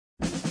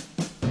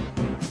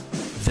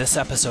This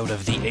episode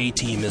of The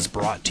A-Team is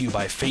brought to you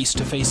by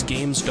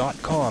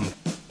FaceToFaceGames.com,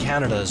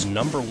 Canada's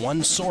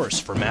 #1 source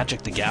for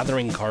Magic the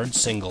Gathering card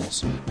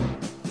singles.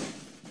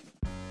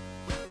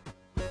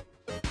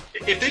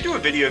 If they do a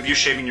video of you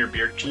shaving your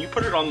beard, can you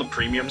put it on the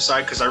premium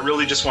side? Because I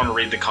really just want to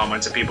read the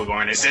comments of people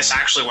going, "Is this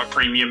actually what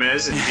premium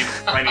is?" And people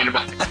complaining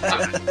about it.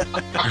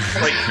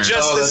 Like,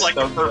 just as like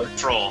a perfect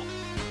troll.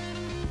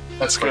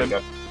 That's good.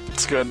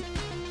 It's good.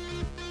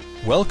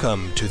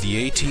 Welcome to the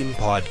A-Team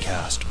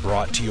podcast,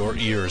 brought to your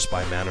ears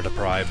by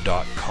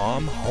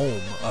ManaDeprived.com,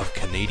 home of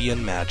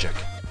Canadian Magic.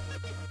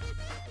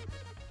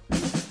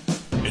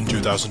 In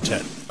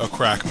 2010, a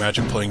crack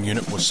Magic playing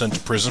unit was sent to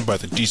prison by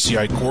the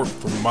DCI court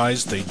for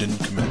crimes they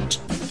didn't commit.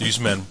 These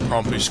men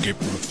promptly escaped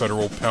from a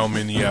federal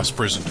pound-me-in-the-ass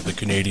prison to the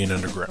Canadian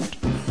underground.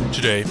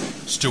 Today,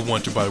 still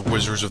wanted by the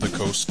Wizards of the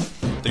Coast,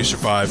 they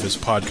survive as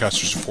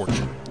podcasters of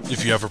fortune.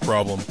 If you have a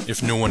problem,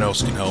 if no one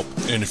else can help,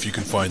 and if you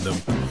can find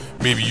them,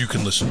 maybe you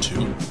can listen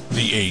to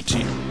The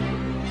A-Team.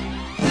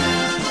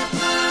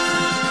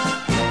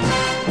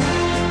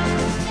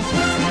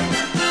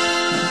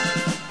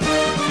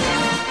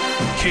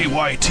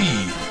 KYT.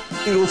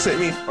 He will say to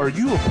me, "Are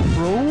you a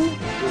pro?"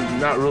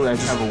 Not really, I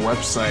just have a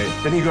website.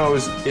 Then he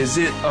goes, "Is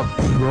it a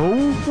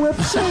pro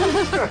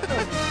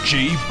website?"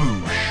 J.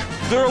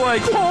 Boosh. They're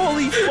like,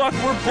 "Holy fuck,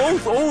 we're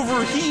both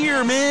over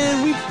here,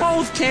 man. We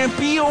both can't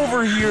be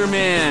over here,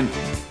 man."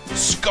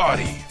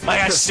 Scotty. Like,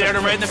 I stared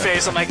him right in the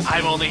face. I'm like,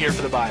 "I'm only here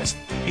for the buys."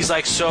 He's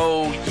like,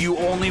 "So you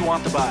only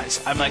want the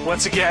buys?" I'm like,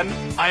 once again,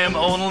 I am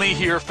only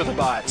here for the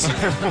buys.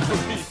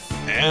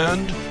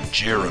 And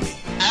Jeremy.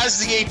 As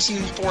the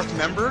A-Team fourth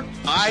member,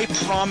 I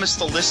promise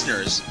the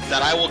listeners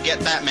that I will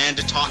get that man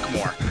to talk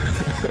more.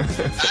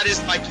 That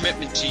is my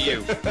commitment to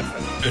you.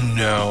 And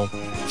now,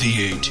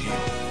 The A-Team.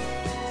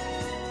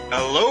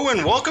 Hello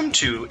and welcome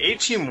to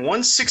A-Team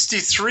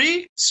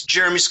 163. It's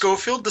Jeremy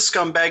Schofield, the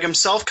scumbag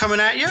himself, coming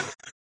at you.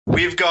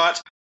 We've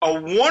got a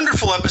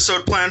wonderful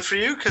episode planned for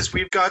you because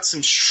we've got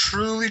some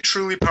truly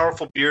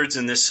powerful beards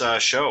in this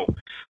show.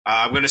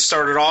 I'm going to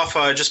start it off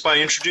just by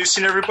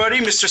introducing everybody.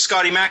 Mr.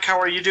 Scotty Mack, how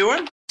are you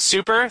doing?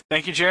 Super.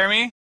 Thank you,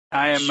 Jeremy.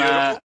 I'm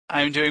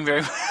doing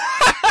very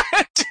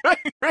I'm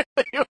doing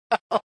really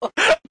well.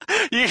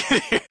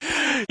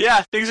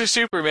 Yeah, things are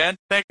super, man.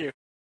 Thank you.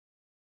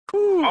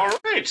 Whew. All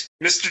right.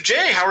 Mr.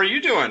 J, how are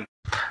you doing?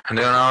 I'm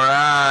doing all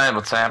right.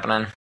 What's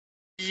happening?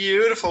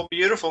 Beautiful.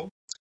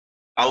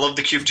 I love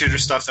the Cube Tutor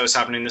stuff that was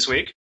happening this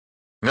week.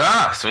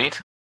 Ah, sweet.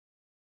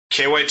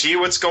 KYT,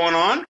 what's going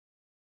on?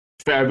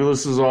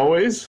 Fabulous as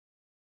always.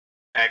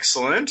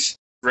 Excellent.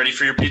 Ready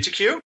for your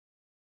PTQ?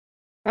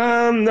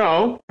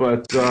 No,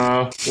 but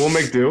we'll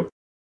make do.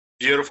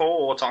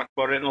 Beautiful. We'll talk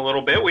about it in a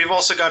little bit. We've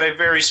also got a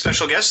very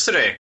special guest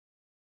today.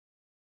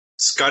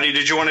 Scotty,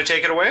 did you want to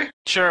take it away?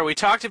 Sure. We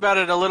talked about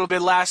it a little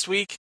bit last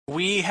week.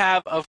 We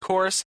have, of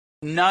course,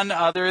 none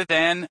other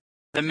than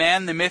the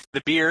man, the myth,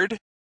 the beard,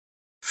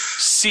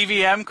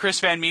 CVM Chris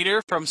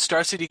VanMeter from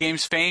Star City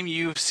Games fame.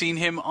 You've seen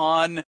him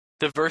on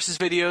the Versus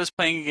videos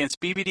playing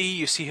against BBD.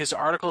 You see his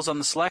articles on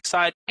the Select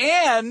side.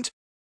 And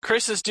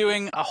Chris is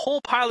doing a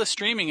whole pile of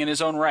streaming in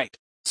his own right.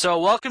 So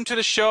welcome to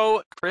the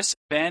show, Chris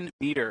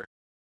VanMeter.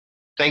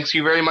 Thanks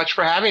you very much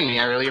for having me.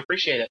 I really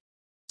appreciate it.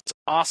 It's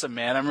awesome,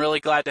 man. I'm really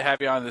glad to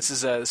have you on. This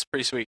is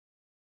pretty sweet.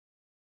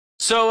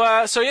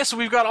 So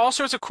we've got all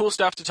sorts of cool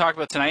stuff to talk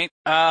about tonight.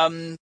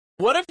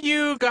 What have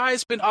you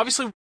guys been?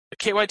 Obviously,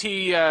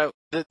 KYT,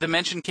 the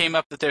mention came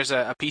up that there's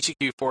a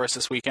PTQ for us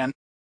this weekend.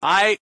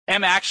 I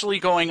am actually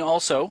going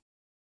also.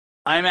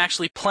 I'm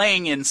actually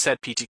playing in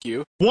said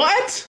PTQ.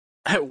 What?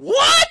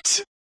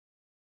 What?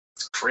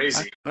 It's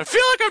crazy. I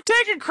feel like I'm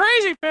taking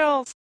crazy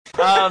pills.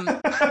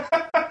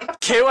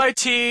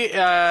 KYT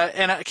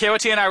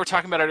and I were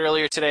talking about it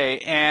earlier today,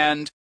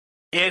 and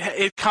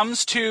it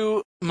comes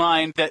to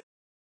mind that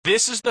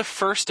this is the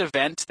first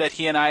event that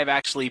he and I have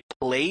actually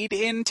played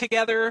in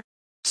together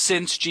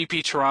since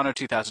GP Toronto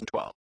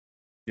 2012.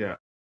 Yeah.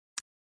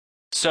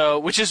 So,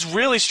 which is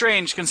really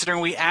strange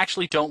considering we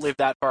actually don't live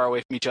that far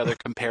away from each other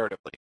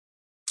comparatively.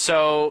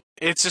 So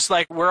it's just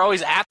like we're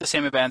always at the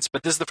same events,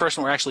 but this is the first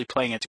one we're actually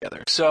playing it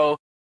together. So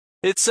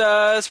it's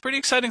pretty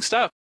exciting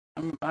stuff.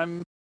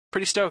 I'm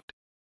pretty stoked.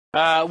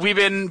 We've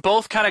been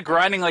both kind of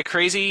grinding like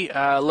crazy,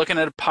 looking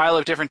at a pile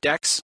of different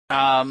decks.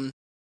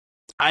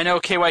 I know,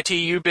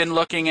 KYT, you've been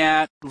looking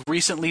at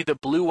recently the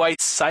blue-white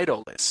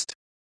Cyto list.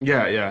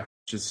 Yeah.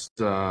 Just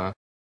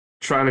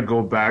trying to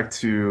go back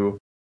to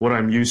what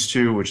I'm used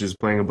to, which is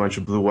playing a bunch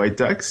of blue-white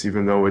decks,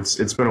 even though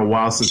it's been a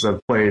while since I've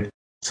played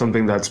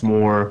something that's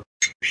more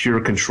pure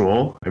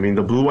control. I mean,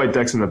 the blue-white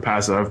decks in the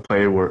past that I've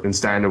played in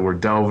Standard were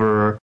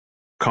Delver,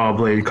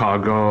 Caw-Blade,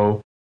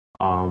 Caw-Go,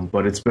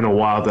 but it's been a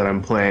while that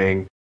I'm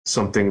playing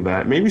something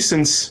that maybe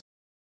since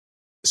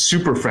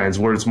Super Friends,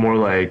 where it's more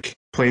like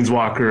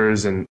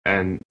Planeswalkers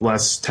and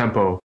less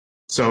tempo.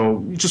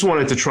 So just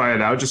wanted to try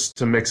it out just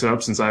to mix it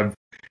up since I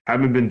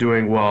haven't been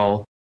doing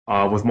well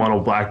with Mono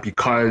Black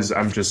because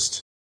I'm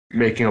just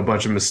making a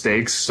bunch of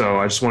mistakes. So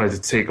I just wanted to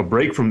take a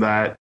break from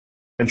that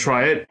and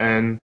try it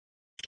and,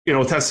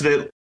 tested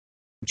it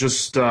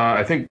just,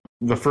 I think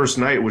the first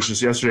night, which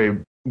is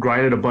yesterday,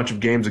 grinded a bunch of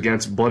games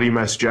against Bloody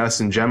Mess Jess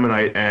and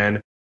Geminite,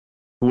 and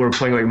who were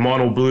playing like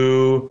Mono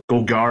Blue,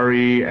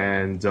 Golgari,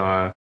 and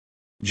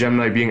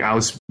Geminite being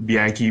Alice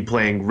Bianchi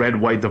playing Red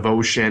White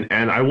Devotion,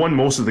 and I won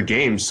most of the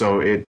games, so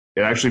it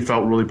actually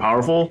felt really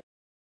powerful,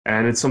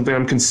 and it's something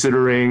I'm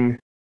considering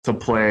to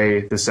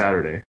play this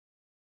Saturday.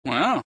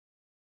 Wow.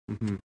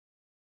 Mm-hmm.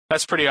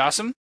 That's pretty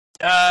awesome.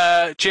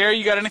 Jerry,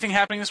 you got anything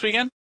happening this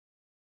weekend?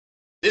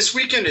 This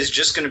weekend is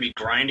just going to be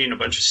grinding a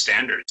bunch of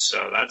standards,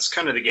 so that's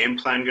kind of the game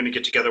plan. Going to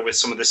get together with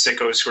some of the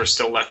sickos who are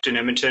still left in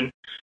Edmonton,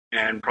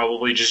 and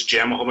probably just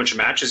jam a whole bunch of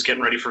matches,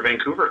 getting ready for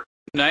Vancouver.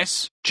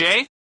 Nice.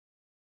 Jay?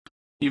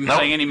 You been Nope.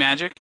 playing any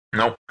Magic?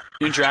 Nope.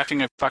 You been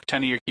drafting a fuck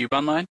ton of your cube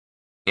online?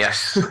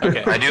 Yes.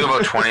 Okay. I do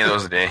about 20 of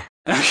those a day.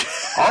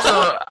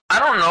 Also, I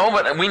don't know,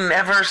 but we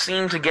never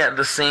seem to get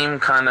the same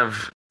kind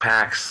of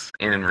packs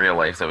in real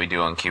life that we do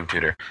on Cube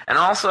Tutor. And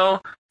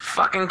also,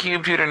 fucking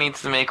Cube Tutor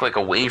needs to make like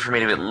a way for me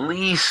to at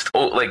least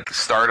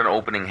start an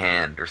opening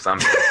hand or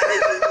something.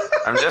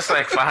 I'm just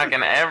like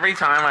fucking every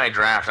time I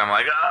draft, I'm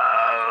like,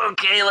 oh,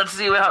 okay, let's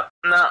see what.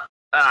 No,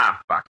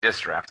 fuck,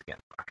 just draft again.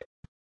 Fuck it.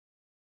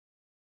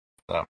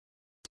 So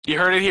You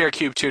heard it here,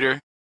 Cube Tutor.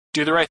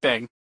 Do the right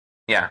thing.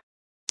 yeah,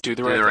 Do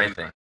the do right the thing. right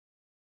thing.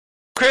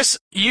 Chris,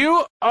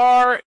 you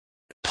are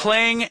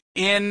playing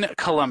in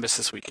Columbus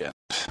this weekend.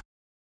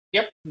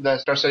 Yep, the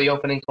Star City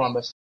Open in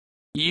Columbus.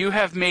 You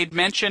have made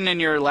mention in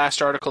your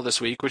last article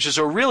this week, which is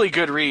a really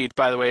good read,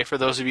 by the way, for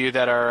those of you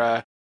that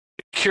are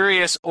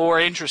curious or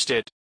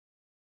interested,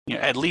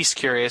 at least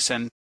curious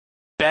and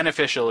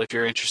beneficial if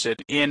you're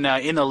interested in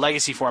the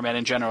Legacy format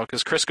in general,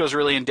 because Chris goes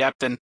really in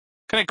depth and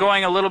kind of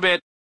going a little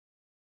bit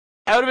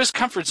out of his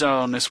comfort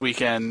zone this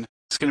weekend.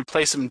 He's going to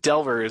play some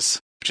Delvers,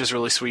 which is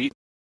really sweet.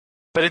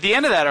 But at the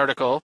end of that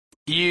article,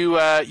 you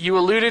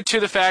alluded to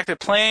the fact that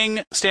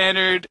playing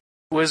Standard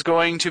was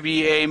going to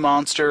be a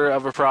monster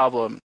of a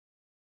problem.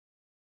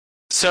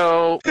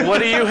 So, what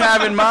do you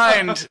have in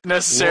mind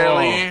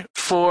necessarily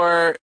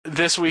for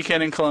this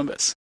weekend in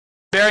Columbus?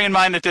 Bearing in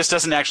mind that this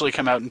doesn't actually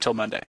come out until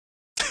Monday.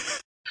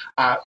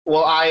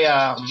 Well,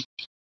 I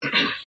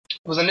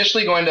was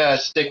initially going to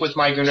stick with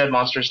my Green Red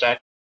Monsters deck.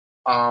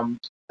 I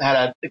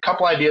had a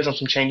couple ideas on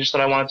some changes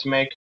that I wanted to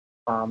make.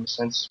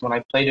 Since when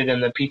I played it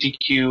in the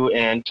PTQ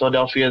in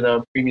Philadelphia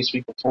the previous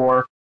week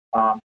before,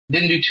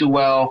 didn't do too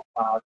well.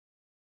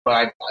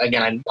 But I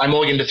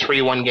mulliganed to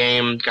 3 one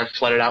game, got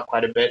flooded out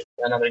quite a bit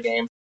another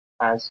game.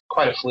 It's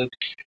quite a fluke.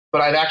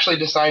 But I've actually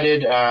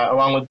decided,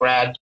 along with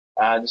Brad,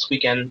 this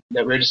weekend,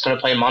 that we're just going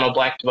to play Mono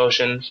Black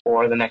Devotion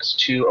for the next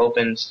 2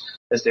 opens,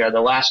 as they are the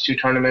last 2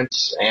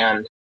 tournaments,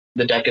 and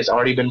the deck has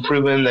already been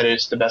proven that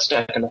it's the best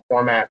deck in the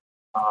format.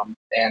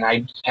 And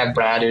I have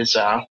Brad is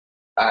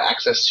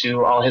access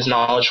to all his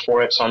knowledge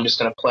for it, so I'm just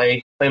going to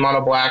play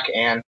Mono Black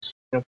and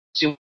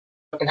see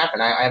what can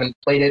happen. I haven't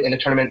played it in a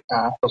tournament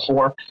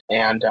before,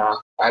 and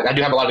I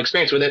do have a lot of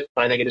experience with it,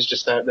 but I think it is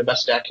just the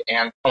best deck,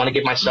 and I want to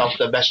give myself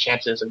the best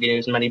chances of getting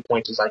as many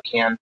points as I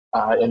can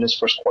in this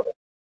first quarter.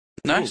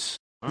 Nice.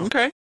 Ooh.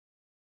 Okay.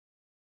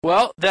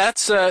 Well,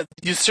 that's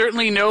you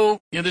certainly know.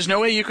 There's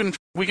no way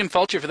we can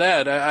fault you for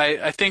that.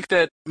 I think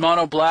that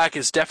Mono Black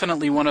is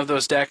definitely one of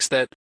those decks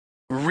that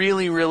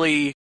really,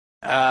 really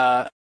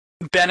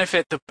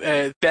benefit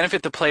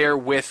the player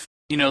with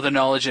the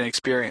knowledge and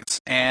experience,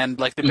 and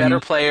like the better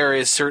player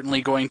is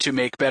certainly going to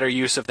make better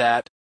use of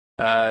that.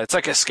 It's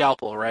like a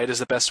scalpel, right? Is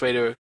the best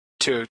way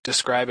to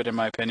describe it, in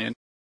my opinion.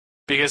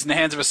 Because in the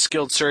hands of a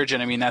skilled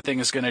surgeon, I mean, that thing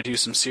is going to do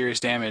some serious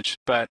damage.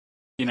 But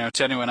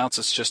to anyone else,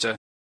 it's just a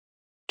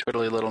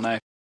twiddly little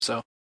knife.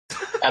 So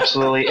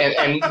absolutely.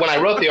 And when I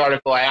wrote the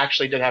article, I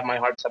actually did have my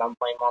heart set on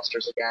playing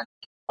monsters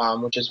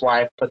again, which is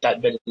why I put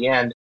that bit at the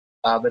end.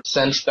 But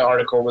since the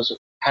article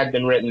had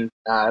been written,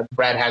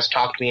 Brad has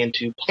talked me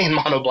into playing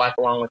Mono Black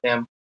along with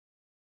him.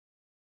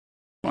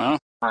 Wow.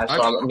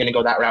 So I'm going to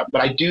go that route. But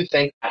I do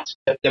think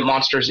that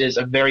Monsters is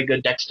a very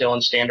good deck still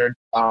in Standard,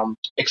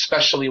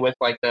 especially with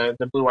like the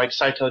blue-white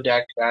Saito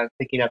deck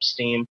picking up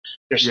steam.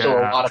 There's still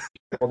a lot of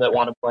people that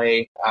want to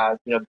play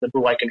the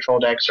blue-white control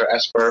decks or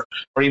Esper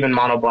or even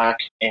Mono Black,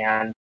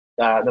 and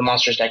the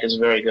Monsters deck is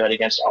very good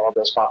against all of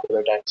those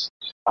popular decks.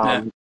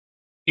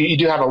 You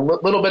do have a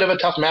little bit of a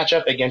tough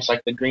matchup against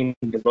like the Green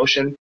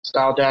Devotion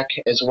style deck,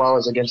 as well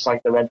as against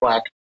like the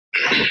Red-Black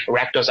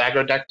Rakdos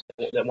aggro deck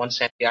that won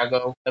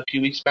Santiago a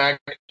few weeks back.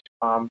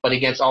 But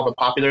against all the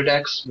popular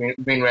decks,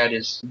 Green-Red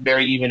is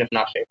very even, if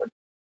not favored.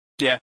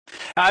 Yeah.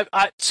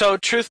 So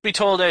truth be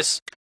told,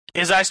 as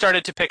I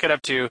started to pick it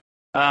up too,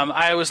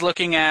 I was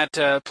looking at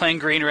playing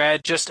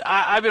Green-Red.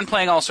 I've been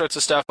playing all sorts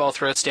of stuff all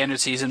throughout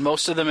Standard season.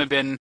 Most of them have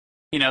been,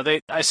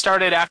 I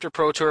started after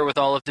Pro Tour with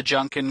all of the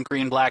junk and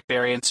green-black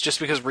variants, just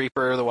because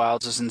Reaper of the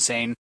Wilds is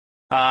insane.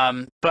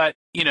 But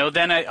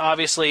then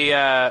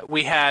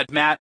we had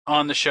Matt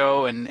on the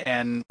show,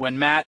 and when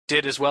Matt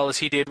did as well as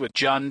he did with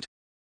Jund,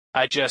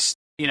 I just,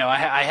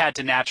 I had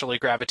to naturally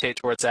gravitate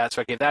towards that,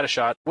 so I gave that a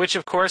shot, which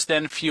of course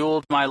then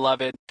refueled my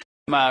love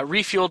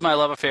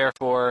affair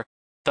for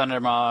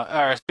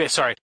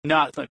Thundermaw,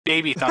 not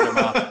Baby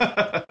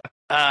Thundermaw,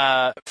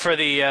 for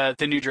the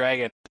new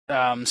dragon.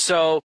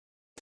 So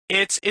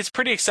it's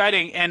pretty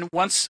exciting. And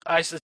once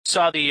I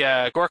saw the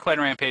Gorkline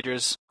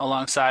Rampagers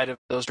alongside of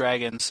those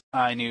dragons,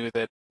 I knew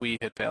that we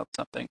had found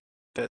something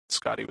that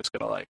Scotty was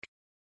going to like.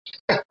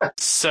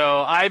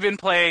 So I've been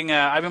playing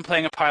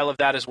a pile of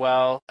that as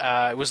well.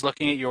 I was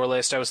looking at your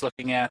list. I was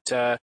looking at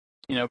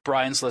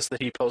Brian's list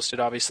that he posted,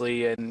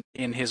 obviously,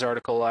 in his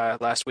article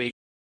last week.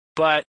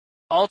 But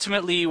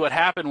ultimately, what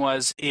happened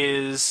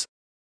is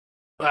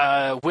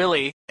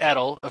Willie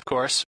Edel, of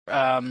course,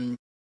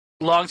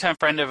 longtime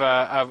friend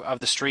of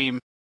the stream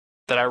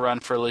that I run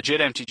for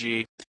Legit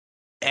MTG,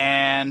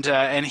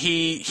 and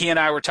he and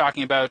I were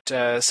talking about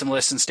some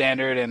lists in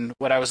Standard and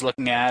what I was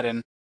looking at,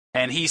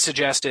 and he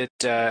suggested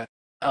a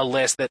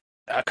list that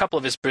a couple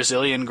of his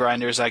Brazilian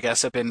grinders, I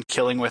guess, have been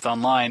killing with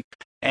online,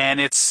 and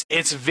it's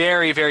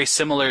very, very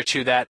similar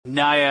to that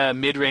Naya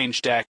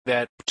mid-range deck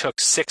that took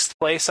 6th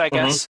place, I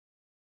guess.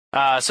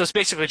 So it's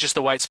basically just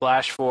the white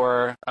splash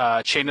for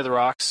Chain of the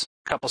Rocks,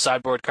 a couple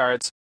sideboard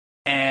cards,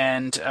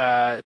 and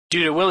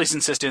due to Willie's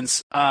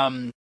insistence,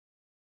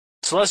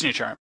 Selesnya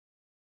Charm,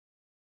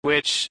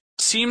 which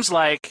seems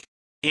like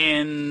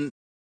it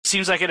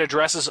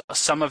addresses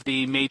some of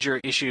the major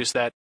issues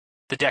that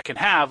the deck can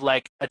have,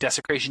 like a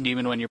Desecration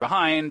Demon when you're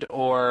behind,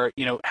 or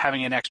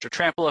having an extra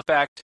trample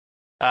effect,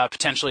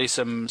 potentially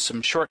some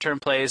short-term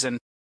plays. And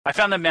I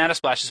found that Mana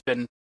Splash has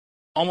been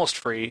almost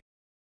free,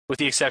 with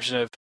the exception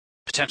of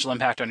potential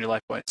impact on your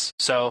life points.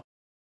 So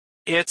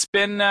it's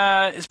been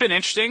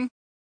interesting.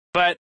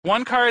 But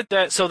one card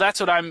that's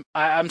what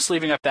I'm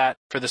sleeving up that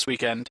for this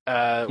weekend.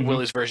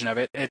 Willie's version of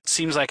it. It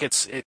seems like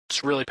it's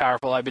really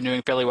powerful. I've been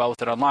doing fairly well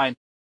with it online.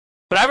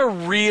 But I have a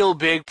real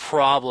big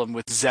problem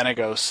with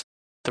Xenagos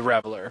the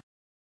Reveler.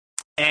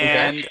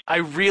 And I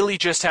really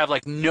just have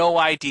no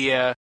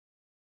idea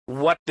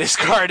what this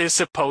card is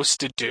supposed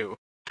to do.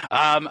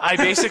 I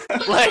basically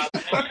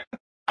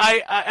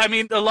I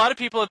mean, a lot of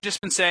people have just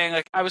been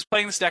saying, I was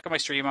playing this deck on my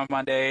stream on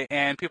Monday,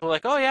 and people are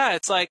like, oh yeah,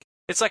 it's like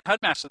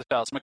Huntmaster of the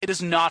Fells. I'm like, it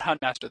is not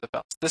Huntmaster of the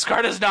Fells. This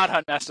card is not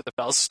Huntmaster of the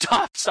Fells.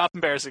 Stop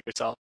embarrassing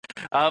yourself.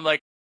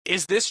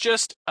 Is this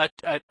just a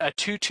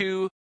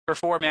 2/2 for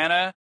 4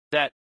 mana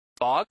that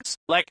fogs?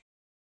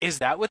 Is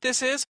that what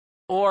this is?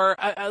 Or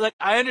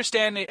I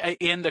understand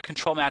in the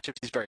control matchups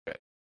he's very good,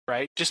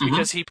 right? Just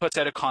because he puts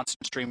out a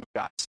constant stream of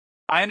guys.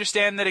 I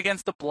understand that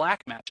against the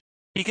black matchup,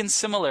 he can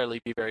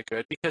similarly be very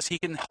good because he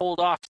can hold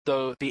off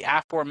the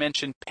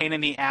aforementioned pain in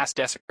the ass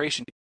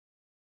Desecration.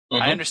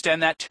 I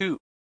understand that too,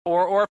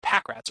 or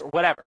pack rats or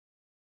whatever.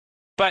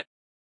 But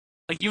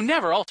you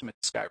never ultimate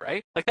this guy,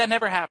 right? That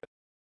never happened.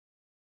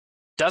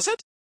 Does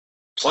it?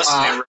 Plus,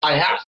 I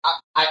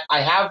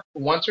have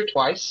once or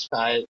twice.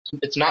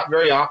 It's not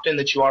very often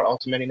that you are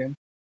ultimating him.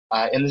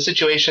 In the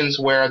situations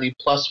where the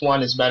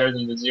 +1 is better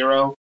than the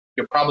 0,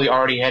 you're probably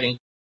already going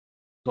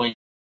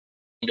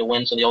to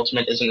win, so the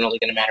ultimate isn't really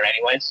going to matter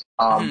anyways.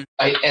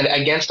 And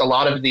against a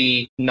lot of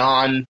the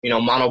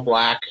mono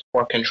black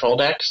or control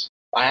decks,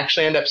 I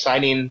actually end up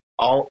siding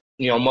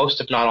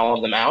most if not all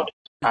of them out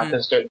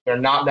because they're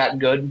not that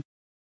good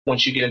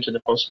once you get into the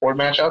post-board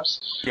matchups.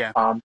 Yeah.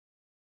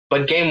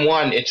 But game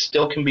 1, it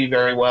still can be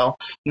very well.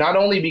 Not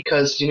only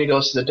because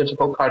Xenagos is a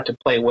difficult card to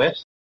play with,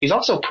 he's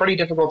also pretty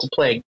difficult to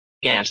play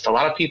against. A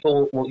lot of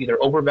people will either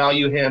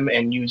overvalue him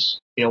and use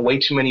way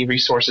too many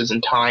resources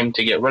and time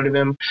to get rid of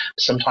him.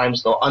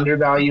 Sometimes they'll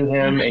undervalue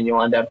him, and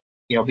you'll end up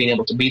being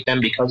able to beat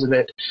them because of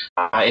it.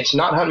 It's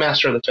not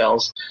Huntmaster of the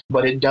Fells,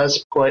 but it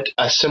does put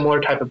a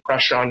similar type of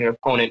pressure on your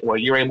opponent where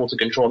you're able to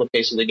control the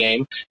pace of the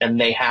game, and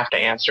they have to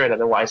answer it.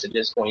 Otherwise, it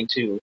is going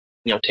to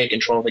take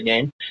control of the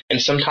game.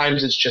 And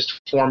sometimes it's just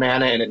 4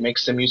 mana and it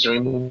makes them use a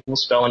removal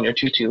spell on your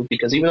 2/2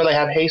 because even though they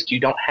have haste, you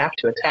don't have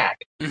to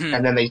attack.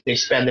 And then they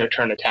spend their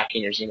turn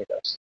attacking your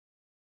Xenagos.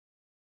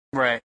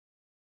 Right.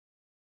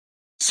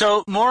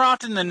 So more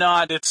often than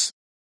not, it's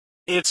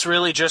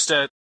really just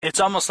it's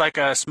almost like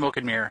a smoke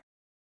and mirror.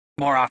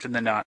 More often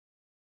than not.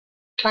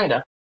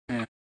 Kinda.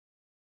 Yeah.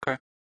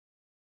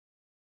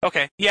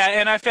 Okay. Yeah,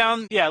 and I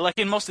found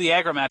in most of the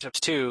aggro matchups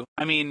too.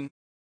 I mean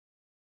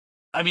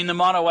the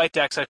mono white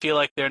decks, I feel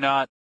like they're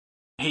not.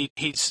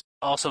 He's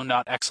also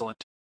not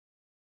excellent.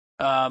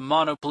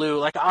 Mono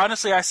blue,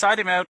 honestly, I side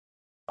him out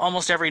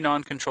almost every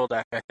non-control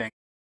deck. I think.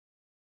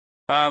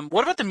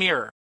 What about the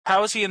mirror?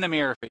 How is he in the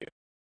mirror for you?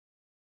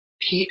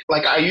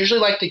 I usually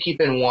like to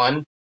keep in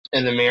 1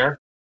 in the mirror,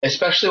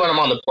 especially when I'm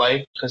on the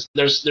play, because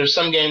there's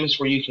some games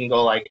where you can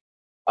go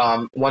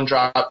 1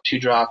 drop, 2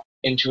 drop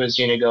into a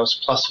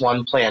Xenagos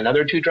 +1, play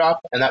another 2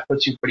 drop, and that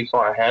puts you pretty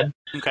far ahead.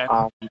 Okay.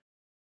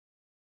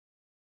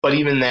 But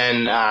even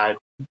then,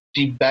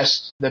 the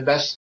best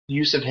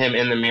use of him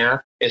in the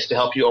mirror is to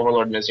help you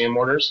overload Museum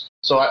Mortars.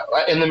 So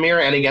in the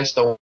mirror and against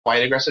the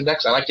white aggressive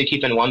decks, I like to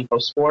keep in 1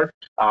 post board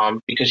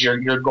because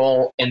your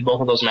goal in both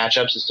of those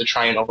matchups is to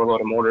try and overload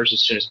a Mortars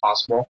as soon as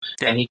possible,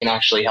 and he can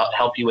actually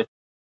help you with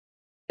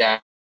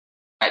that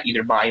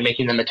either by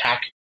making them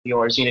attack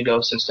your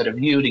Xenagos instead of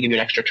you to give you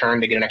an extra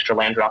turn to get an extra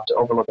land drop to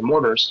overload the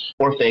Mortars,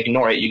 or if they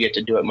ignore it, you get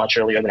to do it much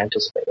earlier than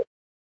anticipated.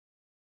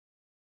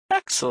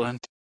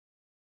 Excellent.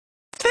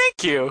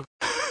 Thank you.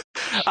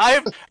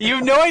 You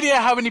have no idea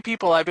how many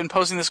people I've been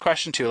posing this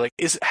question to. Like,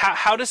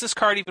 how does this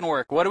card even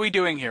work? What are we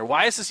doing here?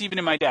 Why is this even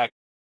in my deck?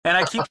 And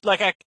I keep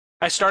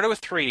I started with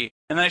 3,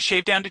 and then I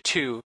shaved down to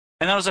 2,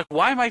 and then I was like,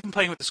 why am I even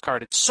playing with this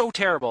card? It's so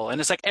terrible. And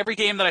it's like every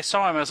game that I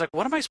saw him, I was like,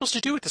 what am I supposed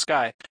to do with this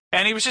guy?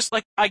 And he was just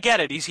like, I get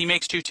it. He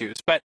makes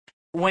 2/2s, but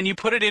when you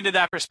put it into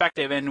that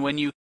perspective, and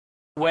when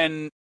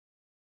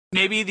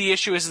maybe the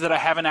issue is that I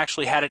haven't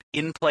actually had it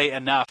in play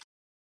enough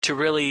to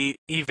really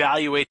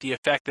evaluate the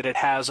effect that it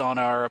has on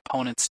our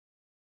opponent's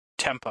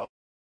tempo.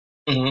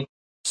 Mm-hmm.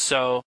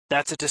 So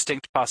that's a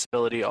distinct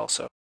possibility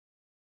also.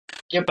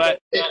 Yep, but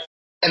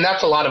and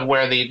that's a lot of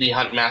where the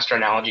Hunt Master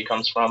analogy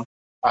comes from.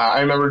 I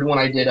remember when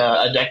I did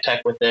a deck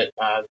tech with it,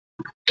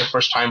 the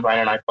first time Brian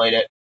and I played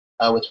it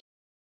with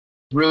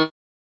Ruben,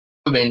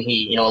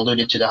 he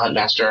alluded to the Hunt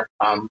Master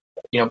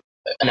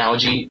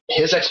analogy.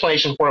 His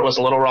explanation for it was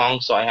a little wrong,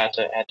 so I had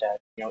to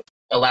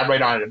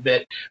elaborate on it a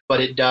bit.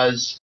 But it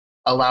does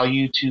allow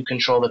you to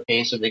control the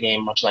pace of the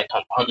game, much like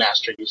Hunt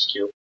Master used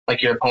to.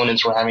 Like your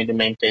opponents were having to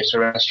main face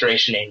their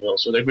Restoration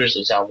Angels or their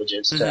Grizzly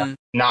Salvages to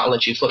not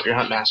let you flip your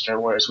Hunt Master,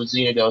 whereas with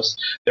Xenaghost,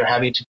 they're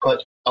having to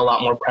put a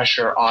lot more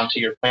pressure onto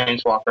your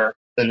Planeswalker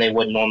than they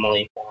would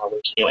normally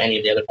with any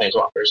of the other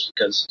Planeswalkers,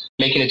 because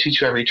making a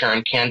 2/2 every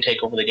turn can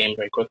take over the game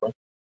very quickly.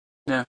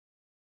 Yeah.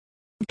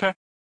 Okay.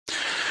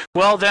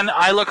 Well, then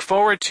I look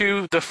forward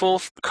to the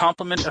full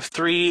complement of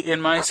 3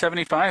 in my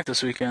 75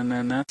 this weekend,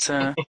 and that's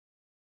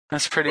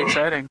pretty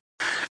exciting.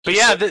 But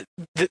yeah,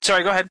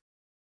 sorry, go ahead.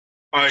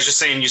 I was just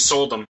saying you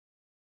sold them.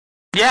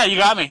 Yeah, you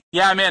got me.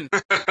 Yeah, I'm in.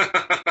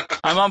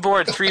 I'm on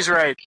board. 3's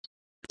right.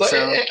 But,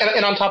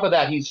 and on top of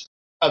that, he's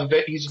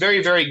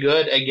very, very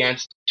good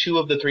against 2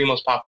 of the 3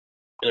 most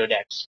popular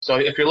decks. So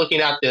if you're looking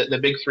at the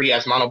big 3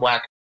 as mono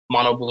black,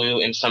 mono blue,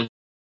 and some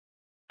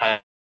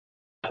type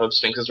of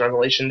Sphinx's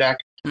Revelation deck,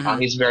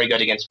 he's very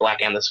good against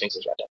black and the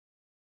Sphinx's Red deck.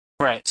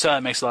 Right, so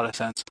that makes a lot of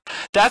sense.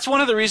 That's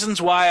one of the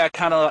reasons why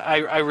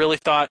I really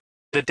thought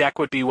the deck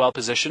would be well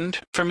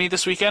positioned for me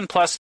this weekend.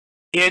 Plus,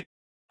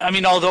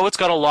 although it's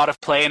got a lot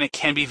of play and it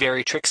can be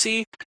very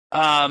tricksy,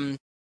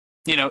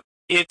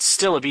 it's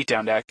still a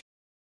beatdown deck,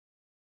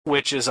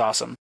 which is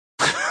awesome.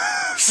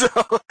 So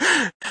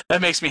that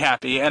makes me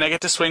happy. And I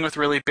get to swing with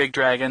really big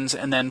dragons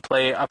and then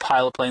play a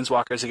pile of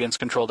planeswalkers against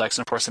control decks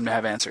and force them to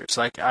have answers.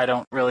 Like, I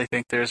don't really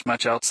think there's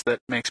much else that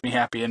makes me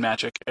happy in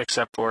Magic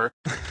except for,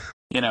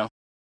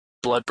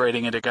 blood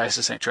braiding into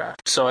Geist St.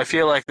 Trapped. So I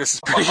feel like this is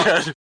pretty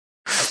good.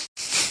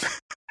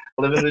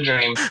 Living the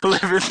dream.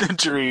 Living the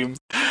dream.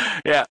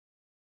 Yeah.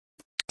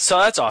 So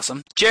that's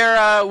awesome.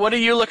 Jer, what are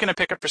you looking to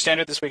pick up for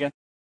Standard this weekend?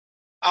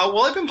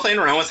 Well, I've been playing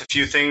around with a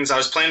few things. I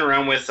was playing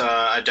around with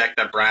a deck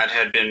that Brad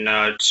had been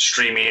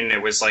streaming.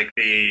 It was like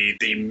the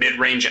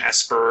mid-range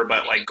Esper,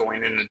 but like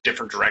going in a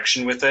different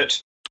direction with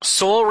it.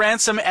 Soul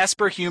Ransom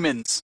Esper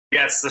Humans.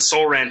 Yes, the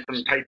Soul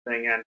Ransom type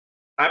thing. And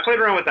I played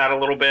around with that a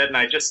little bit, and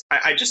I just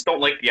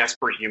don't like the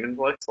Esper Humans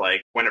list.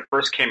 Like, when it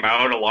first came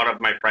out, a lot of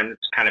my friends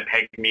kind of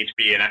pegged me to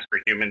be an Esper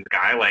Humans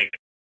guy. Like,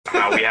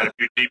 we had a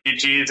few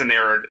DPGs, and they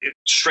were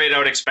straight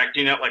out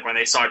expecting it. Like, when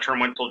they saw Turn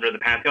 1 Soldier of the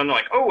Pantheon, they're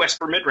like, oh,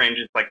 Esper mid-range.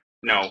 It's like,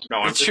 no,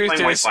 I'm just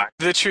playing white-black.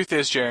 The truth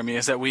is, Jeremy,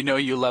 is that we know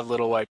you love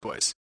little white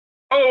boys.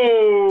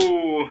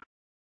 Oh!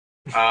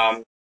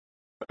 Yeah,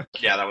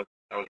 that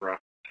was rough.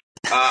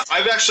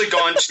 I've actually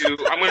gone to...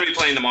 I'm going to be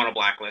playing the Mono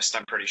Black list,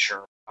 I'm pretty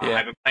sure. Yeah.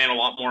 I've been playing a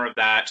lot more of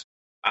that.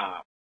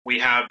 We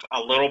have a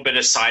little bit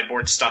of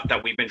sideboard stuff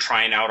that we've been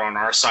trying out on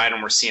our side,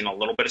 and we're seeing a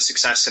little bit of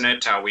success in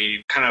it.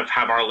 We kind of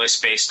have our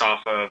list based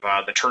off of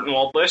the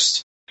Turtenwald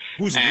list.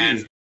 Who's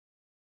we?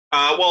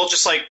 Well,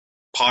 just like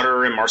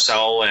Potter and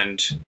Marcel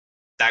and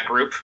that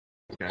group.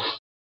 Okay.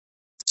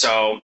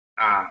 So,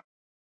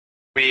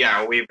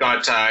 we've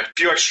got a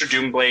few extra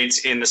Doom Blades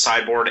in the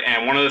sideboard,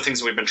 and one of the things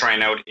that we've been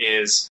trying out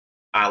is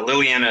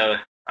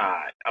Liliana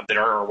of the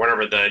Dark, or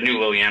whatever the new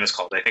Liliana is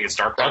called. I think it's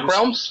Dark Realms. Dark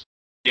Realms?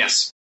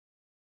 Yes.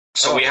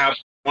 So we have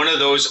one of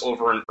those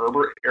over in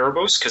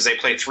Erebos, because they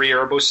play 3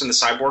 Erebos in the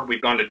sideboard.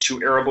 We've gone to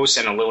 2 Erebos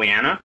and a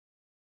Liliana.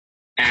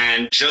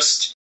 And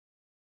just,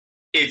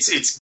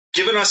 it's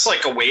given us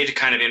like a way to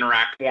kind of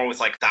interact more with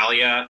like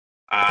Thalia.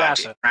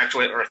 Thassa.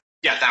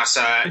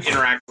 Thassa,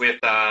 interact with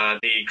the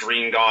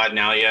Green God,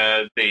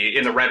 Nalia,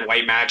 in the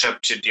red-white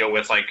matchup to deal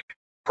with like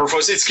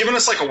Perfos. It's given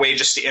us like a way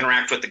just to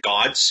interact with the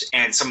gods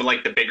and some of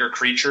like the bigger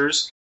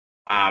creatures.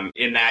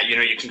 In that,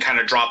 you can kind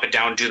of drop it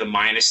down, do the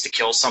minus to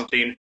kill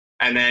something.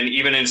 And then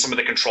even in some of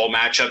the control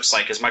matchups,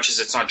 like as much as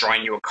it's not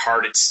drawing you a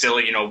card, it's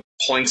still,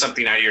 pulling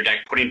something out of your deck,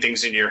 putting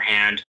things into your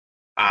hand,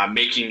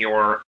 making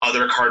your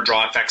other card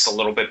draw effects a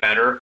little bit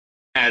better.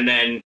 And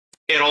then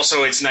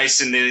it's nice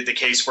in the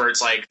case where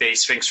it's like they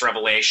Sphinx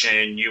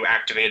Revelation, you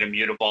activate a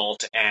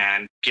Mutavault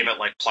and give it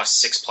like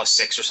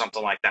 +6/+6 or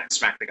something like that and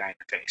smack the guy in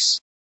the face.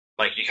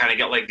 Like you kind of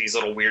get like these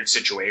little weird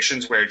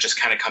situations where it just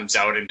kind of comes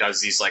out and does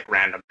these like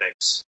random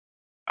things.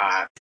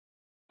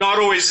 Not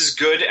always as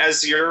good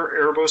as your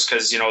Erebos,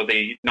 because,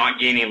 the not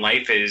gaining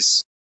life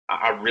is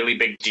a really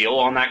big deal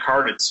on that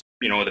card. It's,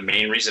 the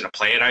main reason to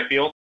play it, I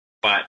feel.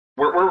 But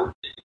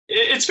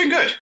it's been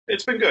good.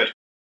 It's been good.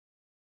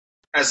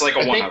 As like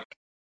a one-up.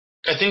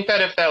 I think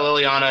that if that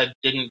Liliana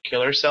didn't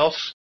kill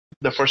herself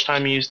the first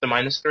time you used the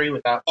 -3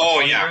 without,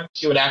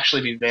 she would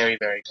actually be very,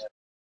 very good.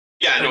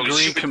 Yeah, no, Agree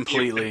she would be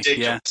completely.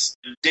 ridiculous,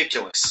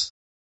 ridiculous.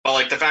 But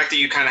like the fact that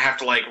you kind of have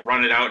to like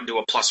run it out and do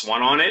a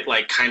 +1 on it,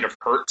 like kind of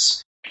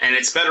hurts. And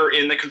it's better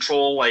in the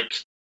control,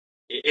 like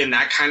in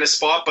that kind of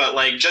spot. But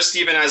like just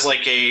even as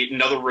like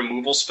another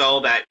removal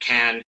spell that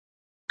can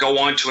go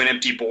onto an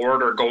empty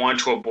board or go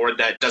onto a board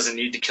that doesn't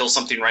need to kill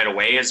something right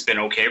away has been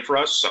okay for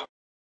us. So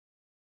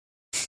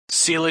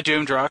Seal of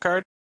Doom, draw a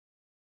card?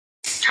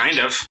 kind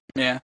of.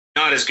 Yeah.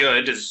 Not as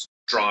good as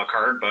draw a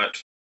card,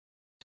 but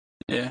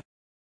yeah,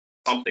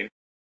 something.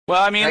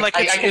 Well, I mean, like,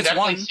 it's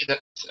one.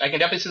 I can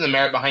definitely see the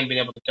merit behind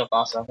being able to kill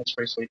Thassa. That's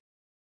pretty sweet.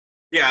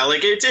 Yeah,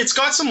 like it's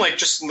got some like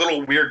just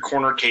little weird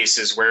corner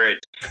cases where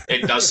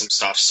it does some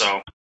stuff.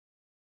 So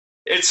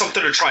it's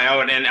something to try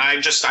out, and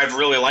I've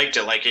really liked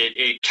it. Like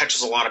it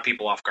catches a lot of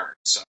people off guard.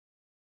 So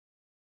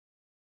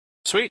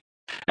sweet.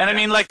 And I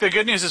mean, like, the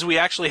good news is we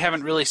actually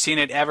haven't really seen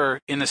it ever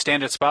in the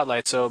standard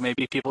spotlight. So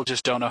maybe people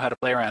just don't know how to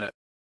play around it.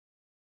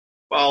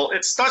 Well,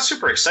 it's not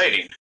super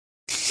exciting.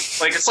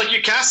 Like it's like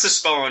you cast this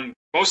spell, and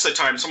most of the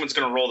time someone's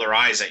going to roll their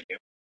eyes at you.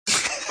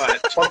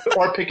 But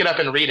or pick it up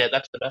and read it.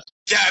 That's the best.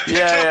 Yeah, pick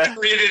it up and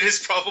read it is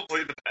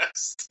probably the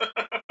best.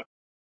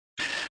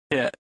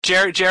 Yeah,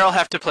 Jared will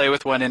have to play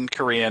with one in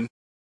Korean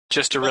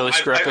just to really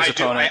screw up his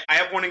opponent. I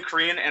have one in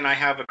Korean, and I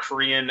have a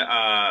Korean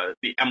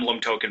the emblem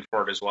token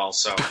for it as well.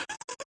 So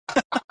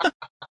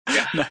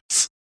yeah,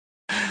 nice.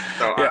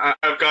 So yeah.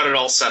 I've got it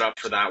all set up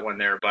for that one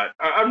there. But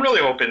I'm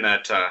really hoping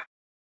that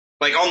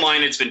like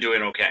online, it's been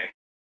doing okay.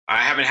 I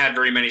haven't had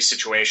very many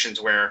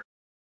situations where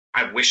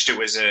I wished it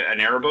was an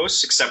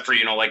Erebos, except for,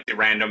 like the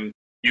random,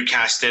 you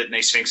cast it and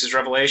they Sphinx's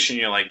Revelation,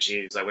 you're like,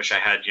 geez, I wish I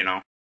had,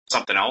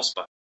 something else,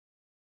 but...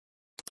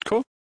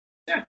 Cool.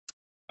 Yeah,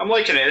 I'm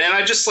liking it, and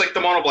I just like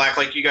the Mono Black,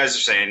 like you guys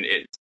are saying,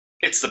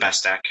 it's the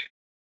best deck.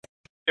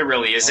 It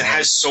really is. It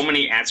has so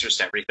many answers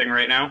to everything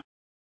right now.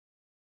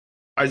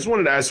 I just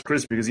wanted to ask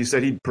Chris, because he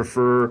said he'd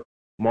prefer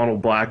Mono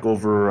Black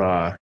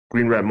over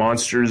Green-Red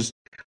Monsters,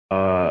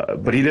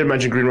 but he did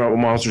mention Green-Red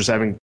Monsters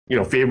having,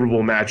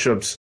 favorable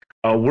matchups.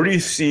 Where do you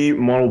see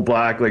Mono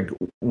Black, like,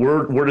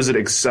 where does it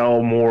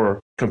excel more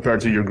compared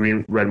to your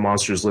Green-Red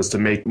Monsters list to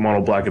make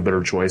Mono Black a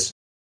better choice?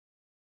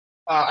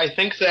 I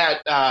think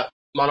that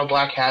Mono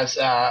Black has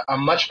a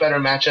much better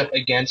matchup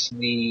against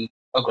the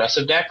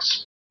aggressive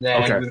decks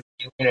than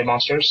Green-Red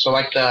Monsters. So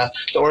like the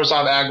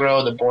Orzhov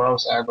aggro, the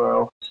Boros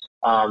aggro,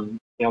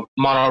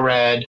 Mono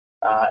Red,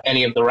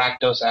 any of the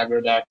Rakdos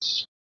aggro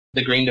decks,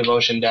 the Green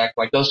Devotion deck,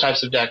 like those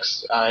types of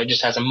decks, it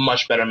just has a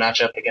much better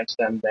matchup against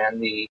them than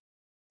the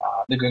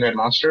Green-Red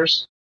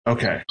Monsters.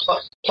 Okay.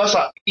 Plus,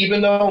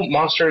 even though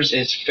Monsters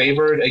is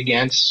favored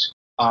against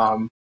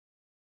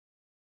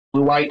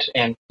Blue-White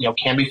and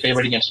can be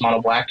favored against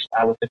Mono Black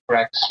with the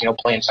correct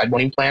play and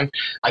sideboarding plan,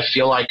 I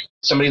feel like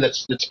somebody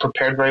that's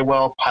prepared very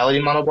well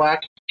piloting Mono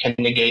Black can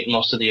negate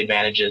most of the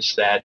advantages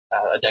that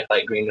a deck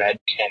like Green-Red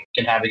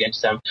can have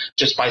against them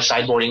just by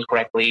sideboarding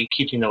correctly,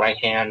 keeping the right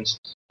hands,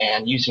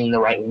 and using the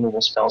right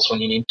removal spells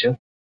when you need to.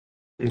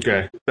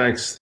 Okay,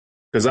 thanks.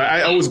 Because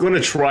I was going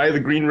to try the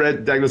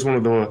Green-Red deck. That's one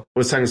of the, I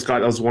was telling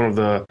Scott, that was one of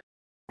the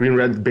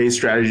Green-Red base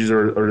strategies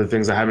or the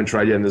things I haven't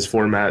tried yet in this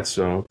format.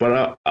 So,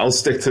 but I'll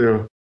stick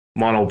to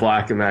Mono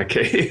Black in that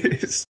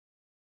case.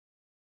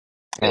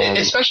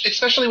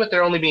 Especially with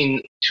there only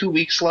being 2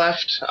 weeks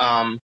left,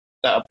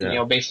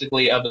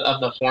 basically of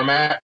the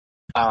format.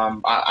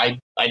 I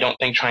don't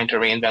think trying to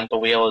reinvent the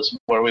wheel is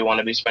where we want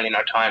to be spending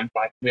our time.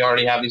 Like, we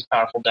already have these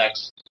powerful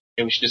decks.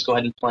 We should just go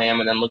ahead and play them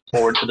and then look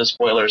forward to the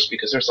spoilers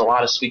because there's a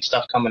lot of sweet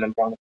stuff coming in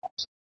front of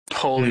us.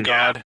 Holy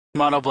God.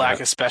 Mono Black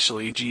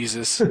especially,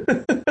 Jesus.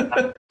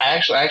 I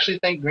actually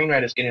think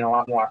Green-Red is getting a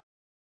lot more.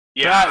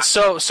 Yeah.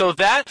 So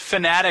that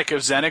Fanatic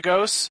of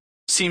Xenagos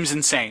seems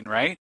insane,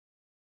 right?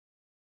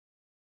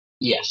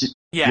 Yes.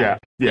 Yeah,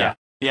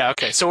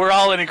 okay. So we're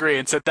all in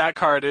agreement that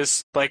card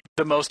is like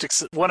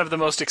one of the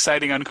most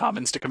exciting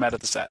uncommons to come out of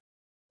the set.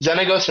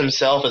 Xenagos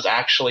himself is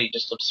actually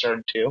just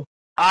absurd too.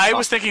 I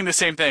was thinking the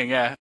same thing,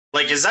 yeah.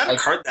 Like, is that a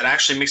card that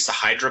actually makes the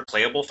Hydra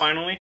playable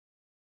finally?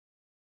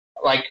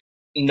 Like,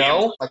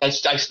 no. Like, I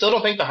still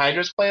don't think the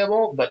Hydra's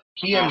playable, but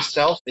he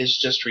himself is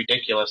just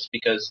ridiculous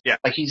because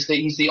like he's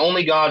the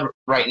only god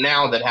right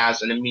now that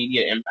has an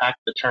immediate impact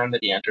the turn that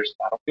he enters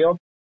the battlefield.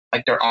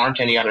 Like, there aren't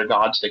any other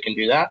gods that can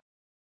do that,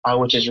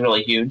 which is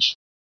really huge.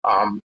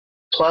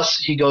 Plus,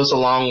 he goes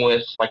along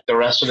with like the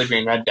rest of the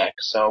Green-Red deck.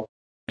 So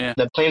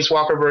the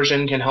Planeswalker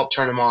version can help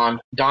turn him on.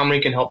 Domri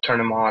can help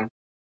turn him on.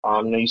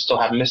 You still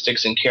have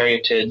Mystics and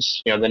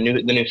Caryatids. The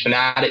new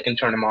Fanatic can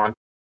turn them on.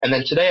 And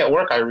then today at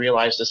work, I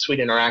realized a sweet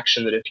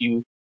interaction that if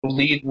you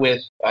lead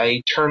with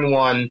a turn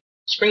 1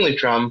 Springleaf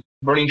Drum,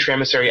 Burning Tree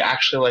Emissary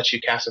actually lets you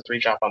cast a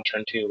 3-drop on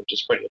turn 2, which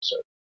is pretty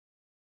absurd.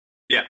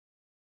 Yeah.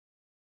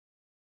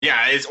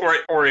 Yeah,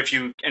 or if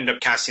you end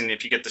up casting,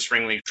 if you get the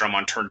Springleaf Drum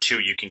on turn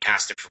 2, you can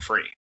cast it for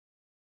free.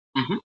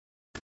 Mm-hmm.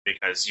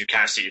 Because you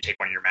cast it, you take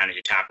one of your mana,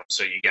 you tap them,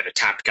 so you get a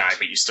tapped guy,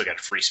 but you still get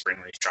a free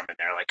Springleaf Drum in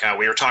there. Like,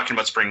 we were talking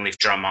about Springleaf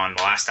Drum on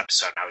the last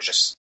episode, and I was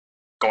just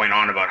going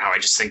on about how I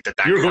just think that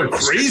You were card going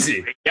was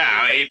crazy.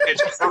 Yeah,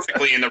 it's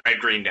perfectly in the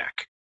red-green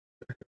deck.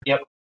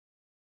 Yep.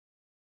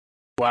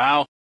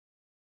 Wow.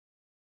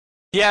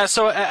 Yeah,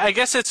 so I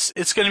guess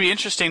it's going to be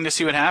interesting to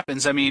see what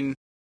happens. I mean,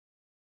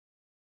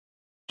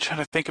 trying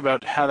to think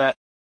about how that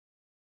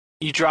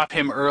you drop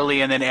him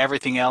early and then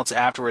everything else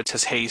afterwards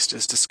has haste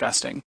is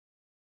disgusting.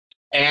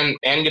 And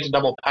gets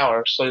double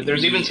power. So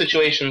there's even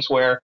situations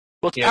where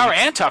it's power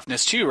and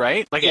toughness too,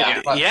 right? Like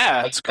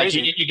it's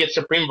crazy. Like you get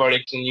Supreme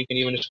Verdict, and you can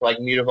even just like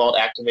Mutavault,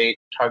 activate,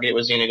 target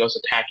with Xenagos,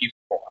 attack you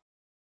for 4.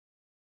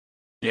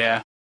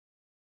 Yeah.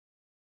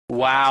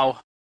 Wow.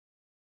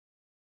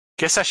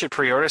 Guess I should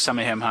pre-order some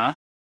of him, huh?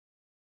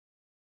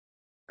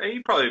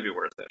 He'd probably be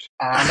worth it.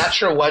 I'm not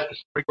sure what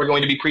we're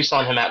going to be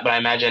pre-selling him at, but I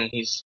imagine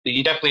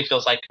he definitely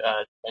feels like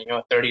a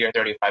 $30 or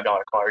 $35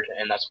 card,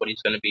 and that's what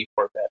he's going to be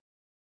for a bit.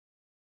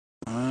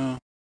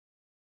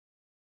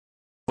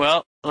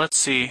 Well, let's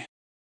see.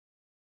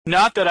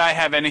 Not that I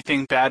have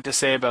anything bad to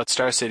say about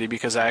Star City,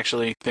 because I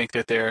actually think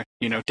that they're,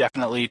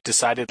 definitely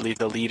decidedly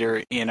the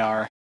leader in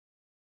our,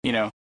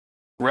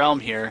 realm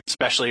here,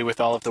 especially with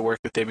all of the work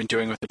that they've been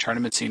doing with the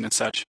tournament scene and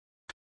such.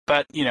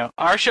 But,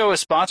 our show is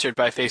sponsored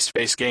by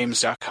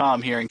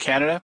FaceToFaceGames.com here in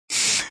Canada.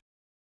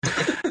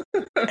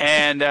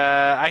 And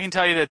I can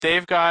tell you that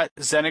they've got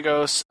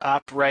Xenagos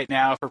up right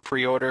now for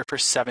pre-order for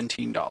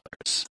 $17.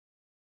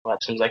 Well,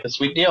 that seems like a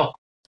sweet deal.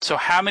 So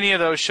how many of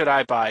those should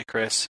I buy,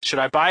 Chris? Should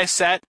I buy a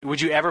set?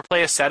 Would you ever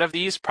play a set of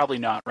these? Probably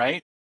not,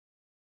 right?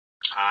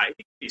 I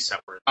think these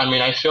separate. I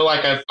mean, I feel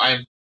like I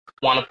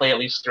want to play at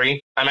least 3.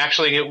 I'm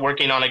actually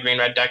working on a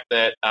green-red deck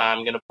that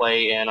I'm going to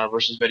play in our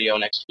versus video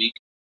next week.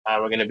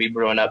 We're going to be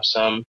brewing up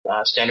some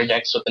standard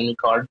decks with a new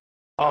card.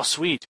 Oh,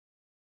 sweet.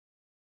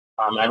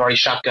 I've already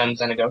shotgunned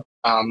Xenago,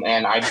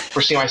 and I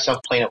foresee myself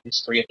playing at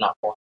least 3, if not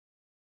 4.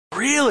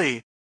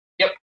 Really?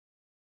 Yep.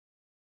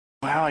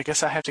 Wow, I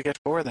guess I have to get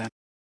 4 then.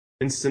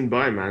 Instant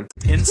buy, man.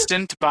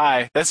 Instant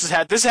buy. This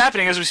is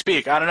happening as we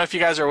speak. I don't know if you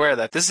guys are aware of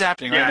that. This is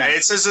happening right now. Yeah,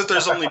 it says that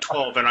there's only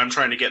 12, and I'm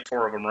trying to get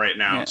 4 of them right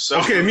now. Yeah. So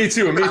Okay, me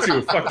too.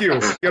 Fuck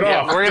you. Get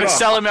off. We're going to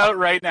sell them out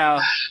right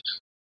now.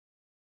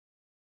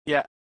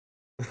 Yeah.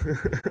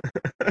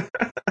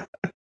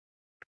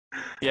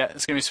 Yeah,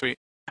 it's going to be sweet.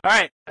 All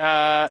right.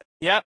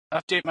 Yep.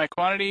 Update my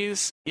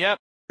quantities. Yep.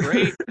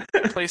 Great.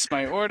 Place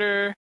my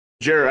order.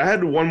 Jared, I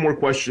had one more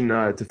question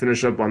to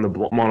finish up on the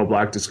mono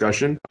black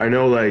discussion. I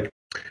know, like,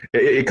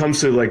 it comes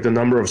to like the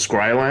number of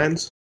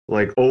Scrylands.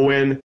 Like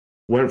Owen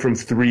went from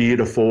 3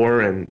 to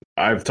 4, and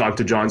I've talked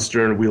to John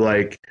Stern.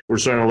 We're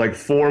starting to like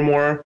 4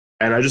 more.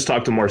 And I just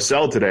talked to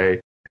Marcel today,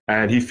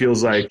 and he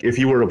feels like if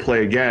he were to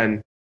play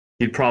again,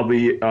 he'd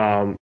probably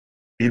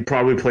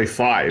play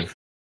 5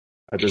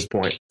 at this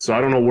point. So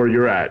I don't know where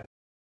you're at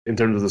in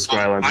terms of the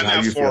Scrylands. I'm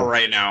at 4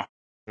 right now.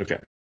 Okay.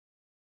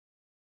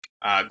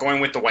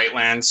 Going with the white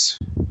lands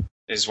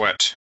is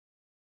what?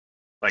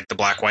 Like the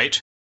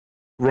black-white?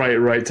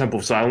 Right. Temple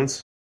of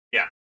Silence.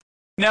 Yeah.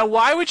 Now,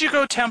 why would you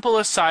go Temple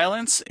of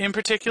Silence in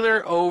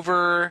particular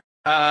over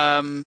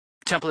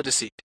Temple of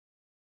Deceit?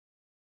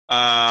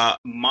 My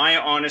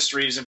honest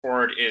reason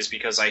for it is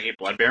because I hate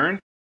Blood Baron,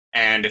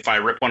 and if I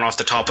rip one off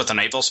the top with a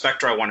Nightveil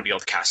Spectre, I want to be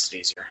able to cast it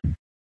easier.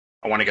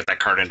 I want to get that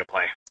card into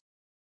play.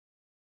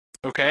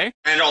 Okay.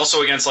 And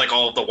also against like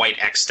all of the white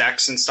X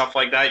decks and stuff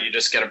like that, you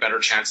just get a better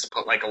chance to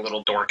put like a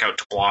little dork out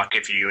to block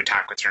if you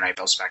attack with your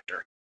Nightveil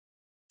Spectre.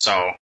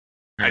 So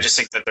I just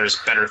think that there's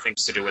better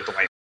things to do with the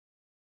white.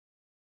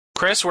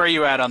 Chris, where are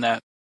you at on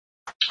that?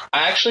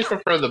 I actually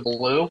prefer the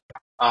blue,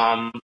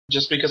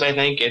 just because I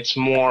think it's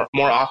more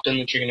often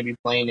that you're going to be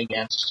playing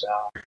against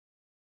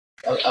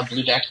a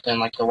blue deck than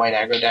like the white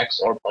aggro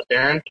decks or Blood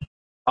Baron.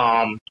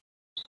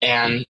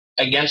 And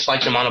against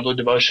like the mono blue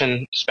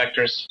Devotion,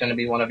 Spectre is going to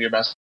be one of your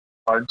best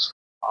cards.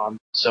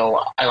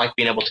 So I like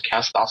being able to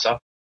cast Thassa,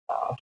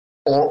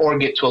 or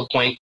get to a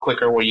point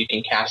quicker where you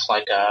can cast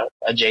like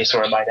a Jace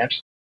or a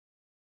Bident.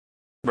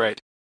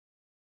 Right.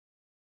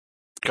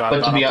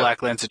 God, mono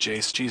black lands at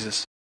Jace.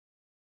 Jesus.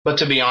 But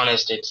to be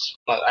honest,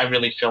 I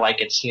really feel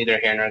like it's neither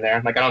here nor there.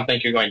 Like I don't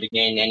think you're going to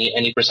gain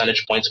any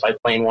percentage points by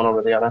playing one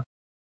over the other.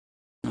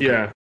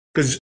 Yeah,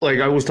 because like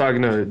I was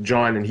talking to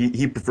John, and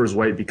he prefers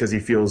white because he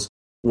feels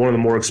one of the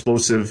more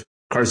explosive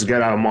cards to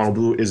get out of mono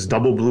blue is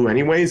double blue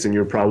anyways, and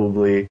you're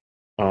probably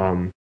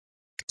so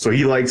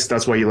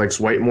that's why he likes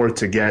white more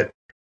to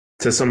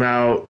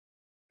somehow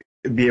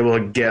be able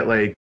to get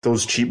like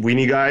those cheap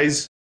weenie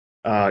guys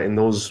in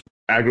those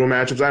aggro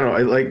matchups. I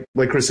don't know,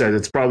 like Chris said,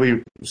 it's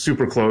probably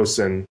super close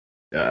and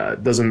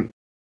doesn't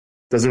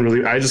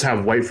really. I just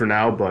have white for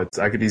now, but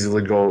I could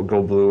easily go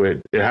blue.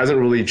 It hasn't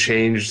really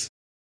changed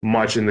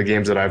much in the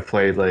games that I've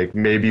played, like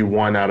maybe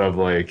one out of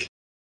like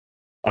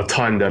a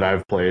ton that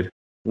I've played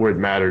where it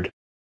mattered.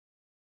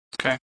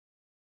 Okay.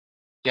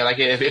 Yeah, like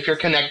if you're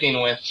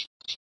connecting with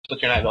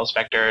your Nightveil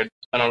Spectre,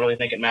 I don't really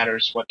think it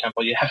matters what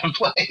temple you have in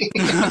play.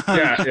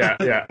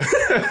 Yeah.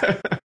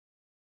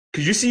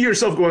 Could you see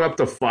yourself going up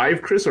to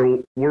 5, Chris, or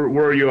where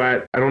are you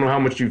at? I don't know how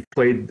much you've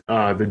played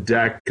the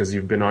deck because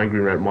you've been on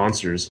Green Red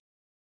Monsters.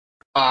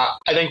 I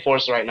think 4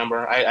 is the right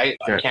number. I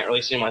can't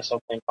really see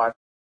myself playing 5.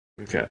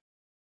 Okay.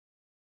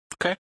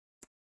 Okay.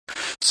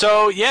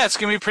 So, yeah, it's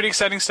going to be pretty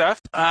exciting stuff.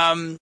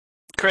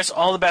 Chris,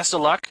 all the best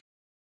of luck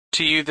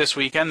to you this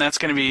weekend. That's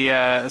going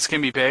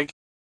to be big.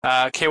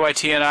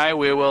 KYT and I,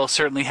 we will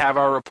certainly have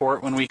our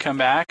report when we come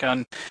back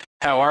on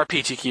how our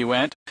PTQ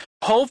went.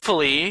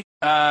 Hopefully,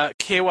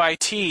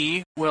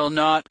 KYT will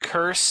not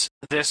curse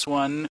this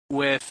one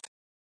with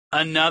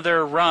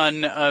another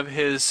run of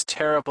his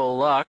terrible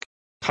luck.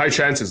 High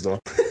chances, though.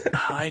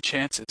 High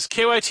chances.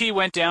 KYT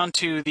went down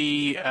to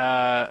the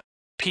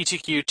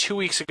PTQ 2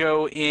 weeks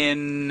ago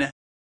in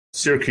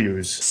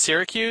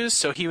Syracuse,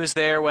 so he was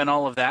there when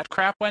all of that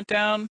crap went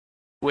down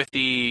with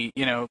the,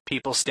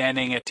 people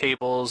standing at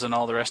tables and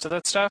all the rest of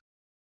that stuff.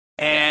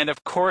 And,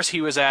 of course, he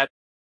was at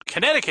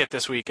Connecticut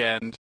this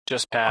weekend,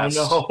 just past.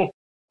 Oh,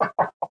 no.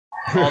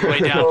 All the way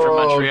down from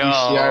Montreal.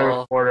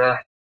 DCI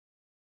reporter.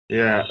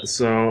 Yeah,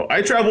 so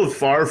I traveled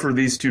far for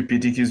these two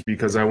PTQs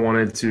because I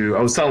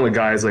was telling the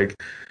guys, like,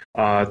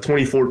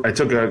 24, I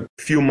took a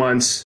few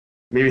months,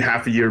 maybe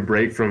half a year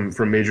break from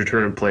major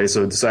tournament play,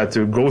 so I decided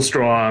to go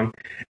strong,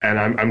 and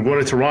I'm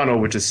going to Toronto,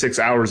 which is 6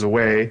 hours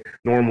away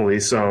normally,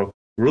 so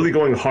really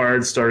going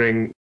hard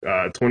starting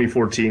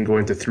 2014,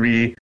 going to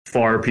 3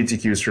 far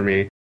PTQs for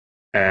me,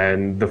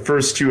 and the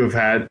first 2 have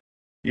had,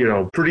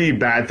 pretty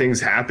bad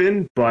things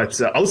happen, but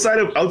outside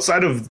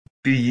of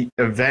the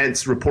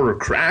event's reporter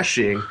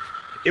crashing,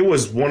 it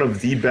was one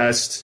of the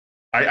best,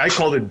 I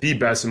called it the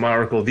best in my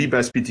article, the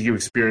best PTQ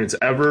experience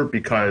ever,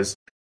 because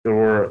there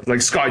were,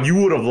 like, Scott, you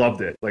would have loved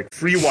it, like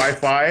free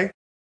Wi-Fi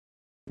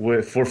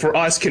for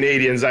us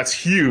Canadians, that's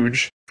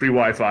huge, free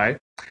Wi-Fi,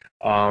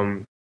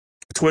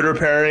 Twitter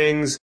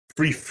pairings,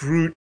 free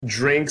fruit,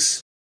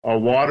 drinks,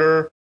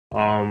 water,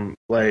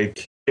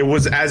 like, it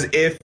was as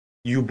if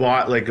you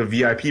bought like a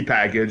VIP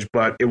package,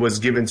 but it was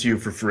given to you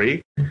for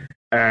free.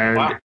 And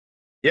wow.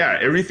 Yeah,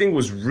 everything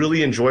was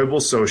really enjoyable.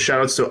 So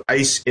shout outs to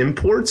Ice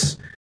Imports,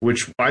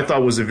 which I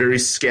thought was a very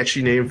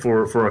sketchy name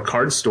for a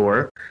card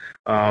store.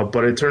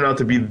 But it turned out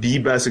to be the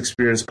best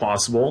experience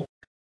possible.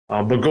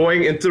 But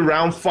going into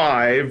round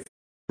 5,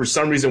 for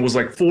some reason, it was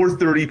like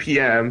 4:30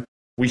 p.m.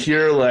 We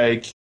hear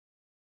like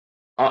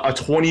a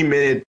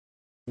 20-minute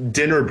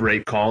dinner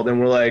break called, and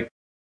we're like,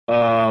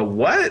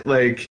 what?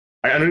 Like,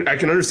 I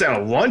can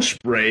understand a lunch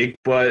break,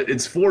 but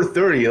it's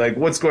 4:30. Like,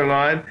 what's going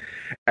on?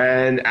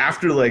 And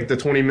after like the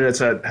 20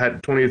 to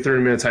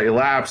 30 minutes had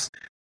elapsed,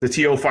 the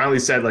TO finally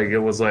said like it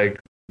was like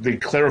they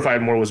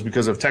clarified more was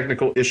because of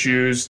technical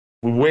issues.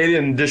 We waited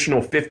an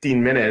additional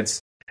 15 minutes,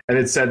 and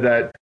it said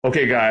that,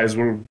 okay, guys,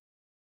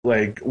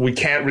 we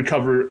can't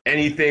recover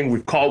anything.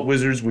 We've called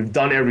Wizards. We've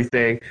done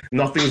everything.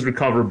 Nothing's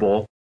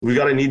recoverable. We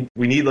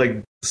need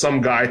like some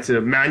guy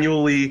to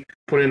manually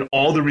put in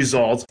all the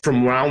results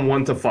from round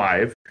 1 to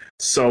 5.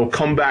 So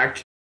come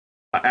back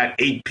at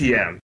 8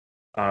 p.m.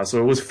 So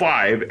it was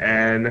 5,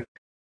 and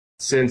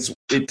since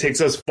it takes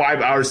us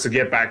 5 hours to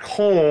get back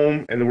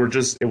home, and it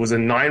was a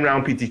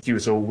 9-round PTQ,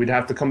 so we'd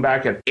have to come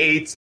back at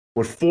 8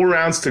 with 4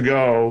 rounds to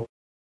go.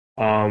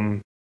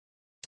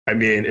 I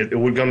mean, it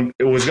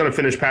was gonna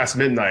finish past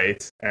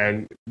midnight,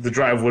 and the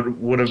drive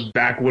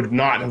would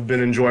not have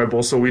been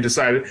enjoyable. So we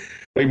decided,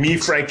 like me,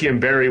 Frankie,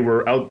 and Barry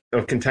were out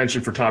of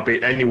contention for top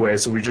 8 anyway,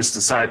 so we just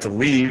decided to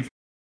leave.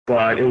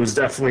 But it was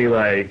definitely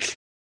like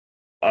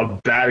a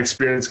bad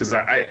experience because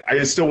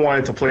I still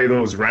wanted to play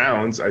those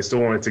rounds. I still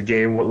wanted to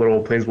gain what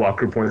little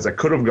Planeswalker points I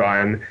could have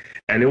gotten,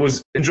 and it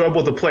was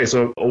enjoyable to play.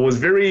 So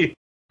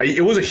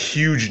it was a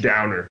huge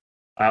downer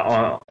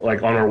on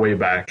our way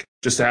back,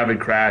 just to have it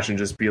crash and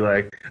just be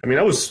like, I mean,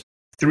 that was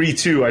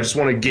 3-2. I just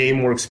want to gain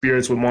more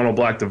experience with Mono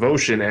Black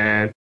Devotion,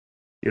 and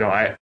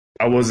I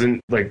wasn't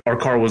like, our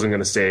car wasn't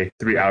going to stay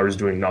 3 hours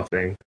doing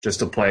nothing just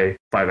to play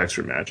 5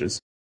 extra matches.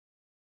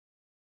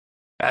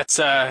 That's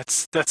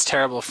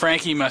terrible.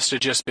 Frankie must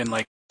have just been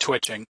like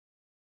twitching.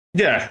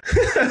 Yeah,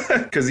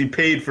 because he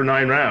paid for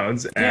 9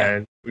 rounds,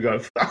 and we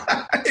got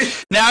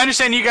 5. Now I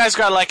understand you guys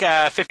got like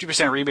a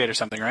 50% rebate or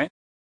something, right?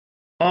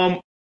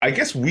 I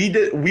guess we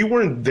did. We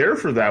weren't there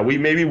for that. We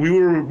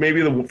were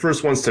the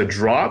first ones to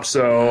drop.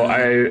 So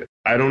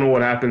I don't know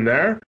what happened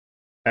there.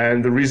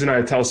 And the reason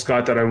I tell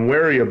Scott that I'm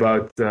wary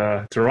about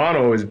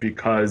Toronto is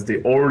because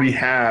they already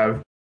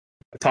have,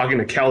 talking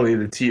to Kelly,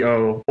 the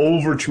TO,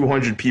 over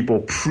 200 people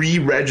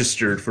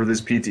pre-registered for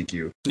this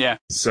PTQ. Yeah.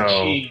 So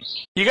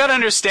you got to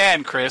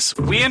understand, Chris.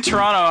 We in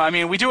Toronto, I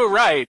mean, we do it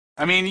right.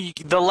 I mean,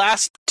 the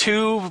last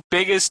 2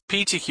 biggest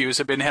PTQs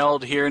have been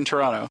held here in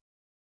Toronto,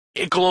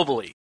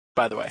 globally,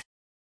 by the way.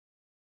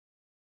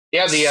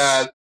 Yeah,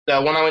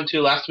 the one I went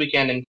to last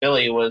weekend in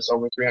Philly was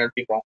over 300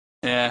 people.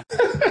 Yeah.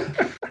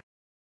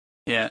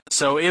 Yeah,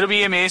 so it'll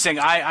be amazing.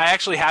 I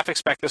actually half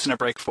expect this in a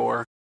break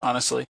 4,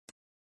 honestly.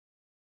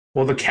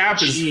 Well, the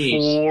cap is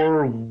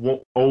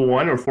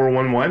 401 or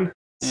 411.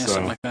 Yeah,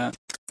 something like that.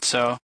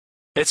 So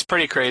it's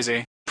pretty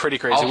crazy. Pretty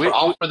crazy.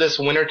 All for this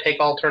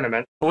winner-take-all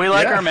tournament. We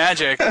like our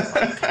Magic.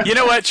 You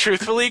know what?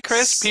 Truthfully,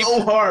 Chris,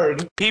 so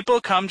hard.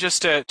 People come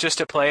just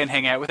to play and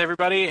hang out with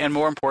everybody, and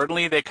more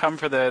importantly, they come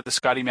for the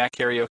Scotty Mac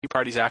karaoke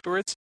parties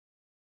afterwards,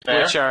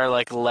 which are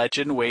like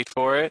legend. Wait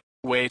for it.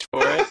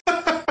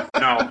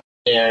 No.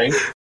 Yeah.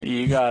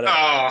 You got it.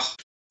 Oh.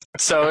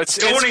 So it's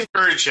Don't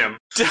encourage him.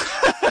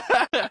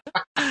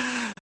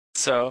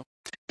 So,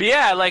 but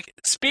yeah, like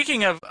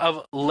speaking of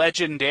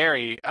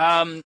legendary,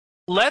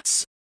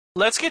 let's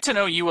get to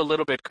know you a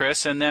little bit,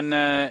 Chris, and then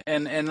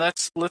and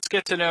let's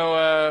get to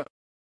know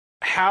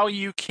how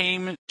you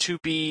came to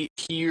be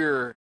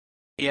here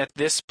at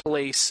this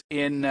place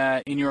in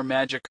your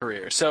Magic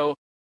career. So,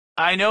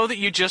 I know that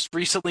you just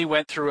recently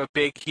went through a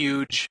big,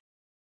 huge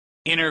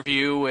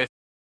interview with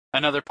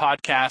another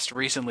podcast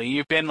recently.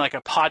 You've been like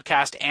a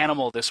podcast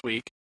animal this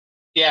week.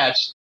 Yeah,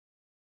 it's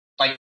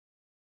like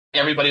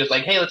everybody was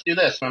like, "Hey, let's do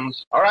this." And I'm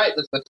just, all right,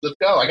 let's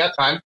go. I got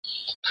time.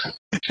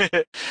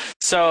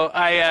 So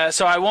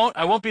I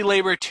won't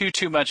belabor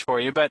too much for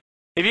you, but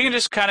if you can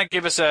just kind of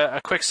give us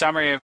a quick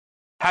summary of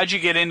how'd you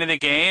get into the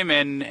game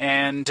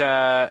and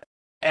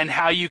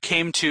how you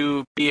came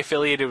to be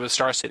affiliated with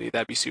Star City,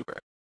 that'd be super.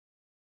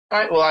 All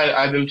right. Well,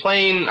 I've been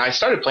playing. I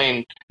started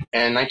playing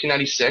in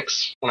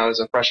 1996 when I was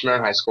a freshman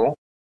in high school.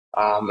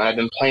 And I've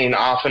been playing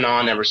off and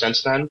on ever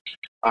since then.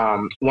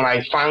 When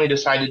I finally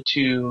decided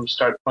to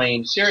start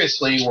playing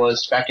seriously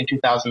was back in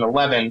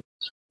 2011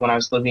 when I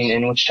was living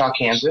in Wichita,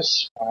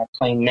 Kansas,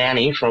 playing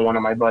nanny for one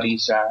of my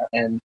buddies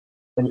and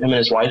him and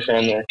his wife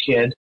and their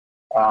kid.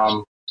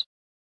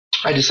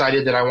 I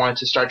decided that I wanted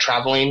to start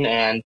traveling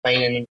and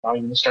playing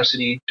in the Star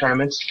City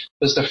tournaments.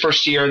 It was the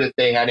first year that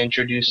they had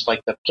introduced like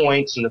the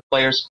points and the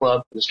Players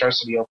Club for the Star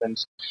City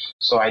Opens.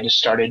 So I just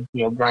started,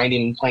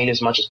 grinding and playing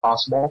as much as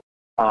possible.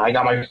 I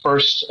got my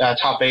first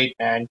top 8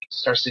 and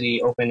Star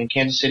City Open in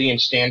Kansas City in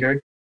Standard.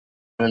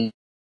 And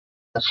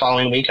the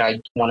following week,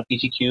 I won a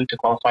PTQ to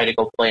qualify to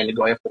go play in the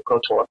Goya Pro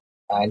Tour.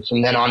 And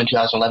from then on in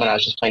 2011, I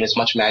was just playing as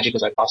much Magic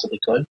as I possibly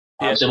could.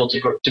 I was able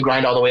to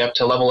grind all the way up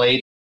to level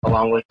 8,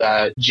 along with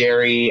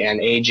Jerry and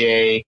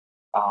AJ.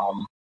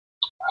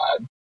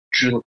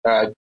 Drew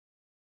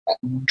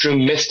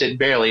missed it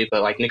barely,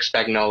 but like Nick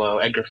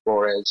Spagnuolo, Edgar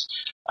Flores,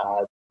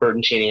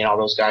 Bertoncini, and all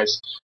those guys.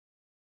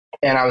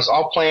 And I was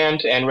all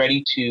planned and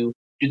ready to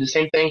do the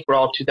same thing for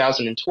all of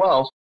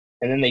 2012,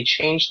 and then they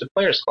changed the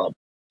Players Club.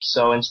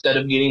 So instead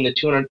of getting the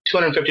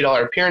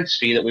 $250 appearance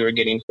fee that we were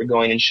getting for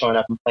going and showing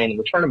up and playing in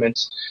the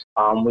tournaments,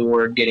 we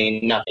were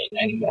getting nothing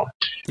anymore.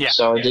 Yeah.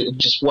 So it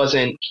just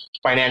wasn't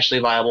financially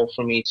viable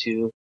for me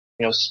to,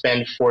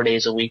 spend 4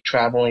 days a week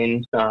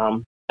traveling,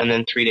 and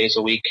then 3 days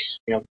a week,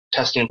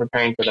 testing and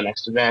preparing for the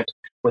next event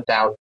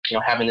without,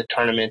 having the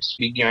tournaments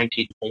be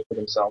guaranteed to pay for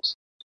themselves.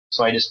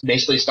 So I just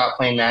basically stopped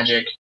playing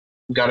Magic,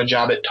 got a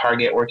job at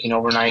Target working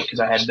overnight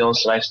because I had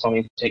bills that I still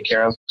needed to take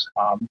care of.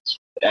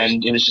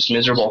 And it was just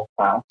miserable.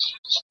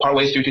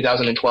 Partway through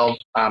 2012,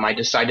 I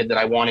decided that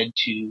I wanted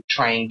to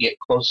try and get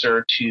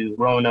closer to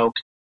Roanoke,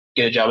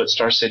 get a job at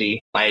Star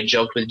City. I had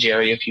joked with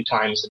Jerry a few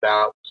times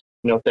about,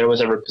 if there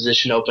was ever a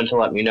position open to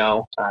let me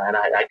know, and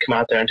I'd come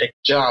out there and take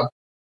the job.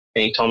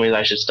 And he told me that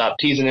I should stop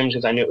teasing him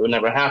because I knew it would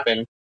never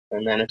happen.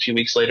 And then a few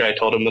weeks later, I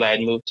told him that I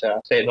had moved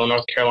to Fayetteville,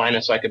 North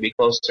Carolina, so I could be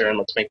closer and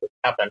let's make this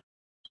happen.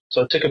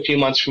 So it took a few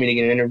months for me to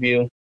get an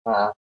interview.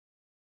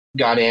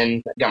 Got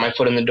my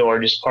foot in the door,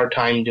 just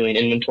part-time doing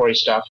inventory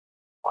stuff.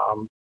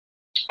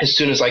 As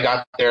soon as I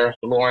got there,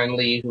 Lauren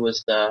Lee, who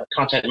was the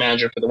content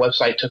manager for the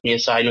website, took me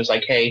aside and was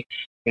like, "Hey,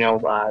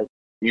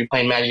 you're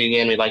playing Magic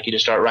again. We'd like you to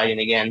start writing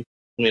again.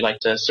 And we'd like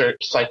to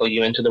cycle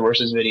you into the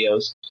Versus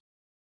videos."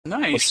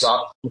 Nice.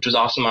 Which was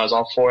awesome. I was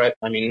all for it.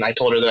 I mean, I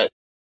told her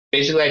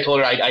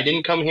I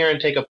didn't come here and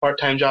take a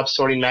part-time job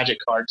sorting Magic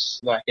cards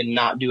so that I could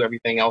not do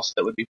everything else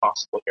that would be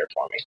possible here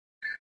for me.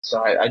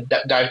 So I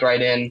dived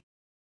right in.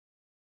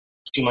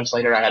 A few months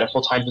later, I had a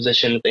full-time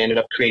position that they ended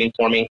up creating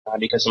for me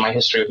because of my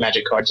history with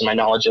Magic cards and my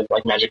knowledge of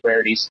like Magic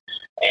rarities.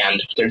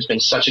 And there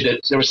was such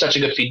a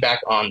good feedback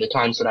on the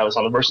times that I was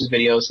on the Versus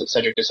videos that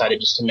Cedric decided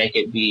just to make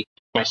it be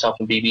myself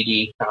and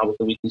BBD with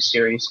the weekly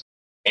series.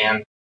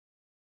 And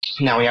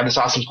now we have this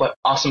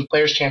awesome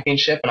Players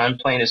Championship, and I'm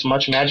playing as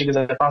much Magic as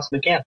I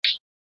possibly can.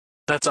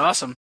 That's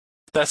awesome.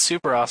 That's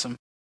super awesome.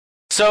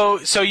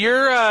 So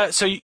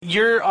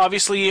you're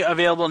obviously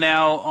available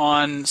now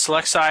on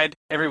Select Side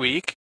every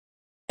week,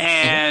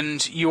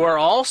 and you are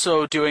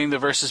also doing the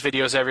Versus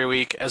videos every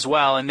week as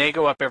well, and they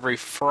go up every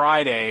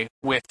Friday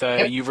with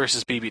you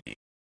versus BBD.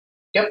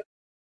 Yep.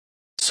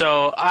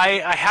 So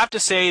I have to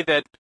say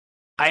that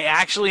I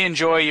actually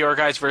enjoy your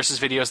guys' Versus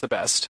videos the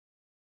best.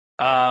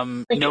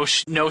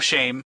 No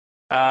shame.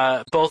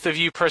 Both of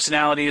you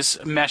personalities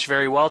mesh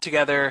very well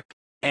together,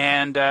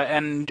 and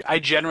I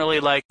generally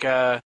like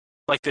the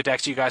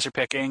decks you guys are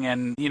picking,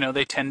 and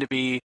they tend to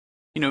be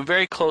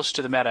very close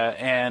to the meta,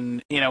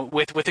 and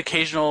with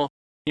occasional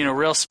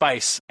real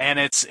spice, and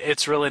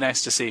it's really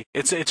nice to see.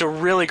 It's a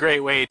really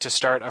great way to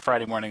start a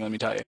Friday morning, let me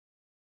tell you.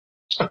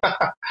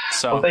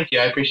 So well, thank you,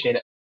 I appreciate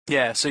it.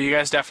 Yeah, so you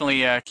guys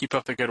definitely keep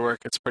up the good work.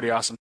 It's pretty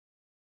awesome.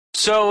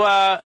 So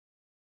all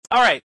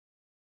right.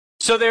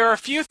 So there are a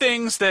few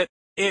things that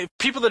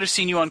people that have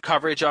seen you on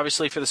coverage,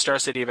 obviously for the Star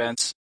City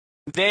events,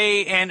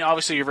 and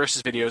obviously your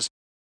Versus videos,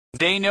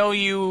 they know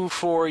you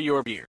for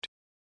your beard.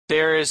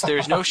 There's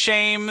no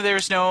shame.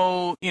 There's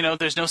no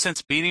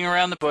sense beating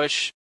around the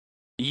bush.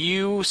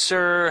 You,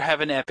 sir,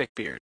 have an epic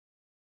beard.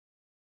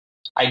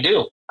 I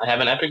do. I have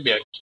an epic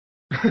beard.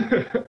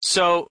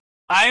 So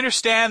I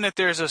understand that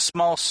there's a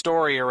small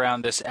story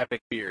around this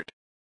epic beard.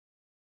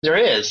 There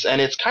is,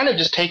 and it's kind of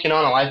just taken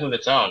on a life of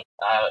its own.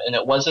 And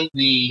it wasn't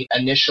the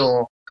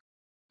initial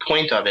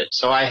point of it.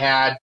 So I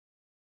had,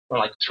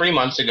 like 3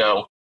 months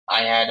ago,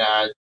 I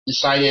had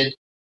decided,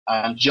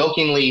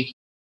 jokingly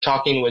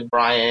talking with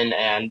Brian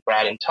and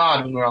Brad and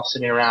Todd when we were all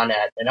sitting around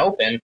at an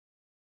open,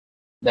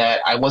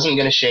 that I wasn't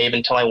going to shave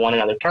until I won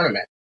another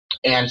tournament.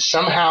 And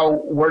somehow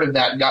word of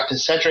that got to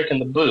Cedric in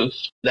the booth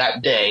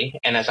that day,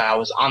 and as I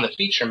was on the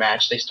feature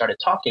match, they started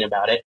talking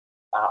about it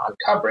on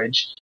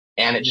coverage,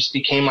 and it just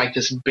became like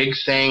this big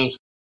thing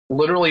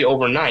literally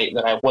overnight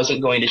that I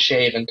wasn't going to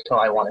shave until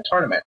I won a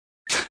tournament.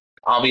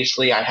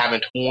 Obviously, I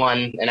haven't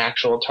won an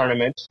actual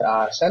tournament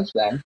since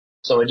then,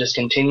 so it just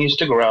continues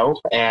to grow,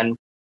 and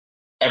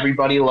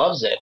everybody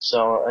loves it.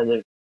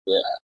 So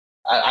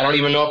I don't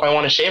even know if I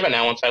want to shave it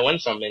now once I win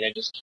something.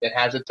 It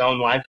has its own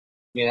life.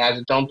 It has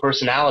its own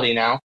personality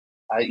now.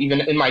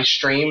 Even in my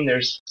stream,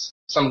 there's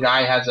some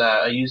guy has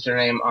a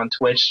username on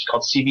Twitch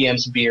called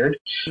CVM's Beard,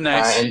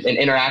 Nice. and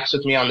interacts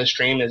with me on the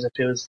stream as if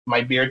it was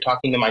my beard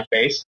talking to my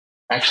face.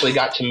 I actually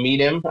got to meet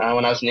him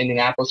when I was in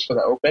Indianapolis for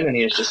the Open, and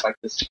he was just like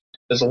this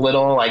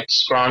little, like,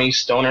 scrawny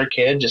stoner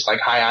kid, just like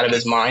high out of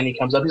his mind. He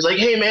comes up, he's like,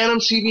 "Hey man, I'm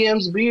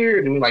CVM's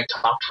Beard," and we like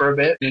talked for a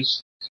bit. And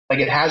it's like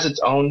it has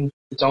its own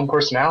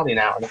personality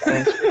now.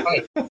 And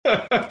it's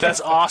funny. That's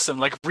awesome.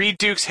 Like Reed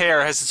Duke's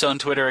hair has its own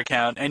Twitter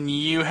account, and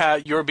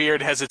your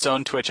beard has its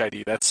own Twitch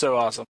ID. That's so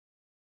awesome.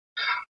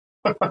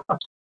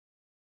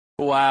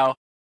 Wow.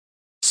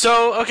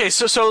 So okay,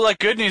 so like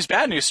good news,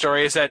 bad news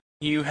story is that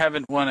you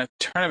haven't won a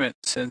tournament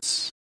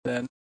since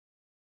then.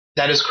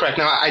 That is correct.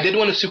 Now, I did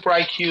win a Super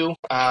IQ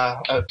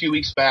a few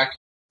weeks back,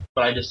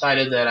 but I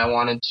decided that I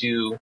wanted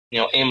to,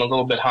 aim a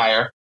little bit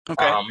higher,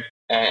 Okay.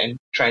 and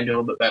try and do a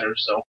little bit better.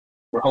 So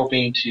we're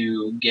hoping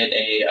to get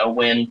a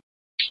win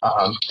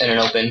at an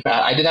Open.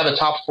 I did have a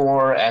top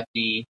 4 at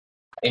the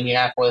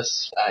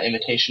Indianapolis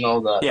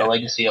Invitational, the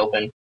Legacy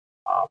Open.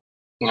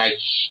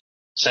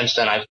 Since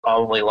then, I've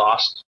probably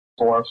lost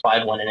 4 or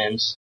 5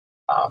 win-ins.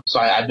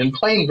 So I've been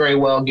playing very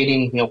well,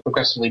 getting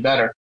progressively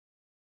better.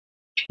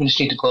 We just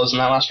need to close in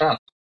that last round.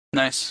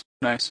 Nice.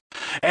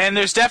 And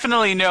there's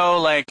definitely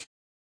no,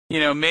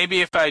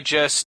 maybe if I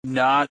just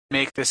not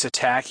make this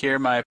attack here,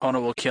 my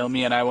opponent will kill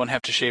me and I won't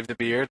have to shave the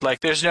beard. Like,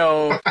 there's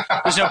no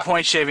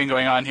point shaving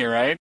going on here,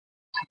 right?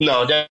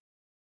 No, definitely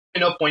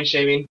no point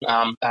shaving.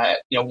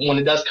 When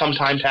it does come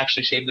time to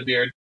actually shave the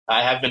beard,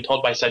 I have been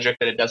told by Cedric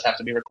that it does have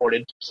to be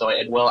recorded, so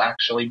it will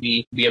actually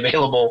be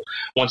available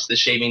once the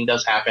shaving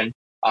does happen,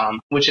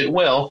 which it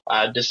will,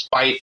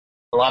 despite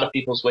a lot of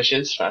people's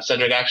wishes.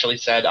 Cedric actually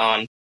said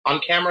on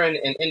camera in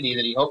Indy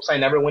that he hopes I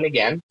never win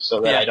again, so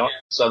that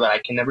I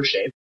can never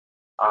shave,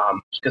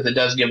 because it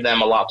does give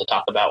them a lot to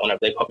talk about whenever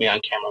they put me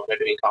on camera when they're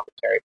doing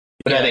commentary.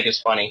 But I think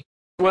it's funny.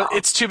 Well,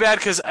 it's too bad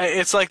because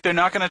it's like they're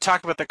not going to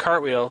talk about the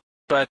cartwheel,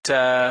 but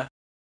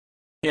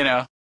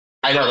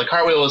I know the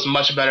cartwheel is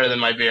much better than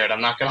my beard.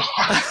 I'm not going to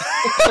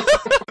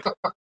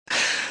lie.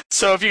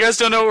 So if you guys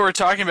don't know what we're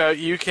talking about,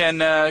 you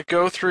can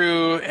go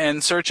through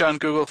and search on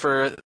Google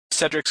for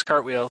Cedric's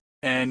cartwheel,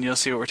 and you'll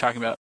see what we're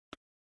talking about.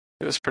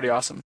 It was pretty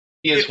awesome.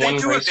 He is one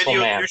graceful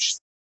man.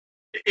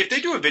 If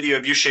they do a video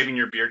of you shaving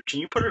your beard, can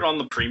you put it on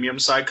the premium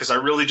side? Because I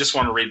really just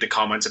want to read the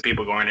comments of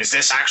people going, "Is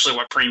this actually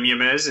what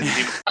premium is?" And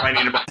people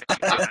complaining about it.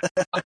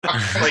 A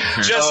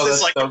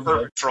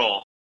perfect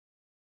troll.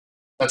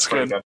 That's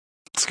good. good.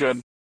 That's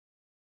good.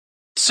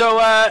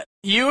 So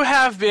you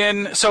have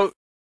been. So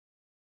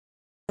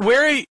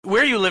where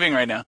are you living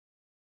right now?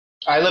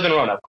 I live in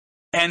Roanoke.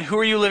 And who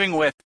are you living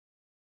with?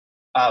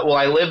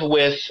 I live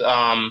with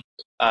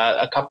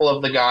a couple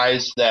of the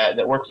guys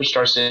that work for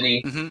Star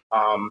City. Mm-hmm.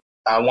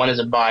 One is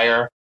a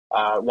buyer.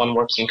 One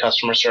works in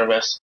customer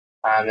service.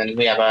 And then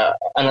we have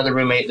another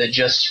roommate that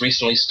just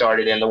recently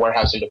started in the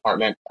warehousing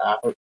department.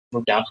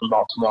 Moved down from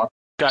Baltimore.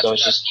 Gotcha. So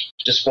it's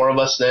just 4 of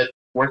us that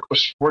work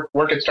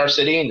at Star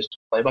City and just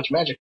play a bunch of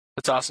Magic.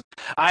 That's awesome.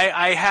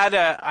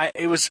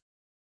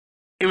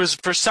 It was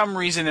for some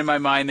reason in my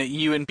mind that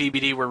you and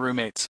BBD were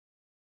roommates.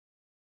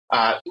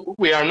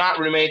 We are not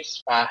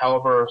roommates.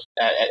 However,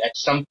 at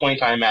some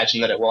point, I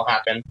imagine that it will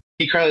happen.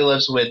 He currently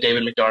lives with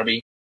David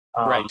McDarby,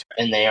 right,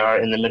 and they are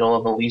in the middle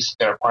of a lease at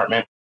their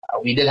apartment.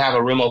 We did have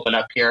a room open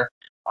up here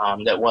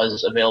that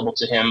was available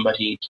to him, but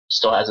he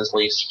still has his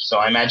lease. So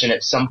I imagine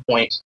at some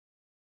point,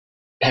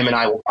 him and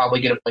I will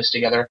probably get a place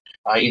together,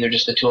 either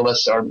just the 2 of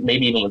us, or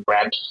maybe even with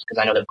Brad, because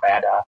I know that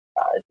Brad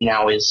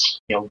now is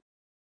in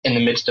the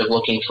midst of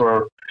looking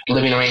for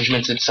living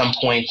arrangements at some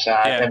point.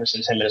 Ever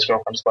since him and his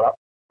girlfriend split up.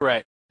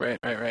 Right.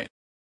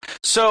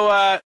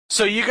 So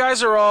you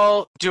guys are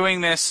all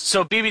doing this.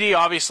 So BBD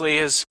obviously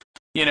is,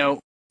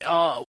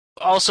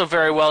 also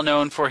very well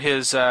known for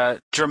his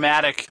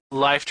dramatic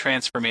life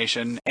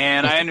transformation,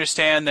 and I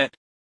understand that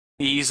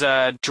he's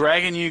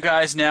dragging you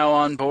guys now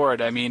on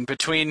board. I mean,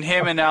 between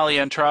him and Ali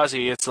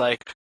Antrazi, it's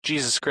like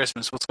Jesus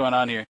Christmas. What's going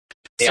on here?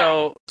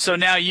 Yeah. So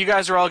now you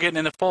guys are all getting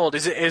in the fold.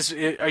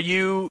 Are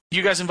you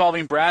guys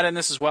involving Brad in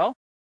this as well?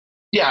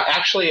 Yeah,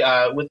 actually,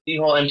 with the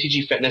whole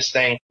MTG Fitness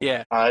thing,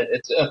 Yeah.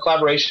 it's a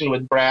collaboration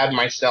with Brad,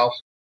 myself,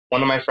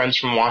 one of my friends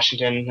from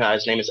Washington.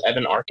 His name is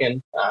Evan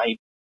Arkin. He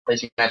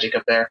plays Magic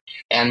up there,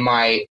 and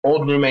my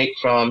old roommate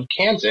from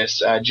Kansas,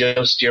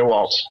 Joe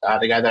Steerwalt,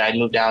 the guy that I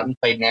moved out and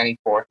played nanny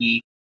for.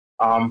 He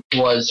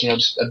was,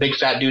 just a big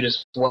fat dude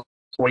as well.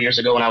 4 years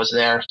ago when I was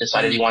there,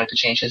 decided he wanted to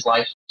change his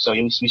life. So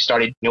we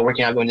started,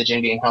 working out, going to the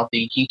gym, being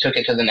healthy. He took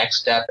it to the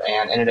next step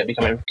and ended up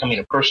becoming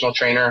a personal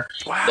trainer.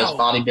 Wow. Does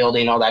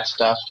bodybuilding, all that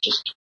stuff.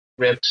 Just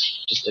ripped,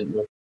 just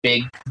a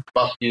big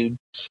buff dude.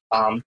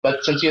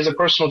 But since he is a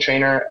personal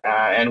trainer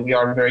and we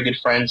are very good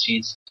friends,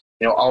 he's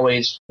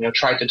always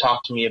tried to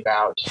talk to me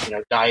about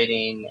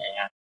dieting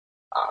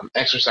and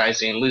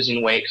exercising,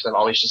 losing weight, because I've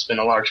always just been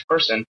a large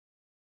person.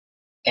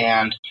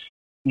 And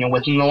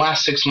within the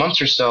last 6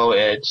 months or so,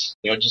 it's,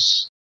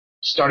 just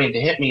starting to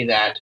hit me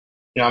that,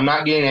 I'm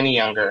not getting any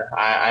younger.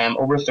 I am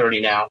over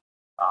 30 now.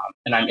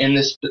 And I'm in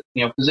this,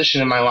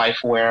 position in my life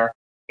where,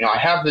 I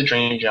have the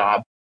dream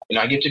job.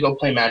 I get to go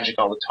play Magic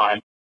all the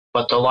time.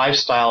 But the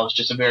lifestyle is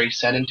just a very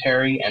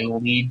sedentary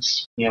and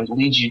leads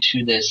you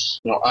to this,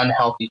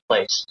 unhealthy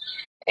place.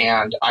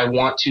 And I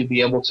want to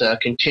be able to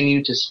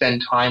continue to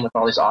spend time with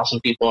all these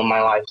awesome people in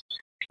my life,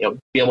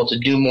 be able to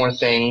do more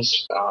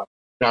things,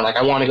 like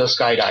I want to go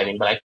skydiving,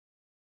 but I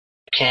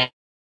can't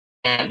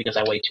because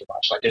I weigh too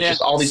much. Like there's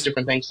just all these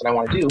different things that I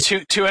want to do.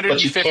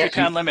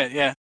 250-pound limit,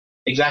 yeah.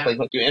 Exactly.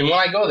 And when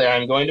I go there,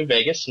 I'm going to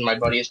Vegas, and my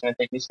buddy is going to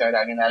take me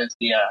skydiving. That is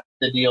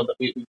the deal that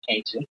we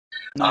came to.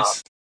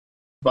 Nice.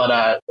 But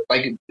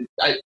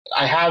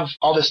I have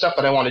all this stuff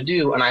that I want to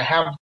do, and I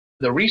have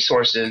the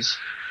resources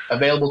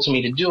available to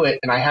me to do it,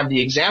 and I have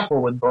the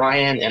example with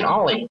Brian and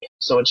Ollie.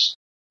 So it's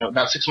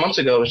about 6 months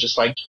ago, it was just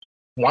like,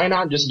 why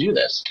not just do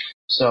this?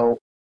 So.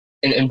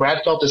 And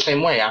Brad felt the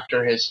same way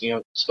after his,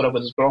 split up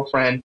with his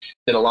girlfriend,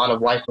 did a lot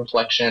of life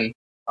reflection,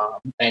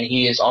 and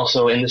he is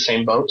also in the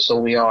same boat. So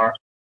we are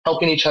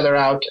helping each other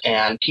out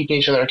and keeping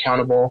each other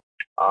accountable.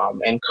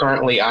 And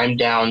currently I'm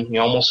down,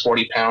 almost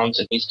 40 pounds,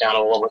 and he's down a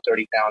little over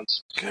 30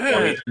 pounds.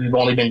 Good. We've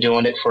only been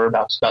doing it for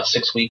about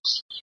 6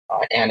 weeks,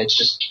 and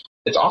it's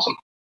awesome.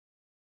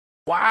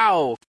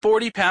 Wow,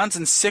 40 pounds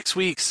in 6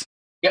 weeks.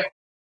 Yep.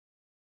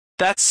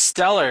 That's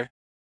stellar.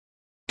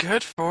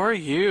 Good for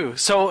you.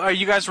 So are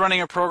you guys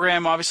running a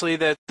program, obviously,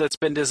 that's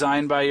been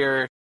designed by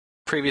your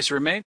previous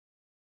roommate?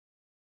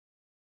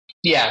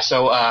 Yeah,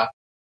 so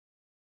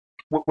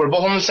we're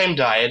both on the same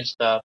diet. It's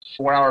the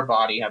 4-Hour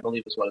Body, I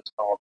believe is what it's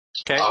called.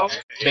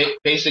 Okay.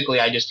 Basically,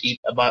 I just eat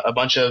a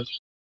bunch of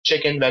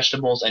chicken,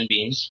 vegetables, and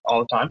beans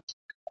all the time.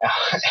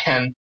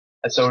 And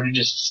so we're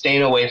just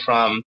staying away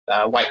from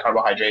white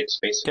carbohydrates,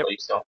 basically.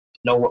 Yep.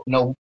 So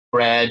no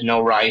bread,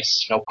 no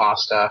rice, no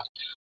pasta,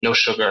 no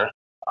sugar.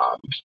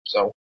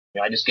 So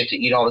I just get to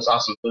eat all this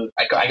awesome food.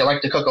 I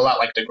like to cook a lot,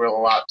 like to grill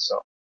a lot,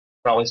 so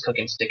we're always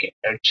cooking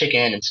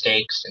chicken and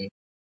steaks and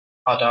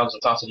hot dogs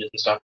and sausages and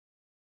stuff.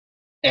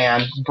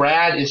 And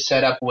Brad is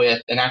set up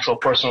with an actual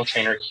personal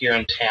trainer here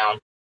in town.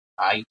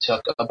 He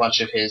took a bunch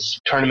of his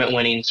tournament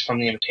winnings from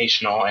the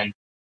Invitational and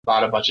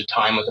bought a bunch of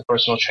time with a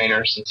personal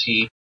trainer, since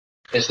he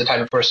is the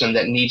type of person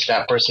that needs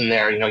that person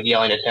there,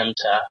 yelling at him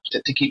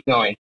to keep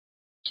going.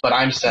 But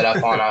I'm set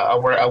up on a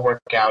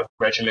workout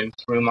regimen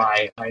through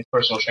my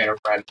personal trainer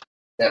friend,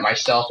 that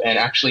myself, and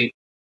actually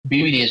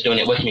BBD is doing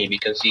it with me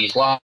because he's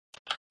lost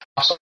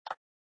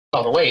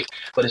all the weight,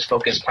 but is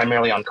focused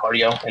primarily on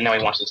cardio, and now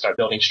he wants to start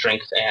building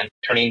strength and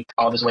turning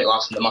all of his weight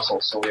loss into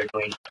muscle. So we're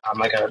doing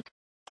like a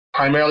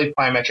primarily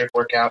plyometric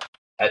workout.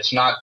 It's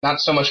not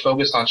so much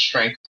focused on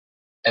strength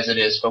as it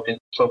is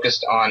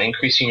focused on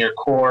increasing your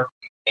core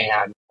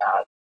and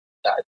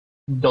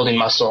building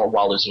muscle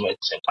while losing weight at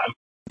the same time.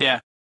 Yeah.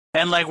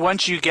 And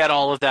once you get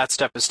all of that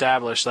stuff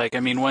established,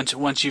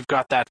 once you've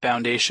got that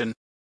foundation,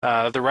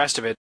 the rest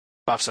of it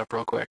buffs up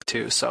real quick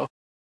too. So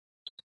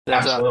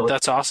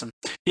that's awesome.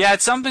 Yeah,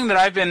 it's something that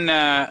I've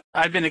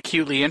been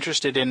acutely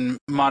interested in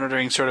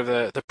monitoring, sort of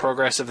the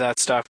progress of that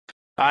stuff.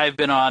 I've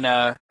been on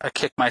a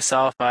kick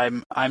myself.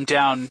 I'm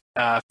down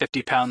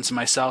 50 pounds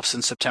myself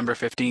since September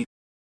 15th.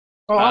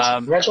 Oh,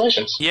 awesome.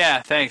 Congratulations.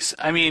 Yeah, thanks.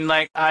 I mean,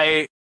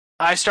 I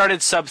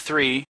started sub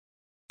 3.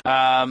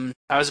 I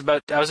was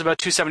about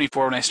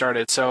 274 when I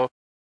started, so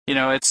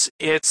it's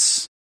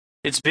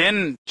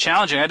been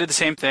challenging. I did the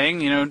same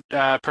thing,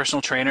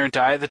 personal trainer,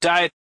 diet.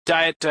 The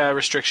diet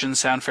restrictions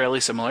sound fairly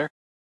similar.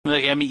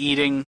 I'm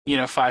eating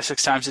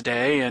 5-6 times a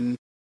day, and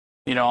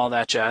all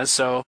that jazz.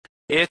 So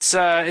it's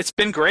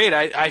been great.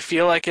 I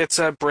feel like it's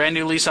a brand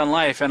new lease on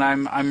life, and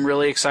I'm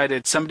really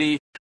excited.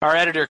 Our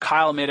editor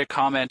Kyle made a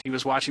comment. He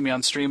was watching me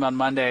on stream on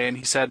Monday, and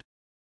he said,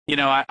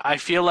 I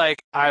feel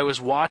like I was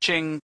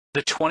watching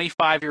the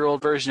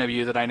 25-year-old version of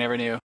you that I never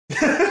knew.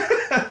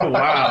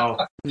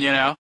 Wow.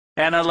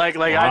 And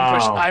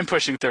wow. I'm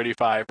pushing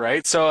 35,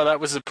 right? So that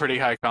was a pretty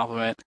high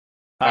compliment.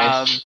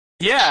 Nice.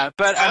 Yeah,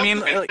 but Does Kyle I mean,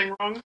 do anything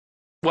wrong?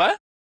 What?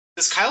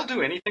 Does Kyle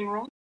do anything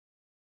wrong?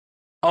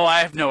 Oh, I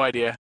have no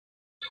idea.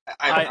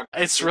 I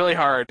it's really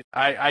hard.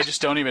 I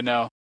just don't even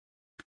know.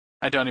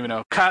 I don't even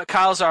know.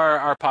 Kyle's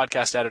our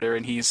podcast editor,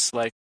 and he's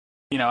I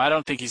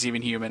don't think he's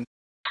even human.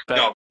 But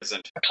No, it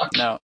isn't.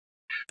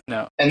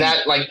 no. And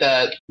that, like,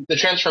 the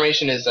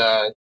transformation is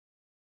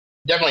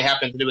definitely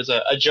happened. It was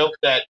a joke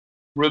that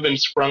Ruben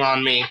sprung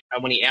on me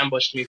when he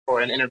ambushed me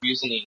for an interview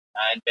in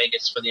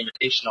Vegas for the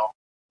Invitational.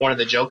 One of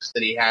the jokes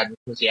that he had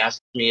was he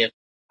asked me if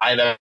I've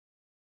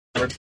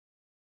ever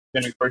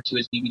been referred to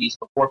as DVD's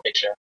before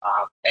picture.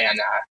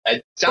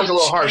 It sounds a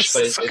little harsh,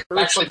 but it's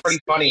actually pretty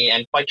funny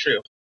and quite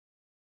true.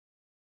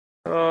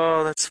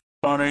 Oh, that's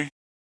funny.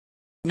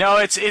 No,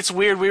 it's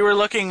weird. We were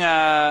talking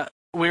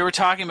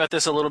about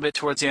this a little bit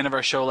towards the end of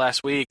our show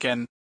last week,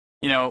 and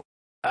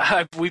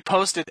we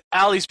posted.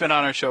 Ali's been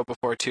on our show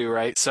before too,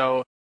 right?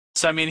 So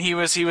I mean, he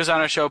was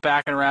on our show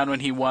back and around when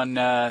he won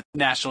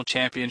national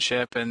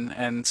championship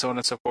and so on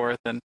and so forth,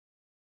 and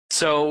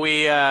so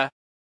we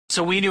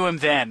knew him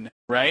then,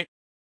 right?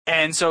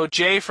 And so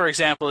Jay, for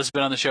example, has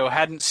been on the show,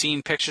 hadn't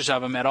seen pictures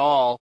of him at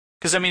all,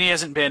 because I mean he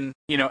hasn't been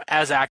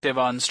as active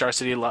on Star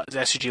City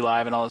SCG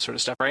Live and all that sort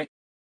of stuff, right?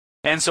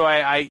 And so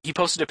he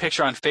posted a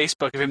picture on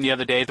Facebook of him the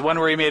other day, the one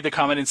where he made the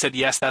comment and said,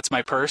 "Yes, that's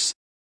my purse."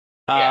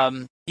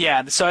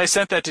 Yeah. So I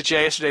sent that to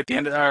Jay yesterday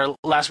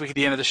last week at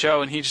the end of the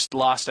show, and he just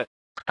lost it.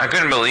 I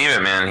couldn't believe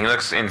it, man. He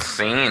looks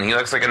insane. He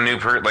looks like a new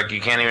like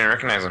you can't even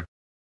recognize him.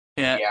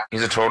 Yeah.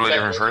 He's a totally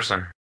different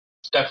person.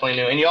 It's definitely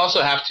new. And you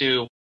also have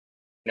to,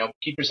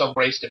 keep yourself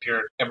braced if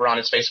you're ever on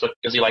his Facebook,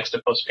 because he likes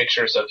to post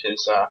pictures of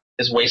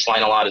his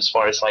waistline a lot, as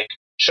far as like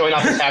showing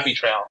off his happy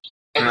trail.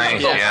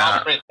 Nice,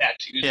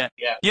 tattoos. Yeah.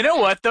 You know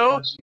what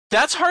though?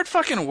 That's hard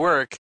fucking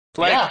work.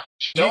 Like,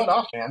 show it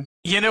off, man.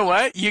 You know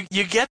what?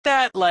 You get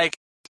that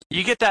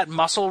you get that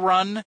muscle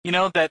run,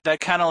 that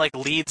kind of like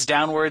leads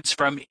downwards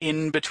from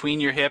in between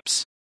your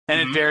hips,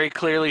 and it very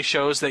clearly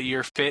shows that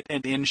you're fit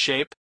and in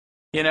shape.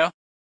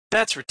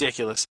 That's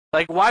ridiculous.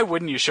 Like, why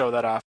wouldn't you show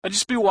that off? I'd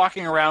just be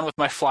walking around with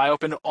my fly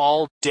open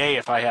all day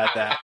if I had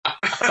that.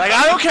 Like,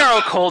 I don't care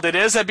how cold it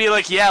is. I'd be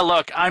like, yeah,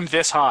 look, I'm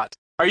this hot.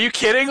 Are you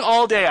kidding?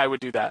 All day I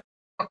would do that.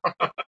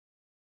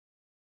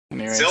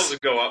 Anyways. Sales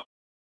would go up.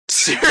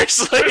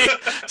 Seriously.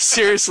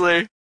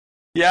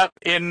 Yep,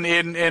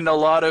 in a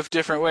lot of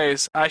different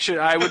ways.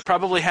 I would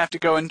probably have to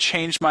go and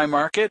change my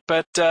market,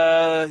 but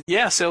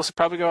sales would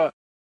probably go up.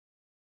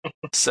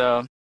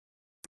 So,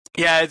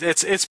 yeah,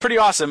 it's pretty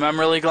awesome. I'm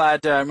really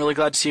glad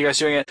to see you guys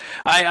doing it.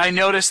 I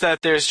noticed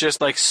that there's just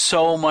like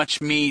so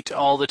much meat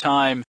all the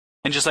time,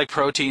 and just like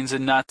proteins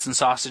and nuts and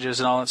sausages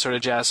and all that sort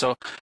of jazz. So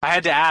I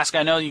had to ask.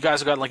 I know you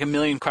guys have got like a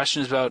million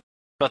questions about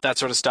that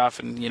sort of stuff,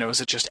 and is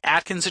it just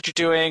Atkins that you're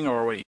doing,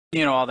 or what?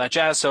 All that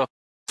jazz. So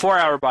 4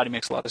 Hour Body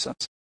makes a lot of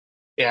sense.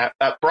 Yeah,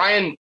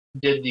 Brian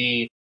did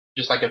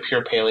just like a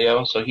pure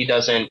paleo, so he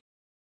doesn't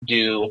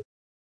do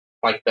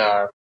like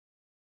I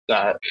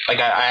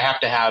have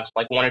to have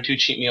like 1 or 2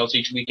 cheat meals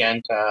each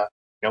weekend to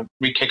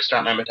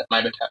re-kickstart my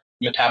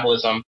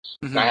metabolism.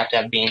 Mm-hmm. I have to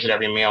have beans at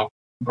every meal.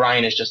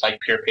 Brian is just like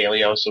pure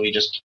paleo, so he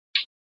just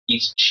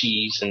eats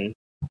cheese and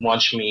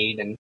lunch meat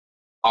and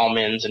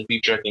almonds and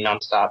beef jerky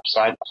nonstop.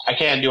 So I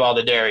can't do all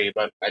the dairy,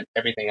 but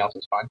everything else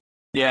is fine.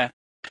 Yeah.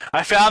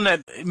 I found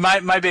that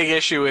my big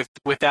issue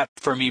with that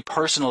for me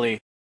personally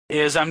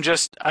is I'm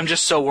just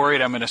so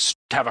worried I'm going to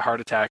have a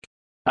heart attack.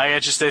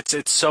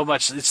 It's so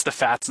much, it's the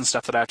fats and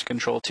stuff that I have to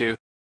control too.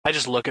 I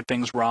just look at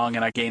things wrong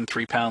and I gain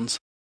 3 pounds.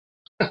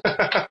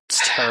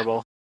 It's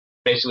terrible.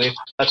 Basically,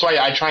 that's why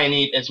I try and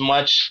eat as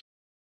much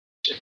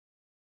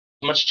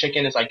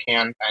chicken as I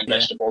can and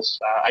vegetables.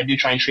 I do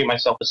try and treat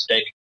myself to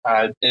steak.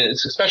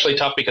 It's especially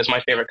tough because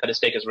my favorite cut of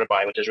steak is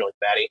ribeye, which is really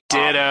fatty.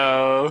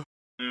 Ditto.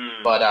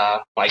 But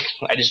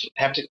I just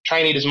have to try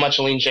and eat as much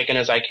lean chicken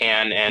as I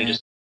can and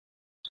just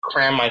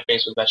cram my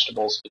face with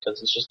vegetables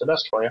because it's just the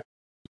best for you.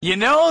 You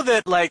know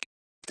that, like,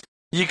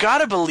 you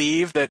gotta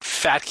believe that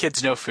fat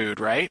kids know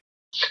food, right?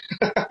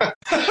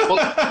 Well,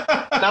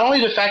 not only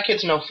do fat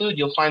kids know food,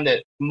 you'll find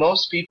that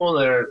most people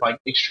that are like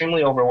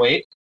extremely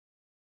overweight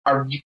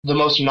are the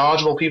most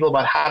knowledgeable people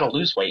about how to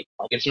lose weight.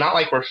 Like, it's not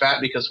like we're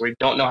fat because we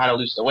don't know how to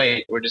lose the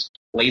weight. We're just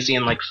lazy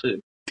and like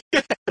food.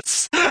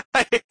 Yes,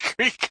 I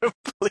agree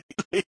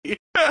completely.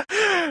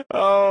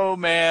 Oh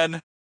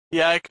man,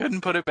 yeah, I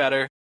couldn't put it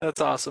better.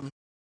 That's awesome.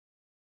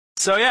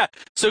 So yeah,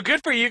 so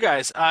good for you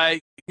guys.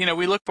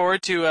 We look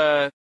forward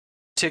to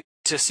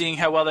seeing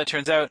how well that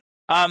turns out.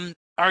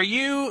 Are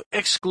you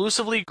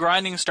exclusively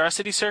grinding Star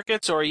City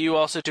circuits, or are you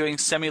also doing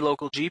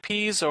semi-local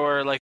GPs,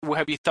 or like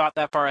have you thought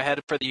that far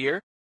ahead for the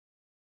year?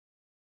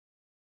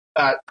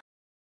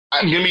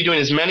 I'm going to be doing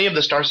as many of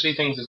the Star City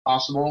things as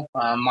possible.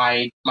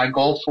 My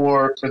goal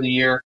for the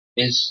year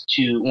is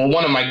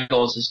one of my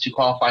goals is to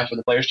qualify for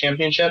the Players'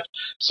 Championship.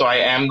 So I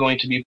am going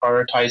to be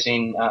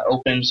prioritizing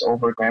Opens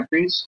over Grand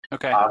Prix.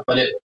 Okay.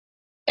 But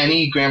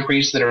any Grand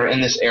Prix that are in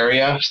this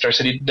area, Star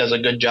City does a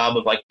good job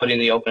of like putting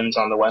the Opens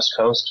on the West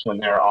Coast when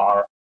there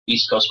are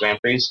East Coast Grand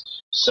Prix.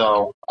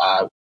 So,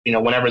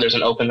 whenever there's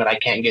an Open that I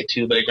can't get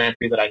to, but a Grand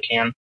Prix that I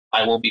can,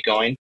 I will be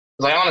going.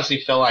 Because I honestly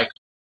feel like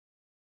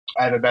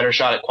I have a better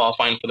shot at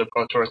qualifying for the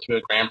Pro Tour through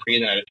a Grand Prix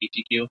than at a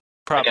PTQ.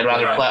 Probably,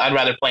 I'd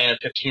rather play in a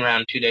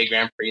 15-round 2-day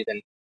Grand Prix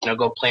than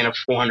go play in a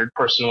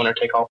 400-person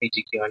winner-take-all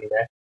PTQ any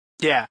day.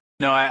 Yeah,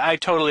 no, I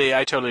totally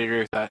agree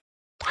with that.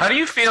 How do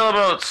you feel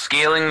about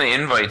scaling the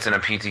invites in a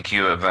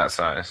PTQ of that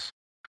size?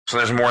 So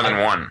there's more than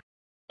one.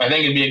 I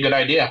think it'd be a good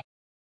idea.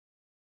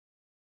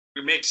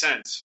 It makes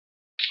sense.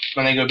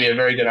 I think it would be a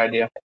very good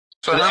idea.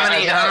 So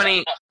how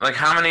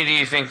many do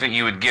you think that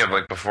you would give,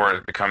 like, before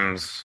it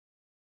becomes,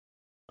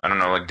 I don't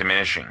know, like,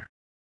 diminishing?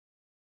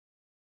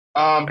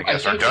 I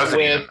guess, or does it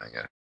even, I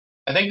guess.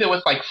 I think that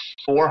with like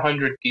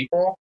 400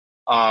 people,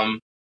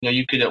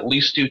 you could at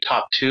least do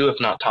top 2, if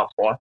not top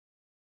 4.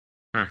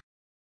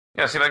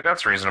 Yeah, see, like,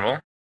 that's reasonable.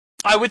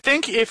 I would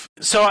think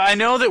so I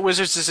know that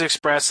Wizards has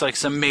expressed like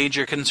some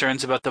major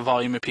concerns about the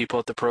volume of people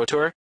at the Pro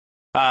Tour,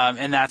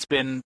 and that's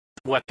been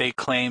what they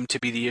claim to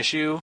be the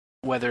issue,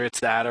 whether it's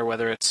that or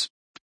whether it's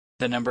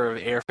the number of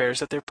airfares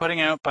that they're putting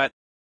out. But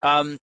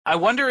I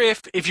wonder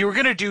if you were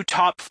going to do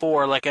top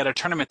 4, like at a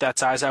tournament that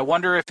size, I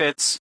wonder if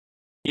it's,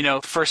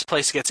 first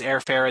place gets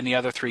airfare and the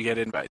other 3 get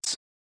invites.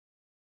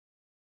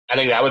 I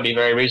think that would be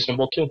very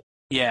reasonable too.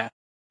 Yeah.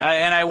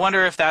 And I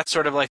wonder if that's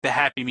sort of like the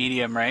happy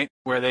medium, right?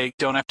 Where they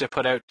don't have to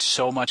put out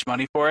so much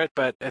money for it,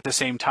 but at the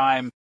same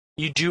time,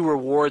 you do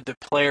reward the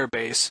player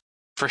base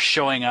for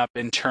showing up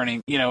and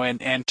turning,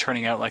 and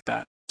turning out like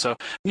that. So, I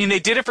mean, they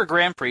did it for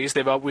Grand Prix.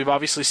 We've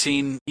obviously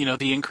seen,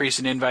 the increase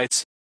in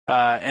invites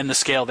and the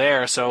scale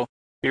there. So, it'd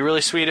be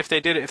really sweet if they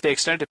did it, if they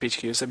extended to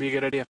PTQs. That'd be a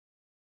good idea.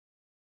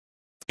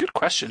 Good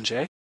question,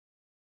 Jay.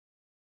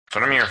 That's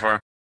what I'm here for.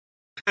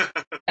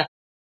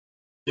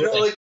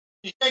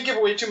 You can't give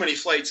away too many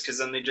flights because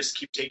then they just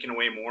keep taking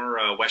away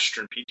more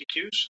Western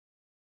PTQs.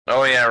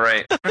 Oh, yeah,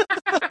 right.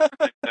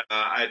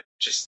 I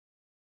just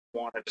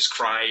want to just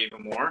cry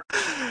even more.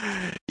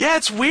 Yeah,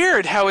 it's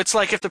weird how it's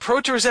like if the Pro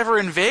Tour is ever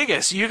in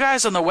Vegas, you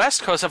guys on the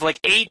West Coast have like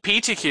 8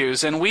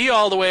 PTQs, and we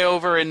all the way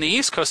over in the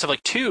East Coast have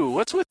like 2.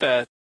 What's with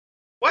that?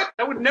 What?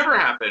 That would never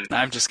happen.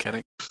 I'm just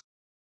kidding.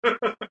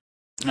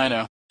 I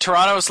know.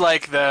 Toronto's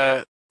like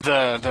the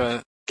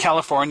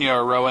California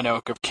or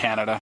Roanoke of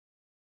Canada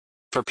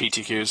for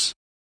PTQs.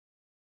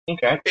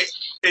 Okay.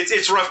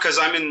 It's rough because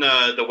I'm in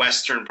the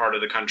western part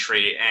of the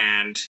country,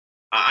 and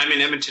I'm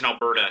in Edmonton,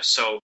 Alberta.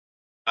 So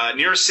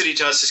nearest city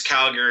to us is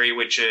Calgary,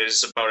 which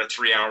is about a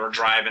 3-hour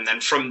drive, and then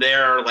from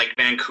there, like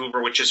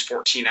Vancouver, which is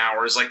 14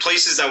 hours. Like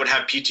places that would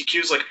have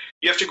PTQs, like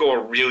you have to go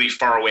a really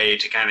far away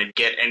to kind of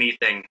get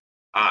anything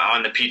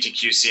on the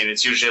PTQ scene.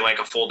 It's usually like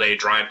a full day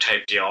drive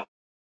type deal,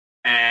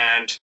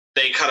 and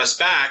they cut us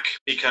back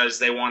because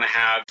they want to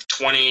have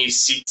 20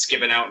 seats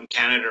given out in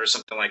Canada or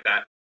something like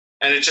that.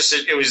 And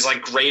it was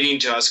like grating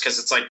to us because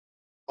it's like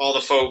all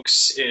the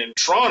folks in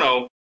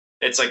Toronto,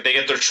 it's like they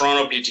get their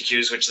Toronto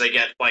PTQs, which they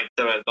get like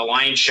the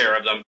lion's share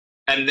of them.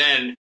 And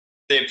then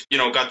they've,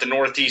 got the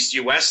Northeast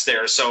US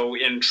there. So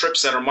in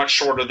trips that are much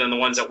shorter than the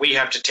ones that we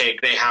have to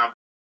take, they have,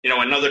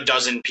 another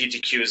dozen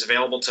PTQs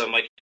available to them.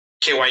 Like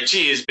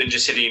KYT has been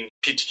just hitting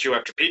PTQ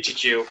after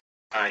PTQ.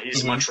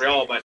 He's in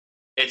Montreal, but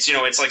it's,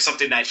 it's like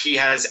something that he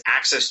has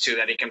access to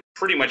that he can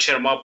pretty much hit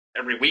him up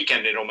every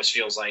weekend, it almost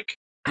feels like.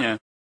 Yeah.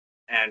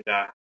 And,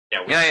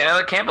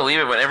 I can't believe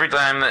it, but every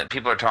time that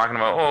people are talking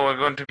about, we're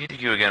going to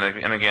PTQ again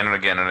and again and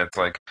again, and it's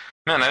like,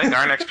 man, I think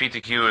our next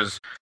PTQ is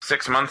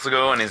 6 months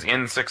ago and is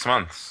in 6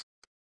 months.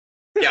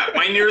 Yeah,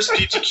 my nearest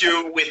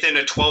PTQ within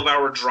a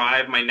 12-hour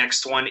drive, my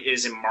next one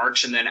is in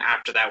March, and then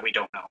after that, we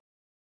don't know.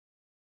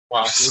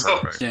 Wow.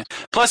 Yeah.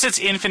 Plus, it's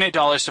infinite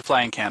dollars to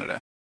fly in Canada,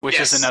 which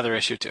is another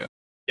issue, too.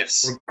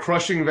 Yes. We're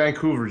crushing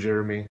Vancouver,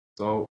 Jeremy.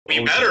 So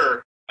we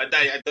better.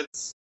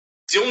 That's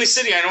the only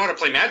city I know how to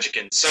play Magic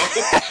in. So.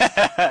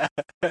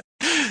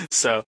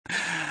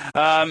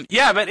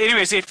 But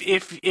anyways,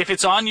 if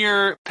it's on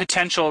your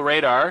potential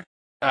radar,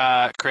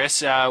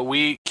 Chris,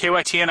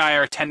 KYT and I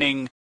are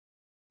attending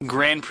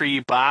Grand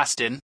Prix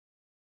Boston.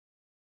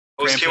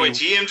 Oh, is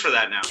KYT in for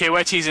that now?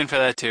 KYT's in for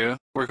that too.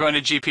 We're going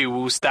to GP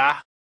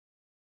Worcester.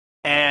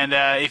 And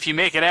if you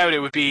make it out, it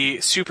would be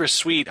super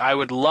sweet. I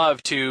would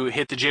love to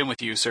hit the gym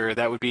with you, sir.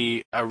 That would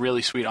be a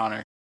really sweet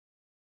honor.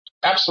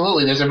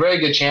 Absolutely. There's a very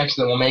good chance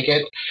that we'll make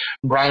it.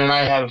 Brian and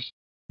I have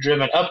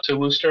driven up to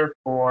Worcester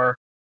for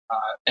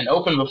an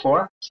Open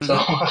before, so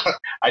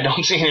I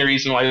don't see any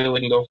reason why we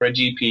wouldn't go for a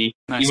GP,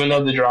 even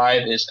though the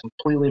drive is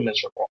completely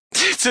miserable.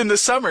 It's in the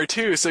summer,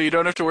 too, so you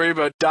don't have to worry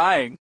about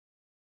dying.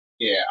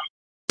 Yeah.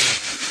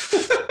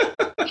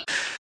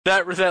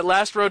 That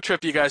last road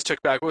trip you guys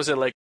took back, what was it,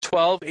 like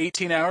 12,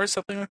 18 hours,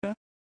 something like that?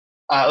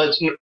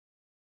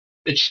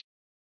 It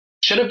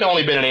should have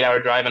only been an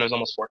 8-hour drive, and it was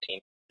almost 14.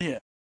 Yeah.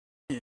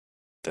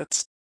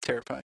 That's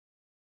terrifying.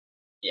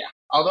 Yeah.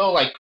 Although,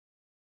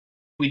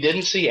 we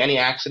didn't see any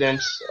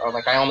accidents.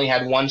 I only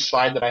had one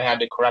slide that I had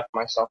to correct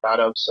myself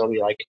out of, so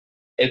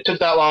it took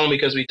that long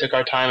because we took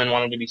our time and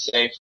wanted to be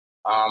safe.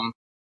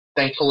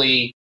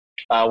 Thankfully,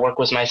 work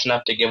was nice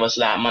enough to give us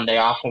that Monday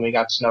off when we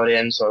got snowed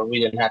in, so we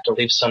didn't have to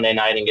leave Sunday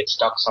night and get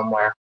stuck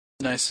somewhere.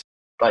 Nice.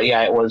 But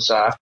yeah, it was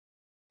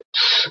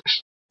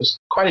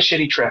quite a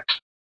shitty trip.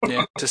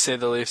 Yeah, to say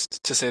the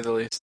least.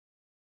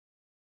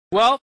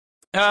 Well,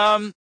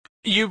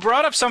 you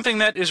brought up something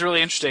that is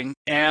really interesting,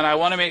 and I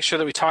want to make sure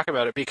that we talk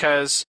about it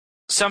because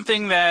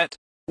something that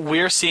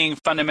we're seeing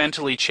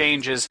fundamentally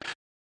change is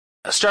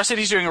Star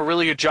City's doing a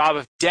really good job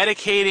of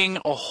dedicating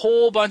a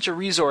whole bunch of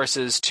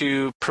resources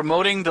to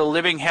promoting the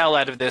living hell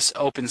out of this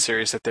open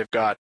series that they've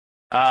got.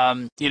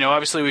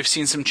 Obviously we've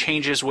seen some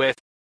changes with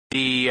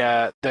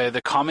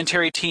the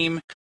commentary team.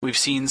 We've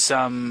seen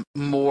some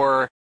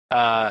more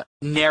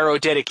narrow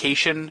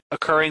dedication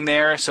occurring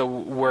there, so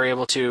we're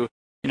able to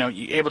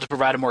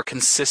provide a more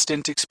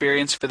consistent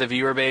experience for the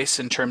viewer base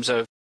in terms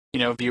of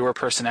viewer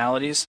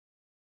personalities.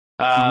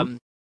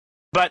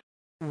 But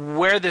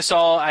where this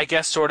all, I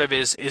guess, sort of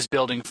is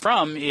building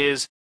from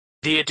is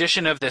the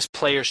addition of this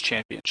Players'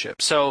 Championship.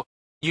 So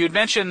you had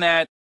mentioned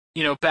that,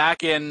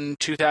 back in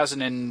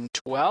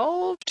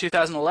 2012,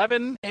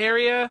 2011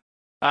 area,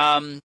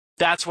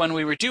 that's when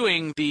we were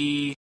doing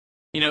we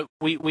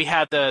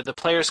had the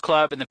Players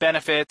Club and the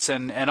benefits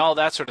and all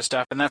that sort of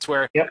stuff. And that's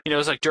where, it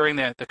was like during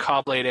the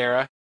Cobblade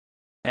era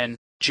and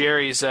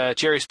Jerry's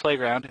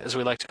playground, as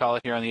we like to call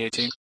it here on the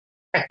A-Team.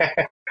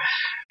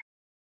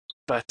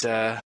 But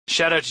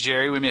shout out to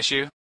Jerry. We miss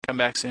you. Come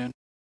back soon.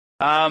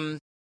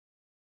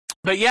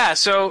 But yeah,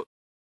 so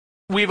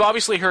we've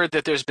obviously heard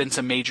that there's been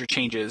some major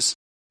changes.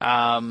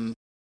 No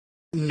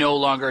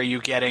longer are you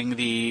getting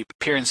the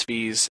appearance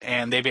fees,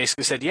 and they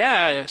basically said,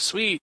 yeah,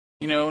 sweet,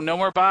 no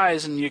more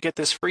buys, and you get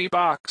this free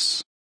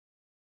box.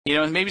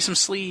 And maybe some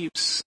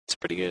sleeves. It's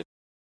pretty good.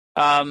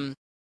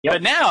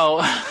 But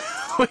now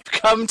we've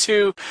come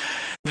to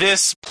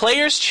this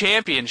Players'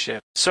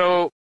 Championship.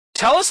 So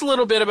tell us a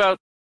little bit about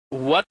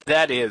what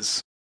that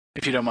is,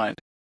 if you don't mind.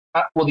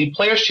 Well, the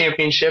Players'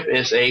 Championship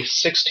is a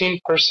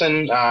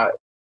 16-person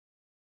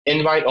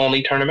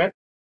invite-only tournament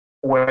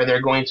where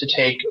they're going to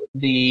take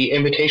the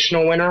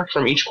invitational winner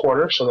from each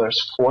quarter, so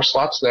there's 4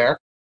 slots there.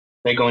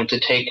 They're going to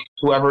take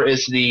whoever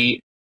is the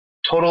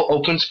total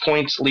opens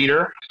points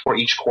leader for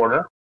each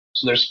quarter,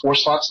 so there's 4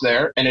 slots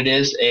there, and it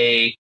is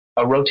a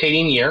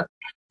rotating year.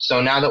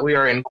 So now that we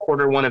are in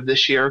quarter 1 of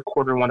this year,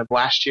 quarter 1 of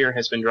last year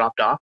has been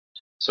dropped off.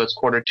 So it's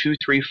quarter 2,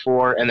 3,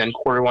 4, and then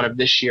quarter 1 of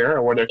this year,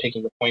 or where they're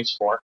taking the points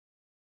for.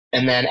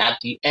 And then at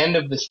the end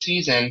of the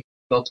season,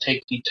 they'll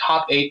take the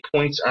top 8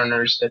 points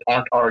earners that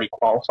aren't already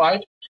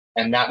qualified,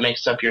 and that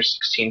makes up your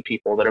 16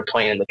 people that are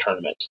playing in the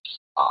tournament.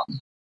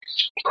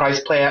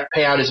 Prize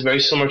payout is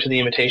very similar to the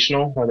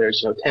Invitational, where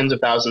there's tens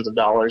of thousands of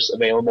dollars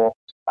available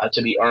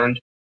to be earned.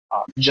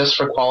 Just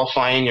for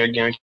qualifying, you're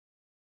guaranteed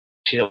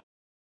at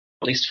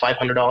least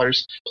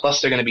 $500.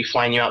 Plus, they're going to be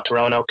flying you out to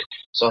Roanoke.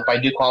 So if I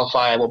do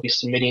qualify, I will be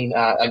submitting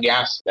a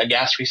gas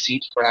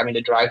receipt for having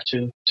to drive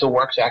to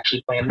work to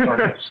actually play in the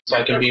tournament, so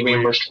I can be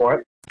reimbursed for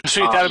it.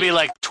 Sweet, that would be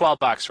like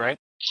 $12, right?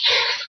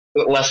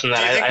 Less than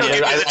that.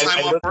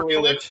 I literally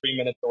live 3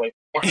 minutes away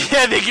from work.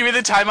 Yeah, they give you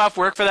the time off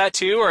work for that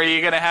too, or are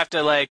you going to have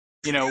to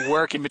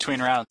work in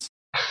between rounds?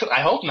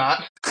 I hope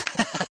not.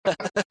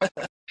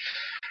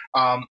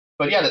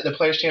 But yeah, the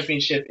Players'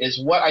 Championship is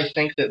what I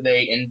think that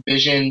they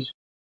envisioned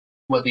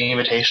what the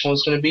Invitational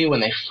was going to be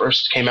when they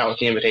first came out with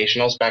the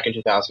Invitationals back in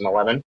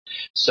 2011.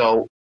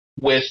 So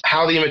with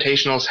how the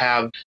Invitationals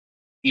have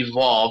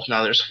evolved,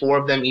 now there's 4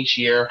 of them each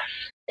year,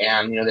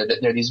 and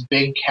they're these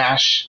big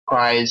cash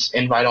prize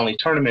invite-only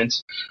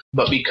tournaments,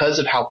 but because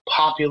of how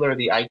popular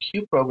the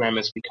IQ program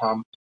has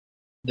become,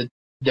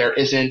 there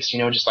isn't,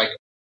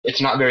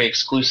 it's not very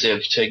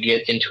exclusive to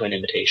get into an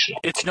Invitational.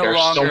 It's no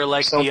longer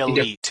like the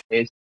elite.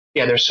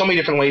 Yeah, there's so many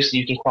different ways that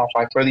you can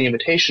qualify for the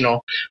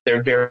Invitational.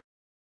 They're very,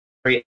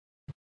 very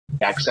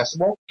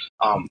accessible,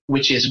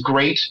 which is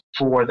great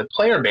for the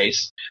player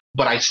base,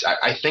 but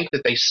I think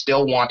that they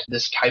still want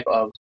this type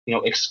of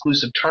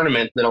exclusive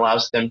tournament that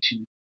allows them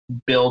to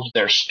build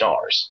their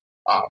stars.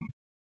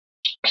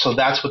 So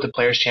that's what the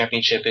Players'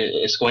 Championship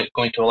is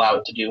going to allow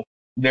it to do.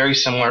 Very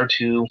similar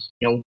to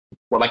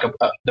like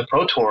the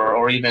Pro Tour,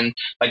 or even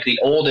like the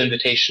old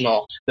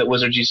Invitational that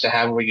Wizards used to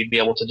have, where you'd be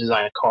able to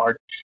design a card,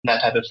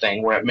 that type of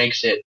thing, where it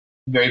makes it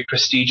very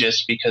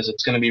prestigious because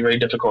it's going to be very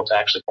difficult to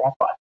actually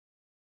qualify.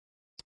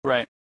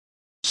 Right.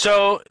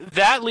 So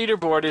that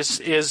leaderboard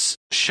is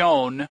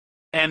shown,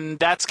 and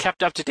that's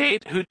kept up to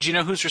date. Do you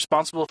know who's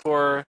responsible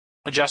for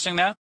adjusting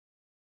that?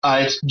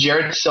 It's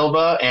Jared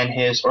Silva and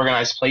his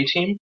organized play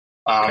team.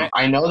 Okay.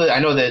 I know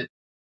that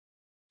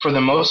for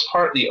the most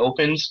part the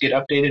opens get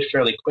updated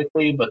fairly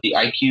quickly, but the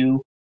IQ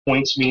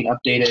points being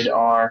updated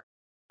are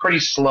pretty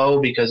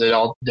slow because it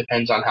all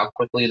depends on how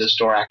quickly the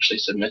store actually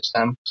submits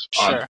them.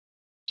 Sure.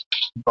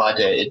 But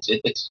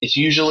it's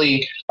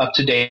usually up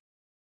to date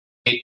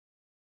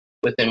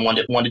within 1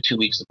 to 2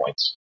 weeks of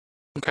points.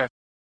 Okay.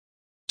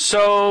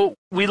 So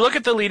we look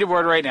at the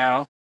leaderboard right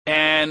now,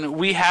 and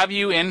we have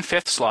you in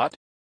 5th slot.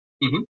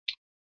 Mm-hmm.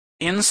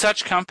 In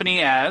such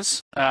company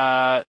as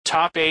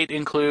top 8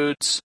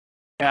 includes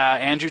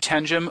Andrew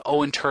Tenjum,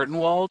 Owen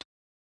Turtenwald,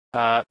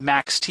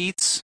 Max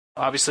Tietz,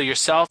 obviously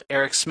yourself,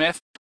 Eric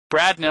Smith,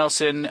 Brad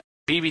Nelson,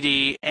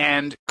 BBD,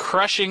 and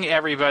crushing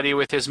everybody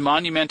with his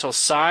monumental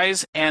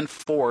size and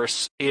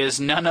force is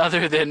none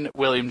other than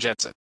William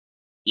Jensen.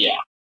 Yeah.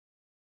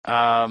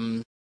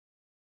 Man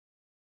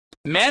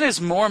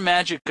is more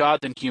magic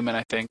god than human,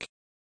 I think.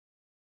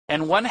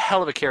 And one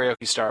hell of a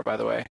karaoke star, by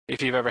the way,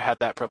 if you've ever had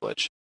that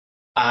privilege.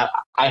 I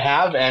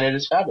have, and it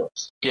is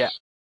fabulous. Yeah.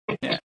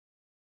 Yeah.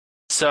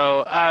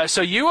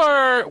 So you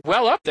are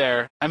well up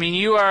there. I mean,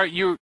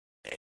 you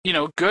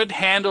good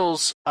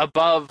handles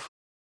above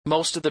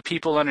most of the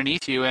people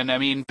underneath you, and I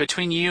mean,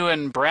 between you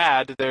and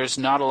Brad, there's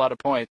not a lot of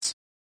points.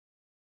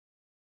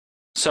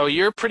 So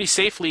you're pretty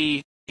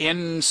safely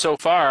in so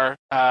far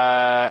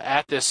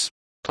at this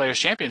Players'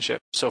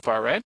 Championship so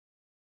far, right?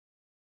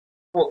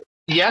 Well,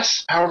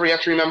 yes. However, you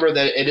have to remember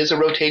that it is a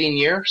rotating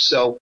year.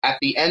 So at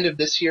the end of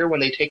this year, when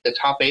they take the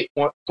top 8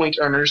 point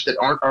earners that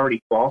aren't already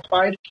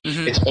qualified,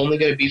 it's only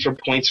going to be for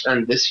points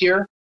earned this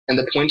year. And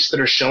the points that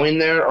are showing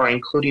there are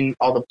including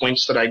all the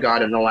points that I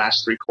got in the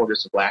last 3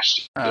 quarters of last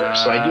year.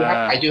 So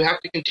I do have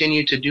to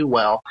continue to do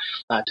well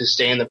to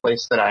stay in the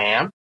place that I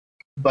am.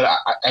 But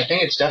I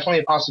think it's definitely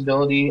a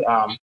possibility.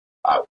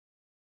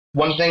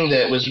 One thing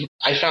that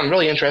I found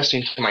really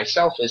interesting to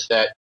myself is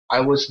that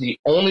I was the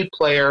only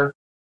player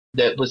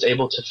that was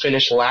able to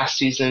finish last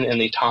season in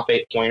the top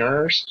 8 point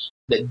earners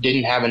that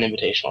didn't have an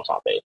invitational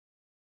top 8.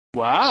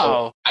 Wow.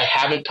 So I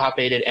haven't top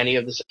 8'd any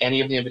of the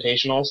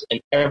invitationals,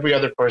 and every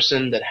other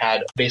person that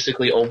had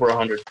basically over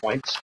 100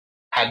 points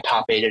had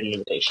top 8'd an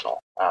invitational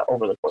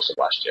over the course of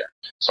last year.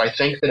 So I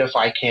think that if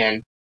I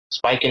can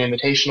spike an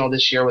invitational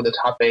this year with a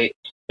top 8,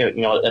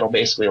 it'll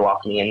basically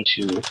lock me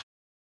into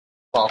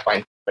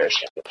qualifying for the Players'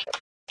 Championship.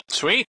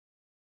 Sweet.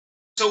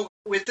 So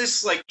with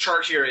this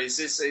chart here, is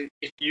this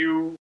if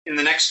you in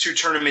the next 2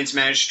 tournaments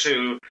manage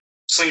to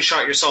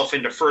slingshot yourself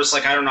into first?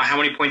 I don't know, how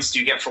many points do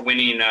you get for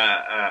winning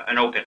an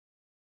open?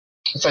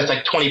 So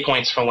it's 20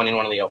 points for winning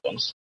one of the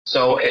opens.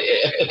 So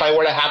if I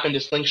were to happen to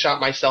slingshot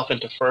myself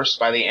into first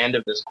by the end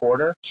of this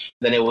quarter,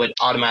 then it would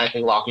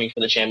automatically lock me for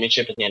the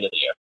championship at the end of the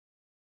year.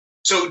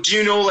 So do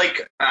you know,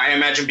 I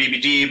imagine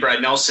BBD,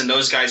 Brad Nelson,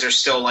 those guys are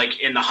still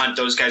in the hunt.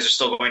 Those guys are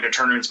still going to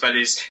tournaments. But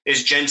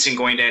is Jensen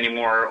going to any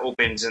more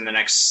opens in the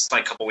next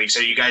couple weeks?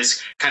 Are you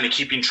guys kind of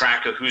keeping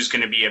track of who's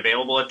going to be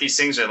available at these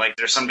things? Or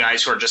there's some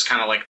guys who are just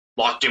kind of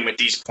locked in with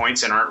these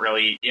points and aren't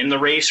really in the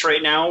race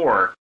right now?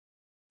 Or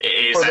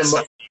is that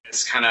stuff you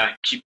guys kind of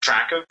keep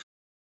track of?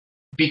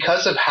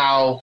 Because of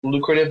how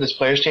lucrative this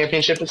Players'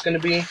 Championship is going to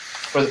be,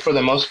 for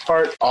the most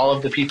part, all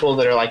of the people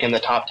that are in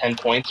the top 10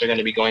 points are going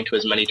to be going to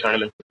as many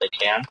tournaments as they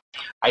can.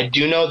 I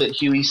do know that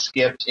Huey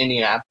skipped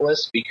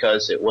Indianapolis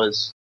because it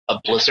was a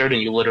blizzard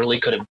and you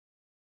literally could have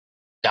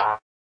died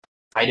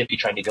if you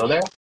tried to go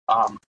there.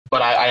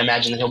 But I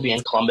imagine that he'll be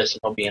in Columbus and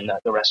he'll be in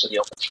the rest of the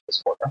opens for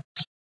this quarter.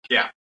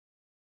 Yeah.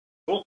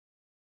 Cool.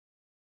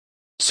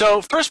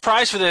 So first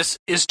prize for this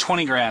is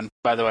 20 grand,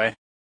 by the way,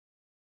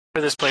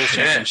 for this Players'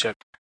 Championship.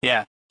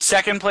 Yeah.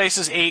 Second place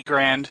is 8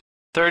 grand.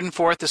 Third and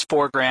fourth is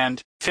 4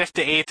 grand. Fifth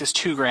to eighth is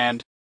 2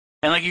 grand.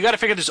 And you got to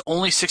figure there's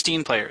only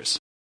 16 players.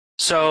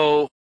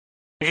 So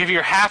if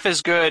you're half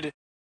as good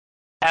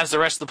as the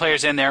rest of the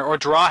players in there, or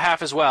draw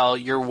half as well,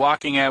 you're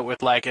walking out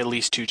with at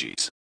least 2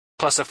 Gs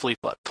plus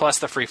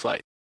the free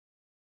flight.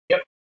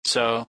 Yep.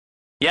 So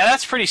yeah,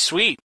 that's pretty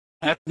sweet.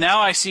 Now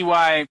I see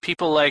why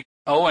people like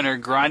Owen are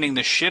grinding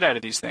the shit out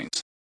of these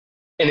things.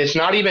 And it's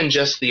not even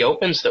just the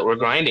opens that we're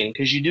grinding,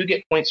 because you do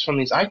get points from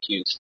these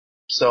IQs.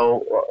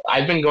 So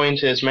I've been going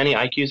to as many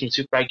IQs and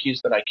super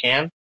IQs that I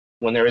can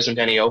when there isn't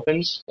any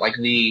opens.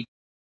 The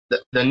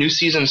new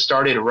season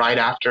started right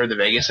after the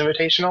Vegas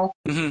Invitational,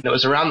 and it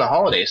was around the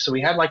holidays. So we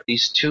had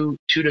these 2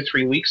 to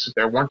 3 weeks that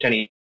there weren't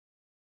any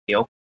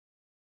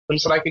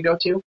opens that I could go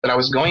to. That I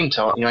was going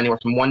to anywhere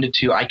from 1 to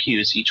 2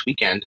 IQs each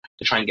weekend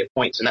to try and get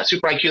points. And that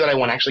super IQ that I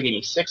won actually gave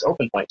me 6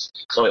 open points.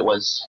 So it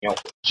was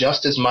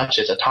just as much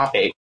as a top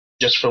 8.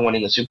 Just for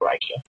winning the Super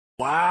IQ.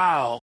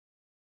 Wow.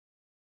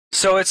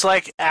 So it's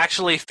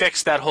actually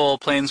fixed that whole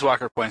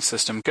Planeswalker point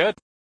system. Good.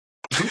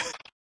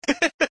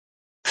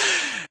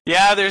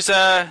 Yeah, there's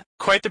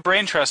quite the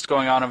brain trust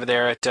going on over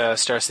there at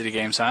Star City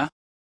Games, huh?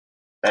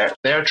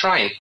 They're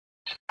trying.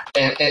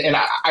 And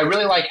I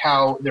really like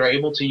how they're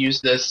able to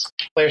use this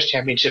Players'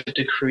 Championship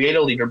to create a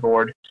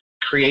leaderboard,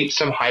 create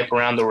some hype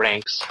around the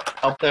ranks,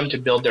 help them to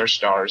build their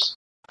stars,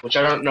 which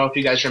I don't know if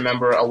you guys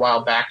remember a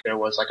while back there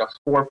was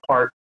a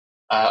 4-part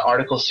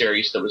article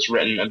series that was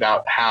written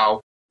about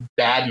how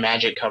bad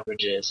Magic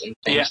coverage is and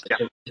things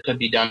that could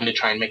be done to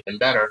try and make them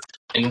better.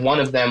 And one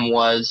of them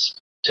was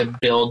to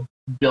build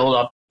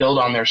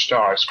on their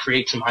stars,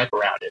 create some hype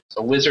around it.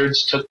 So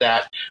Wizards took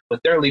that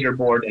with their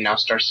leaderboard, and now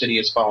Star City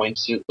is following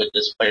suit with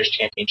this Players'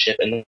 Championship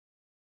and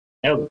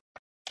their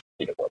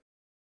leaderboard.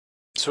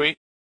 Sweet.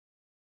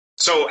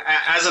 So,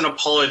 as an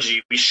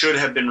apology, we should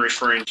have been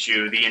referring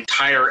to the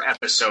entire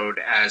episode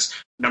as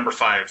number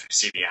 5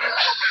 CBM.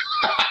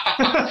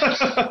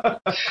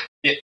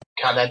 Yeah,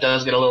 God, that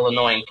does get a little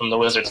annoying from the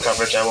Wizards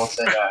coverage, I will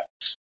say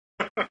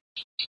that.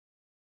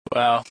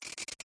 Wow.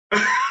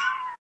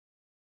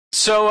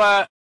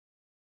 So,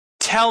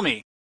 tell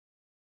me.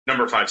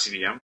 Number 5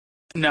 CBM.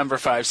 Number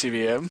 5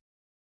 CBM.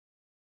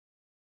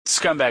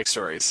 Scumbag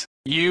stories.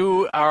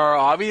 You are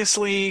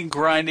obviously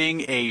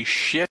grinding a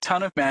shit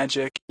ton of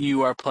Magic.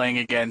 You are playing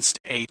against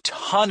a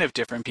ton of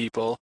different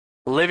people.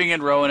 Living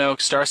in Roanoke,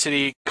 Star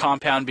City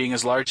compound being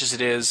as large as it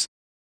is,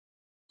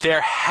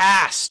 there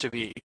has to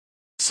be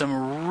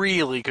some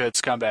really good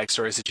scumbag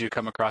stories that you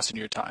come across in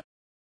your time.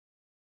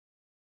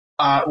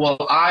 Well,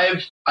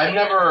 I've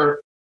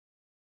never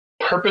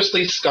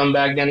purposely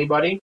scumbagged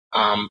anybody.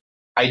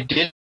 I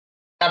did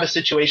have a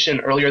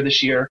situation earlier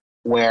this year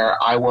where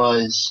I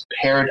was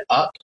paired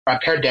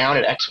down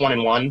at X1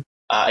 and 1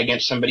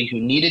 against somebody who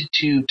needed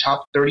to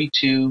top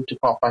 32 to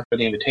qualify for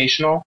the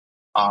Invitational.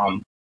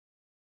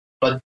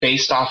 But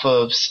based off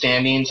of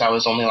standings, I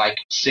was only like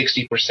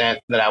 60%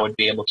 that I would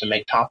be able to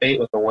make top 8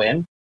 with a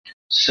win.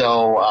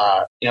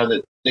 So,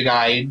 the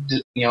guy,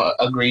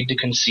 agreed to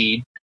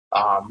concede.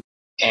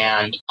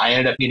 And I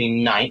ended up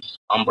getting 9th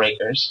on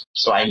breakers.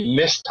 So I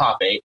missed top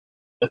 8.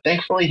 But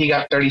thankfully he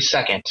got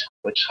 32nd,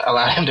 which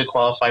allowed him to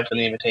qualify for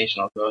the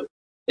Invitational. So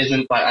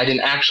I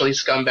didn't actually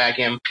scumbag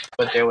him,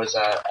 but there was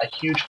a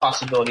huge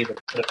possibility that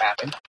it could have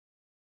happened.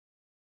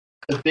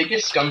 The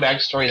biggest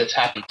scumbag story that's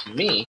happened to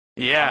me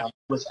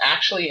was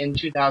actually in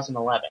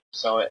 2011.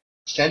 So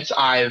since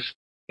I've,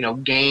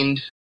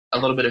 gained a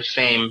little bit of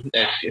fame,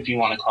 if you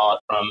want to call it,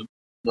 from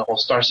the whole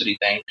Star City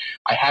thing,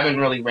 I haven't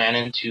really ran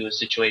into a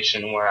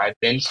situation where I've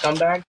been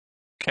scumbag.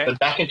 Okay. But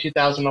back in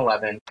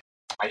 2011,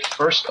 I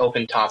first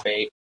opened top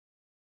 8.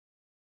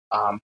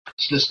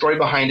 So the story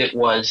behind it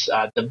was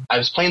I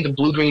was playing the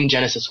blue-green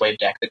Genesis Wave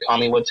deck that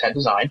Conley Woods had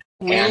designed.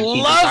 We and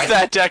love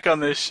that deck on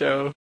this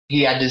show.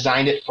 He had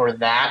designed it for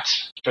that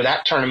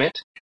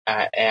tournament,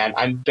 and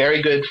I'm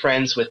very good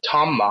friends with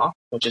Tom Ma,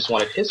 which is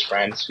one of his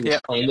friends who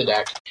was playing the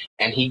deck,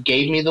 and he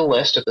gave me the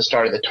list at the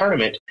start of the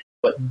tournament,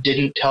 but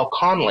didn't tell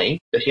Conley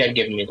that he had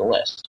given me the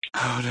list.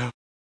 Oh, no.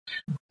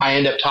 I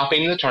end up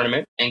topping the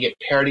tournament and get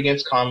paired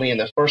against Conley in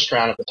the first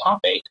round of the top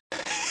 8,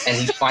 and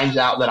he finds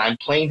out that I'm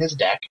playing his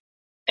deck,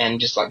 and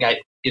just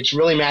gets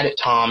really mad at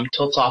Tom,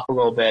 tilts off a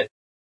little bit,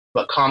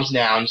 but calms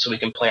down so we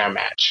can play our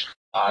match.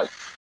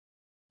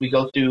 We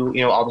go through,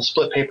 all the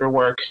split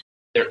paperwork.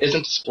 There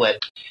isn't a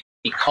split.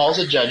 He calls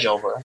a judge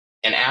over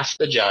and asks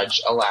the judge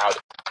aloud,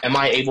 "Am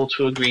I able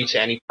to agree to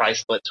any prize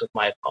splits with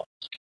my opponent?"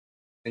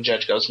 And the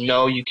judge goes,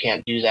 "No, you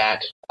can't do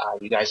that.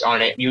 You guys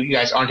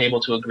aren't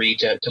able to agree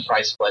to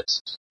prize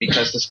splits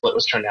because the split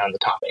was turned down in the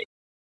top 8."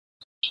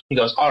 He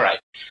goes, "All right."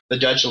 The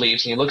judge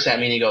leaves and he looks at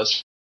me and he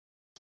goes,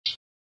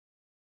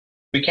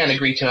 "We can't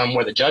agree to them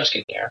where the judge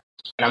can hear."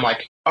 And I'm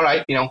like, "All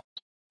right,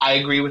 I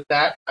agree with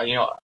that.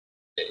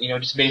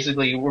 Just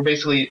we're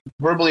basically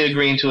verbally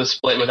agreeing to a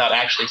split without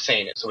actually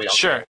saying it, so we don't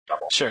get in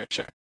trouble." Sure.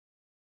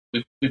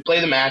 We play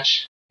the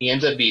match. He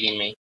ends up beating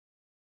me.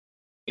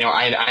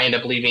 I end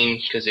up leaving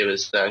because it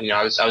was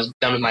I was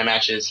done with my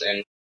matches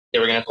and they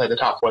were going to play the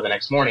top 4 the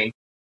next morning.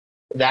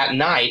 That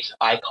night,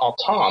 I call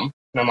Tom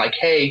and I'm like,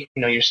 "Hey,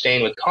 you're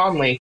staying with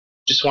Conley.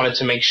 Just wanted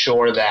to make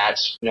sure that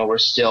we're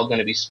still going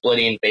to be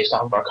splitting based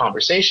off of our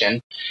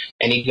conversation."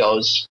 And he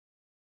goes,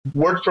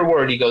 word for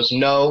word, he goes,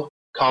 "No,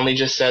 Conley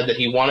just said that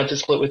he wanted to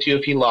split with you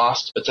if he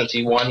lost, but since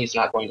he won, he's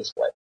not going to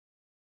split."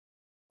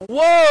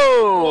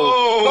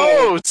 Whoa!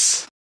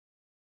 Boats!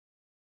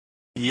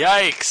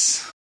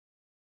 Yikes!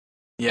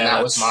 Yeah, and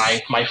that was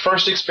my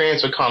first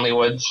experience with Conley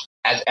Woods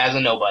as a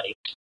nobody,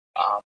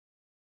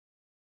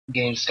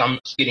 getting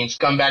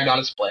scumbagged on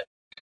a split.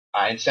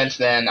 And since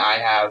then, I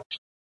have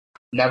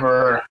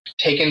never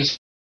taken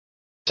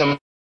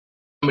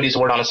somebody's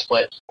word on a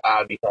split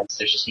because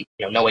there's just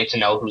no way to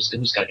know who's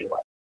going to do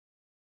what.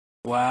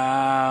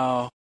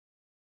 Wow.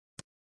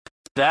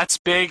 That's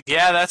big.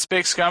 Yeah, that's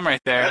big scum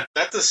right there.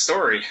 That's a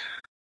story.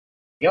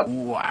 Yep.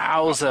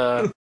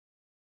 Wowza.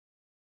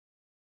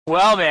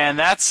 Well, man,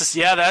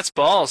 that's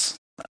balls.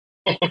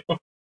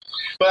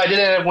 But I did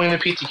end up winning the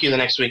PTQ the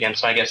next weekend,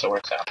 so I guess it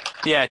works out.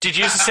 Yeah, did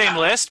you use the same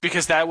list?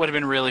 Because that would have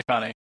been really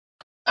funny.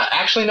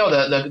 Actually, no,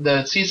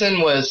 the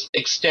season was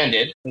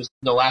extended. It was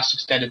the last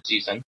extended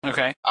season.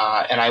 Okay.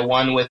 And I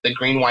won with the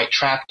green-white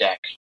trap deck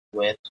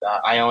with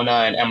Iona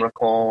and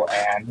Emrakul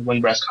and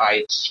Windbreast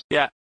Heights.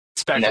 Yeah,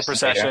 Spectral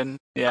Procession.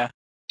 Yeah.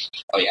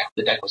 Oh, yeah,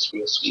 the deck was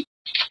real sweet.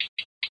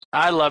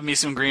 I love me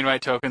some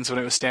green-white tokens when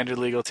it was standard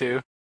legal,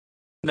 too.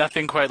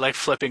 Nothing quite like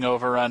flipping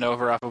run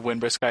over off of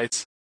Windbreast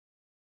Heights.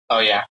 Oh,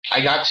 yeah.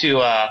 I got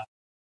to,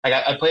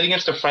 I played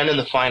against a friend in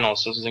the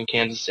finals. This was in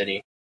Kansas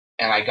City.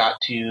 And I got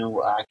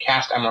to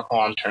cast Emrakul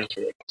on turn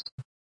 3 against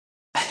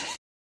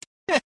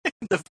him.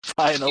 The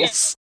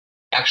finals.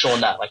 Yeah. Actual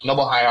nut, like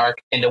Noble Hierarch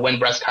into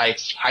Windbreast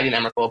Heights, hiding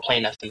Emrakul,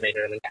 playing Nest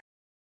Invader, and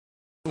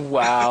then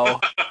wow.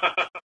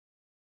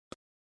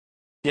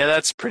 Yeah,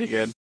 that's pretty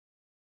good.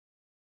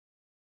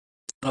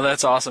 Oh,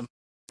 that's awesome.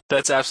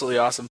 That's absolutely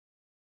awesome.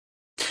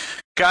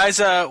 Guys,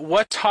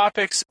 what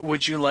topics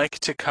would you like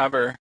to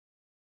cover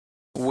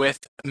with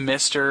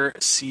Mr.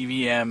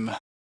 CVM?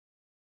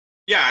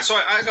 Yeah, so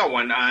I got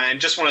one, and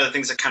just one of the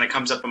things that kind of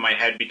comes up in my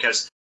head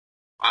because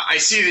I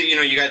see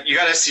that you got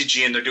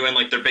SCG and they're doing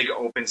like their big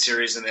open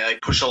series and they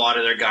like push a lot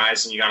of their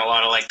guys and you got a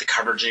lot of like the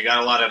coverage and you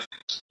got a lot of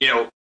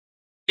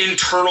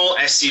internal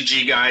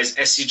SCG guys,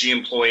 SCG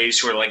employees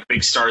who are like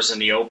big stars in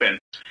the open.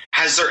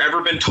 Has there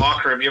ever been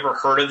talk, or have you ever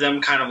heard of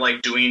them kind of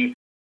like doing?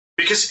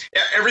 Because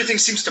everything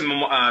seems to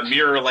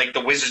mirror like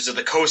the Wizards of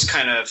the Coast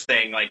kind of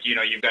thing. Like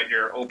you've got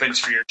your opens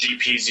for your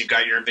GPs, you've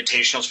got your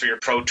invitationals for your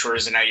pro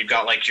tours, and now you've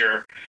got like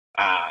your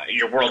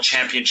world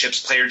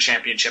championships, player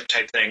championship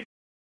type thing.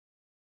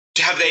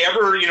 have they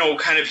ever,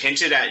 kind of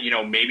hinted at,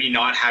 maybe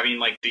not having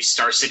like the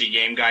Star City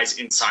game guys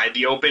inside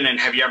the Open? And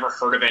have you ever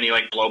heard of any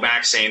like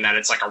blowback saying that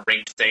it's like a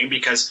rigged thing?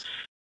 Because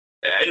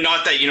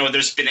not that,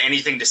 there's been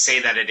anything to say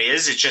that it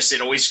is. It's just,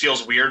 it always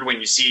feels weird when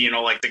you see,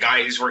 like the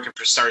guy who's working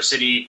for Star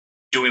City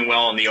doing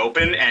well in the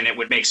Open, and it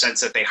would make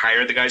sense that they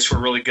hire the guys who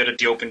are really good at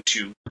the Open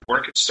to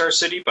work at Star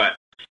City. But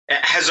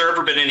has there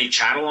ever been any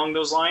chat along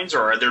those lines,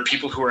 or are there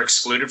people who are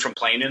excluded from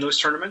playing in those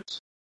tournaments?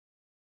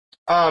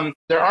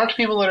 There aren't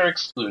people that are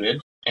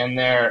excluded, and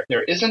there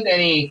isn't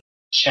any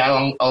chat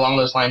along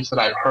those lines that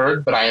I've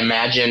heard, but I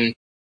imagine,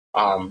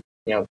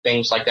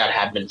 things like that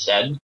have been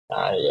said.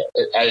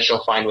 As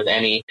you'll find with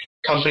any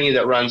company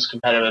that runs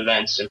competitive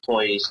events,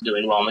 employees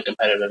doing well in the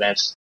competitive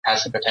events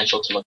has the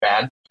potential to look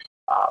bad.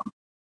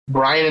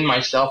 Brian and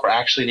myself are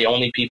actually the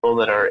only people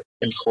that are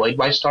employed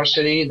by Star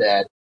City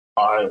that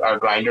are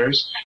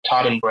grinders.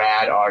 Todd and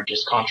Brad are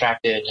just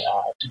contracted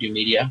to do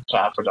media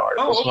for the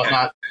articles and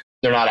whatnot.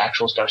 They're not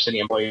actual Star City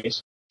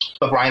employees.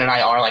 But Brian and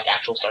I are like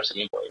actual Star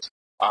City employees.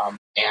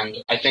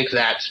 And I think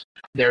that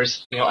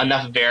there's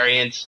enough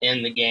variance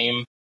in the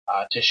game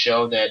to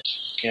show that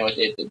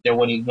there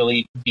wouldn't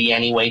really be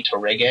any way to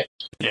rig it.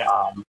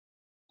 Yeah.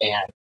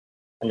 And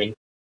I mean,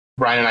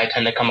 Brian and I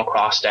tend to come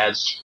across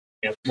as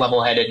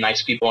level-headed,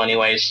 nice people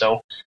anyway,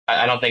 so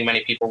I don't think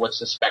many people would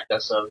suspect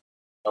us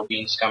of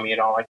being scummy at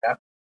all like that.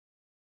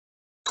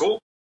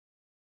 Cool.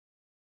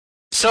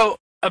 So,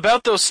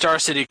 about those Star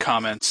City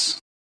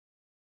comments,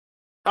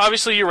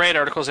 obviously you write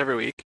articles every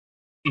week.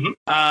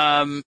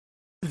 Mm-hmm.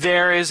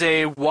 There is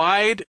a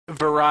wide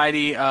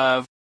variety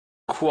of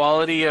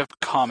quality of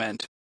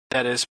comment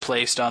that is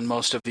placed on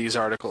most of these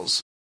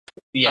articles.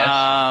 Yes.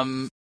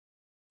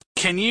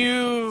 Can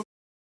you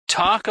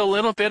talk a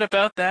little bit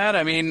about that?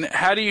 I mean,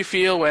 how do you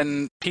feel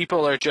when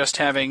people are just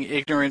having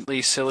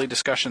ignorantly silly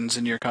discussions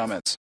in your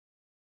comments?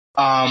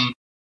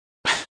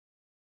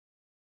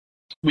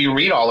 We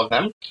read all of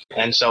them,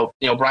 and so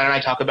Brian and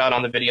I talk about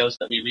on the videos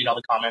that we read all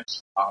the comments,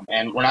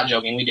 and we're not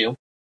joking, we do.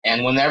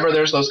 And whenever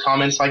there's those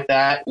comments like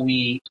that,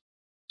 we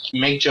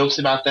make jokes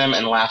about them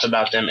and laugh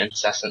about them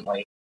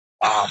incessantly.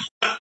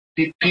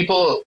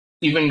 People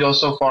even go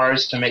so far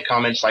as to make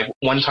comments like,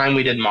 one time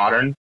we did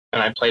Modern,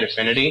 and I played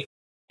Affinity,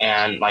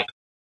 and like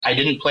I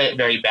didn't play it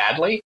very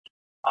badly,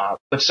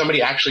 but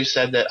somebody actually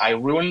said that I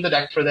ruined the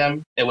deck for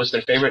them. It was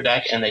their favorite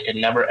deck, and they could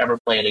never ever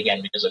play it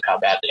again because of how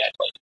badly I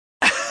played.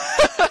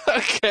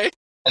 Okay.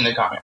 In the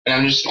comment,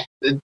 and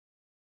it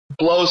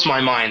blows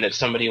my mind that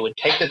somebody would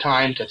take the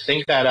time to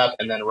think that up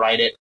and then write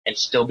it and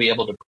still be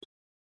able to.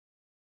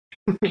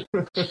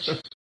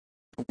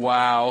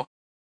 Wow.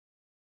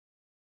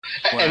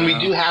 And we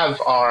do have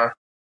I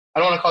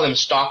don't want to call them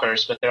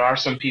stalkers, but there are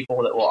some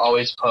people that will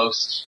always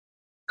post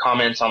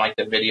comments on like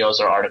the videos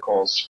or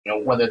articles,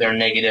 whether they're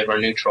negative or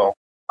neutral.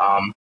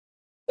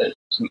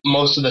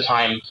 Most of the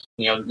time,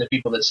 the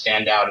people that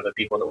stand out are the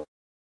people that will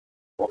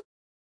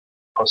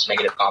post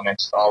negative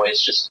comments.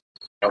 Always just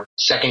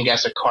second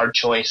guess a card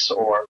choice,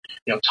 or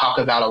talk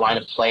about a line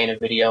of play in a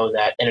video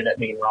that ended up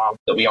being wrong,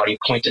 that we already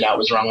pointed out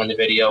was wrong in the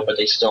video, but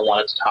they still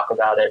wanted to talk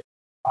about it.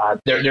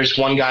 There's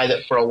one guy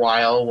that for a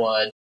while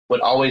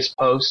would always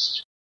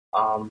post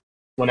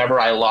whenever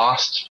I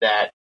lost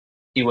that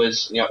he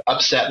was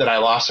upset that I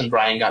lost and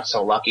Brian got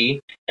so lucky,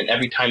 and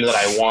every time that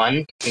I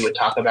won, he would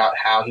talk about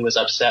how he was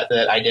upset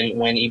that I didn't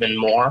win even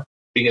more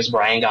because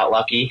Brian got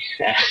lucky.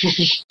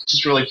 It's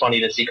just really funny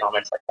to see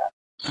comments like that.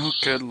 Oh,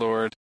 good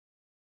Lord.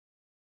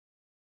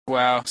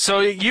 Wow.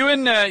 So you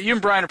and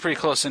Brian are pretty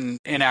close in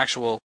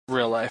actual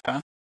real life, huh?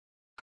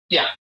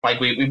 Yeah, like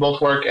we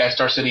both work at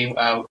Star City.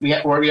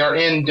 We are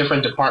in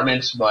different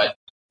departments, but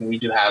we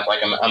do have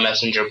like a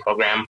messenger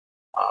program.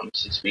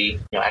 Since we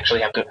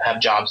actually have to have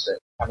jobs that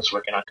have us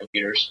working on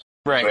computers,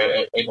 right?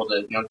 We're able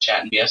to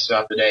chat and BS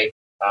throughout the day.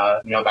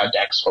 About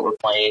decks, what we're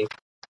playing,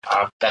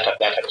 that type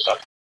of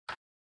stuff.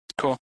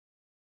 Cool.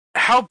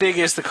 How big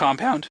is the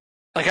compound?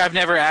 Like, I've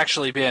never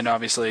actually been.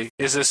 Obviously,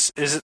 is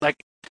it like,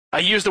 I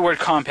use the word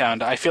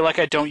compound. I feel like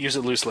I don't use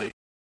it loosely.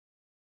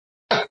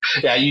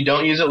 Yeah, you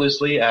don't use it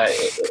loosely.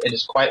 It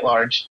is quite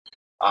large.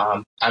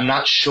 I'm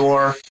not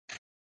sure.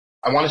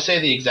 I want to say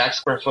the exact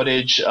square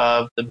footage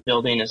of the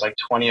building is like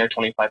 20 or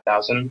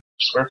 25,000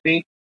 square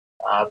feet.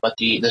 But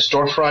the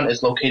storefront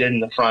is located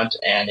in the front,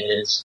 and it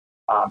is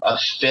a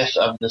fifth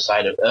of the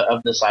size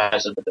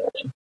of the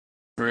building.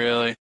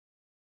 Really?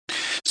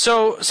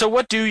 So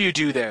what do you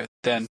do there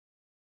then?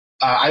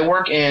 I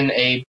work in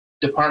a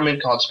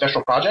department called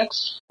Special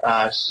Projects.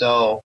 There's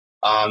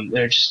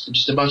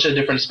just a bunch of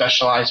different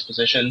specialized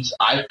positions.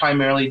 I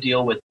primarily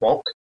deal with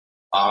bulk.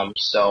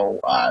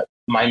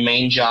 My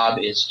main job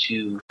is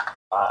to,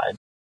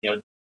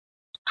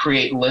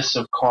 create lists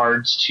of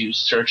cards to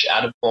search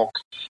out of bulk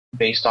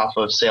based off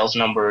of sales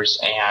numbers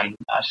and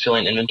fill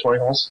in inventory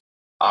holes.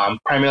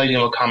 Primarily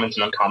dealing with commons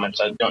and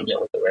uncommons. I don't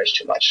deal with the rares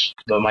too much,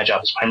 but my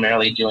job is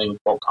primarily dealing with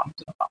bulk commons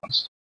and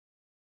uncommons.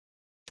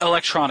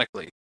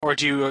 Electronically, or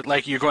do you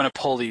you're going to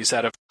pull these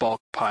out of bulk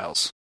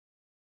piles?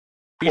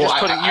 You're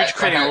Well, just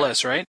creating a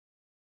list, right?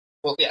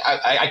 Well, yeah,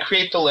 I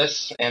create the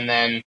lists, and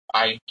then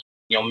I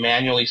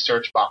manually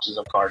search boxes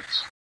of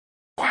cards.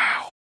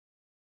 Wow.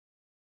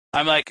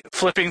 I'm like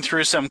flipping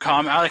through some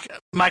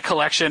my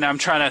collection. I'm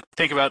trying to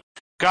think about,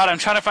 God, I'm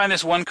trying to find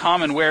this one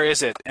common. Where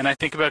is it? And I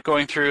think about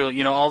going through,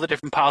 all the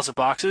different piles of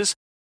boxes.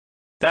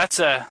 That's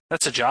a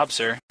job,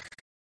 sir.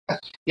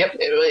 Yep,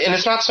 and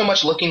it's not so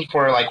much looking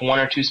for like one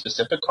or two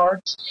specific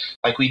cards.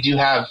 Like we do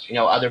have,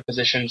 other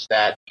positions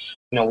that,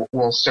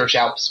 will search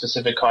out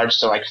specific cards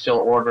to like fill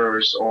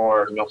orders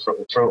or,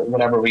 for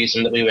whatever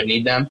reason that we would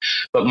need them.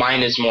 But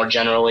mine is more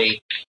generally,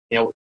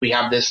 we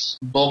have this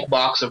bulk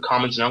box of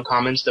commons and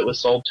uncommons that was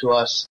sold to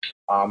us.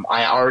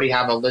 I already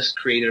have a list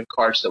created of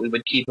cards that we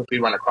would keep if we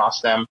run across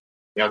them,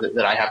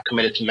 that I have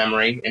committed to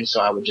memory. And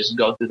so I would just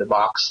go through the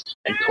box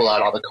and pull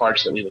out all the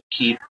cards that we would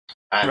keep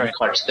and Right.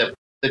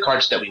 the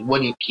cards that we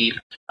wouldn't keep,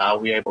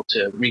 we were able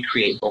to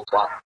recreate bulk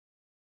blocks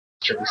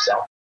to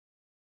resell.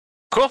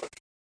 Cool.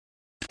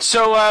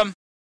 So,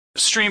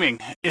 streaming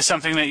is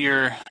something that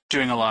you're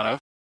doing a lot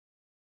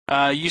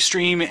of. You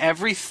stream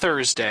every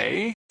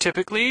Thursday,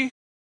 typically.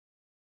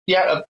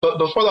 Yeah, but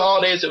before the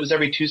holidays, it was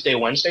every Tuesday,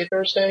 Wednesday,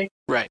 Thursday.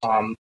 Right.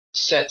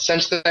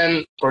 Since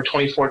then, for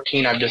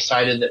 2014, I've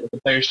decided that with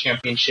the Players'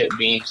 Championship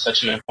being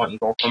such an important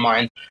goal for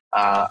mine,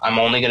 I'm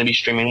only going to be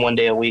streaming 1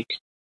 day a week.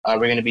 We're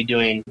going to be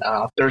doing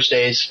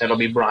Thursdays. It'll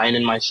be Brian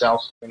and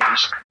myself. We're going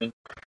to be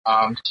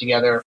streaming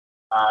together,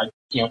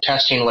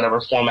 testing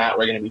whatever format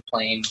we're going to be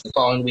playing the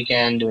following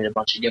weekend, doing a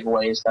bunch of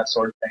giveaways, that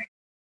sort of thing.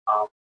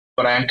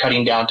 But I am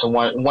cutting down to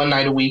one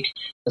night a week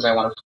because I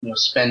want to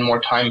spend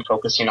more time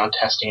focusing on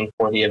testing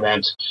for the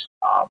event.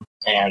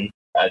 And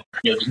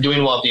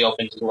doing well at the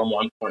Open is a little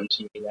more important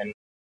to me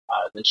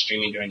than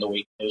streaming during the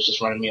week. It was just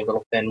running me a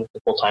little thin with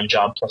the full-time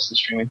job plus the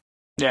streaming.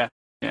 Yeah.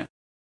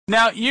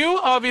 Now, you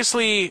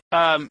obviously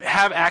have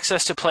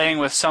access to playing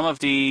with some of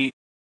the,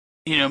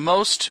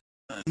 most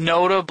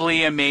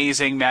notably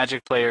amazing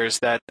Magic players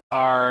that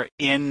are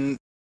in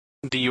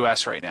the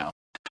U.S. right now.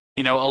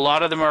 A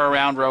lot of them are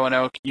around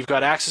Roanoke. You've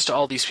got access to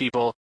all these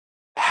people.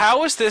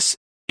 How has this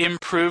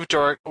improved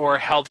or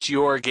helped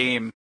your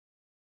game?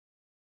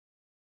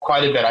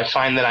 Quite a bit. I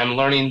find that I'm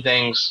learning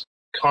things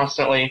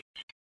constantly.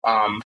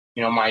 My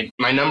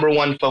number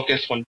one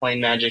focus when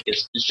playing Magic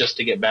is just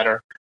to get better.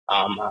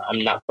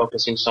 I'm not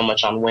focusing so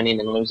much on winning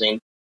and losing,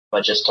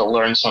 but just to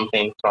learn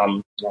something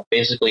from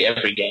basically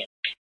every game.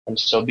 And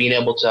so being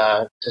able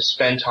to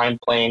spend time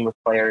playing with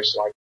players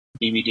like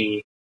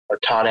DVD or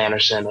Todd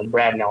Anderson and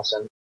Brad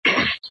Nelson,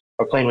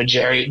 or playing with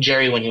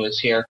Jerry when he was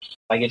here,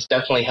 like it's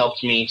definitely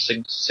helped me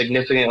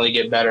significantly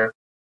get better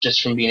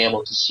just from being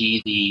able to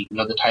see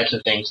the types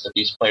of things that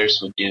these players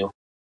would do,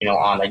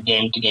 on a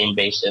game-to-game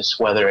basis,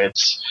 whether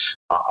it's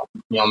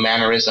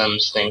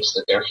mannerisms, things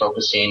that they're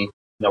focusing,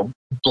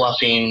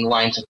 bluffing,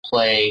 lines of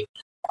play,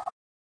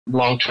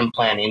 long-term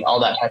planning,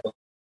 all that type of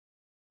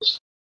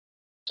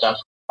stuff.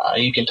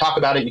 You can talk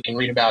about it, you can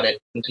read about it,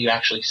 until you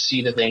actually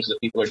see the things that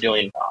people are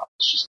doing.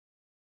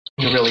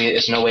 There really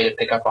is no way to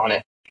pick up on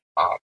it.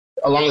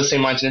 Along the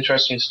same lines, an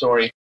interesting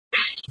story.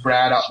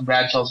 Brad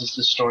tells us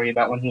this story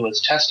about when he was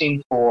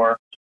testing for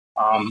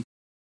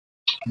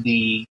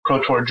the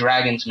Pro Tour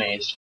Dragons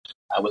Maze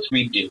with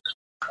Reed Duke.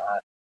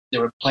 They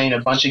were playing a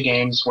bunch of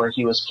games where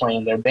he was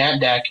playing their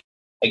band deck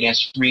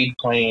against Reed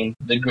playing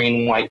the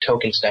green-white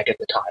tokens deck at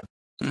the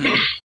time.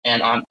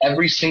 And on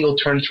every single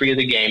turn 3 of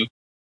the game,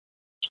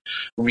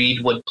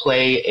 Reed would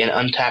play an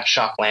untapped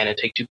shock land and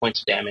take 2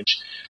 points of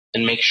damage,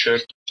 and make sure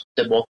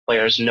that both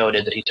players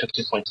noted that he took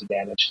 2 points of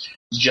damage,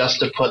 just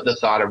to put the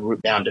thought of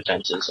root down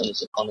defenses in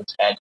his opponent's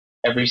head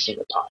every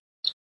single time.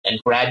 And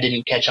Brad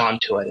didn't catch on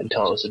to it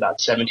until it was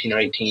about 17 or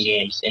 18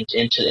 games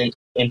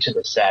into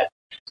the set.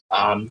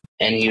 And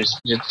he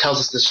tells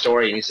us this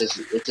story, and he says,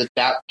 it's at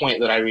that point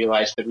that I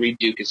realized that Reed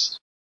Duke is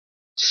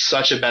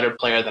such a better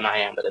player than I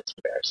am that it's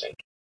embarrassing.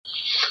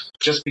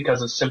 Just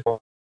because of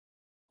simple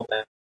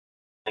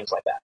things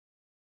like that.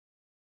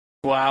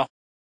 Wow.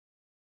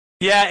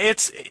 Yeah,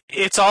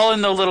 it's all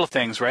in the little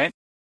things, right?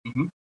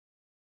 Mm-hmm.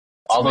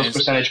 All those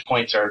percentage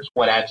points are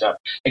what adds up,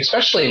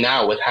 especially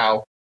now with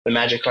how the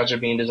Magic cards are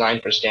being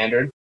designed for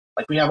Standard.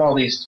 Like, we have all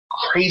these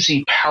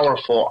crazy,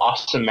 powerful,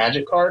 awesome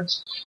Magic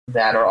cards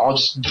that are all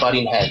just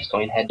butting heads,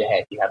 going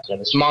head-to-head. You have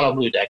this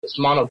mono-blue deck, this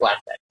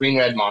mono-black deck,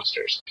 green-red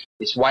monsters,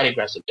 this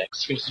white-aggressive deck,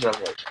 Sphinx's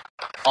Revelation.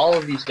 All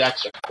of these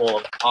decks are full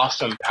of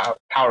awesome,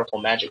 powerful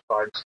Magic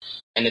cards,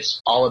 and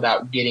it's all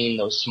about getting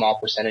those small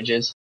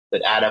percentages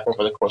that add up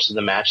over the course of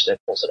the match that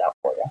pulls it out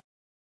for you.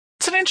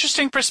 It's an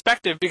interesting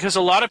perspective, because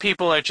a lot of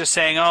people are just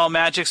saying, oh,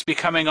 Magic's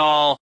becoming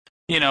all,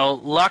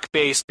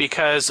 luck-based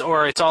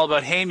or it's all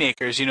about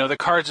haymakers. The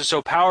cards are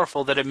so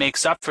powerful that it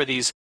makes up for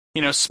these,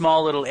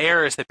 small little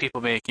errors that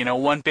people make.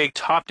 One big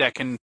top deck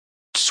can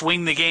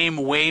swing the game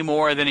way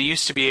more than it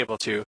used to be able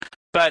to.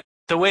 But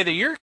the way that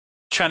you're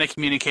trying to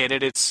communicate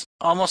it, it's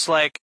almost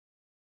like,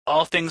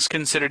 all things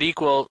considered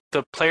equal,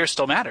 the player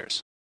still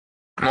matters.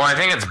 Well, I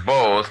think it's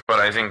both, but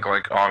I think,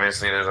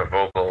 obviously there's a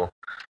vocal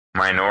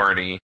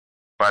minority.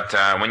 But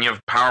when you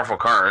have powerful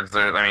cards,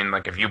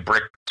 if you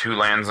brick 2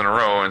 lands in a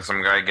row and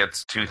some guy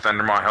gets 2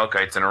 Thundermaw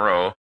Hellkites in a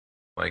row,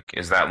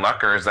 is that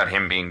luck or is that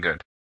him being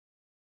good?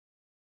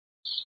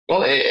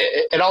 Well,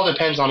 it all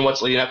depends on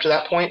what's leading up to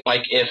that point.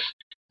 Like if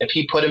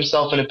he put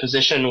himself in a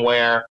position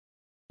where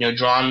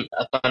drawing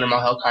a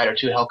Thundermaw Hellkite or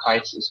two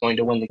Hellkites is going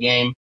to win the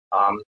game,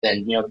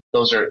 then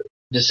those are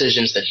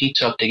decisions that he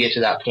took to get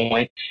to that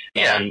point.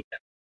 Yeah. And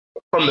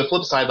from the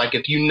flip side, like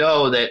if you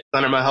know that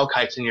Thundermaw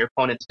Hellkite's in your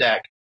opponent's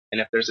deck, and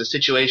if there's a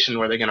situation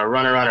where they're going to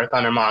run around our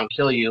Thundermaw and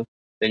kill you,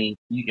 then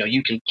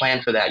you can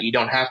plan for that. You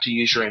don't have to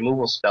use your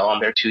removal spell on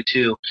their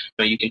 2/2.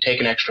 You can take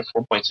an extra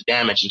 4 points of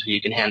damage until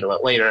you can handle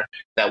it later.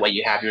 That way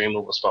you have your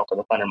removal spell for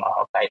the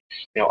Thundermaw Hellkite.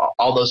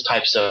 All those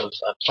types of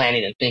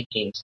planning and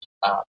thinking,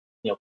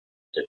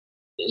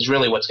 is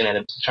really what's going to end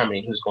up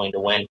determining who's going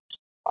to win,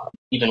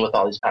 even with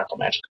all these powerful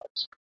Magic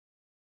cards.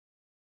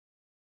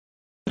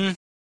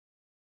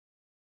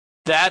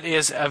 That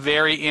is a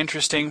very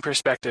interesting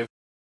perspective,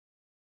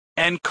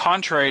 and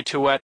contrary to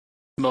what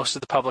most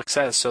of the public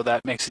says, so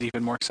that makes it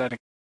even more exciting.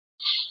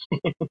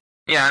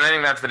 Yeah, and I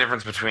think that's the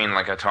difference between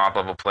like a top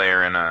level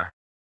player and a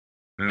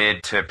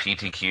mid to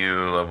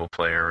PTQ level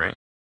player, right?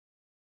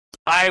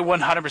 I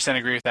 100%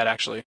 agree with that,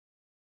 actually.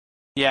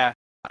 Yeah.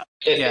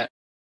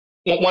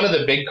 One of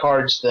the big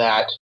cards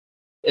that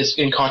is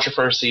in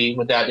controversy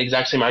with that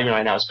exact same argument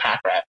right now is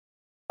Pack Rat.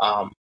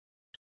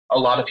 A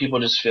lot of people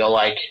just feel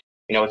like,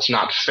 it's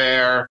not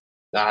fair.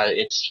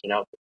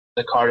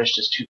 The card is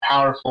just too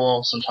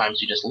powerful.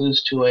 Sometimes you just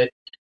lose to it.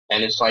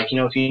 And it's like,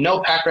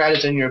 if Pack Rat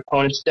is in your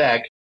opponent's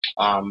deck,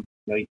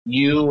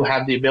 you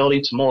have the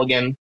ability to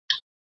mulligan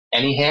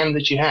any hand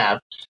that you have.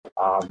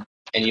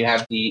 And you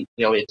have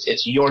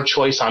it's your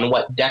choice on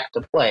what deck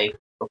to play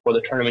before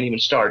the tournament even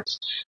starts.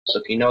 So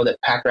if you know that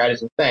Pack Rat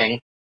is a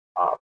thing,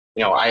 I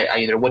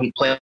either wouldn't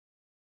play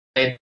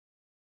a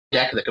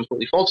deck that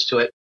completely folds to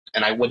it,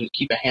 and I wouldn't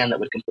keep a hand that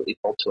would completely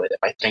fold to it if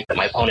I think that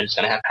my opponent is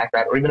going to have Pack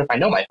Rat, or even if I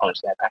know my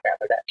opponent's going to have Pack Rat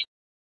in their deck.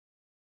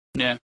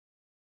 Yeah.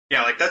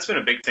 Yeah, like that's been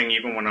a big thing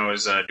even when I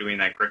was doing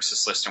that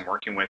Grixis list and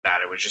working with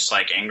that. It was just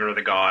like Anger of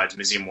the Gods,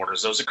 Mizzy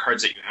Mortars. Those are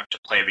cards that you have to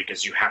play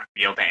because you have to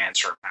be able to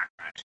answer a Pack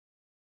Rat.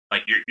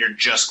 Like you're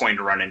just going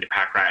to run into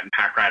Pack Rat, and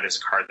Pack Rat is a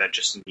card that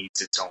just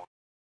needs its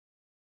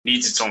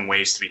own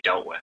ways to be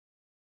dealt with.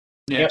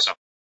 Yeah. So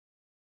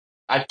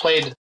I've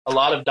played a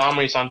lot of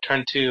Domries on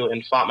turn 2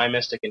 and fought my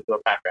Mystic into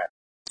a Pack Rat.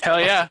 Hell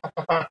yeah.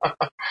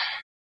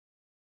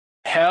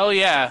 Hell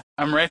yeah.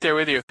 I'm right there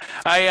with you.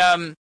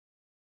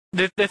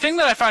 The thing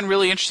that I find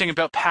really interesting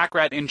about Pack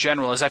Rat in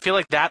general is I feel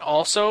like that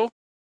also,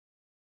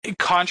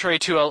 contrary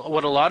to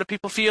what a lot of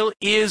people feel,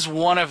 is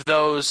one of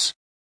those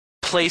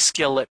play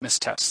skill litmus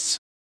tests.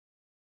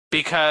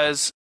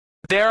 Because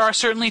there are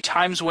certainly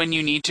times when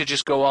you need to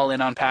just go all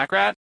in on Pack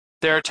Rat.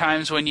 There are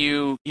times when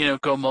you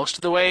go most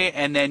of the way,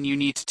 and then you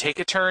need to take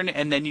a turn,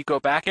 and then you go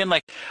back in.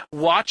 Like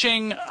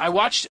I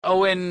watched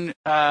Owen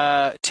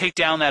take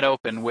down that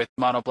open with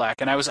Mono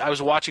Black, and I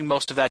was watching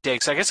most of that day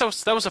because I guess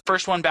that was the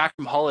first one back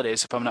from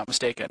holidays, if I'm not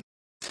mistaken.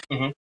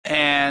 Mm-hmm.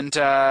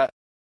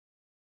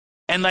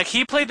 And like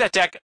he played that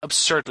deck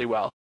absurdly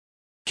well.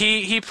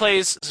 He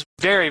plays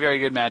very, very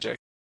good Magic,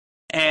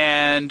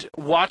 and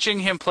watching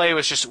him play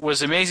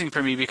was amazing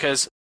for me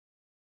because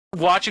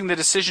watching the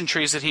decision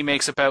trees that he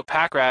makes about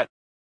Pack Rat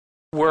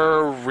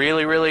were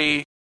really,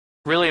 really,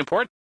 really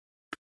important.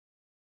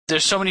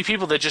 There's so many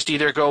people that just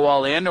either go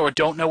all in or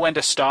don't know when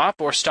to stop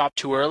or stop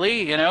too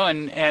early,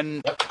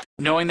 and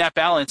knowing that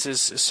balance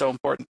is so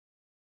important.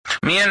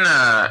 Me and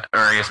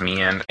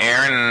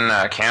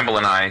Aaron Campbell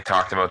and I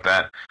talked about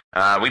that.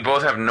 We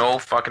both have no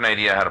fucking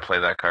idea how to play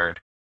that card.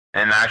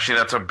 And actually,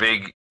 that's a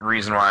big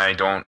reason why I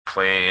don't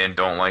play and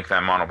don't like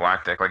that mono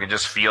black deck. Like, it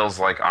just feels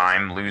like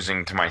I'm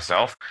losing to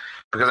myself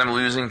because I'm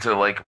losing to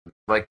like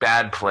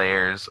bad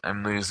players.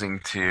 I'm losing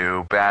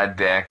to bad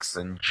decks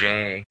and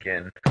jank,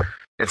 and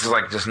it's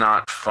just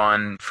not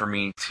fun for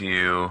me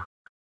to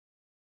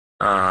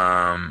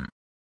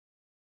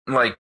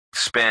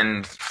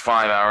spend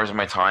 5 hours of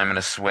my time in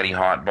a sweaty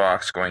hot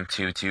box going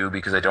 2/2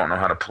 because I don't know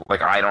how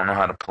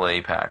to play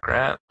Pack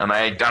Rat, and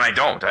I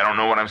don't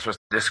know what I'm supposed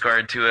to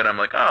discard to it. I'm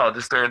like, oh,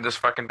 this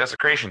fucking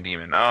Desecration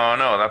Demon. Oh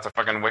no, that's a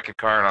fucking wicked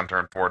card on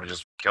turn 4 to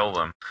just kill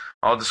them.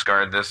 I'll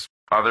discard this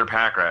other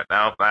Pack Rat.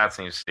 Now that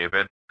seems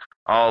stupid.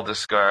 I'll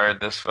discard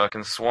this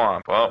fucking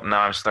Swamp. Well,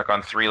 now I'm stuck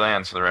on 3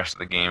 lands for the rest of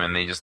the game, and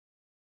they just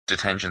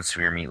detention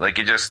sphere me.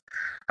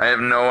 I have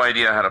no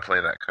idea how to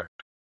play that card.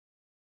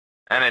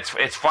 And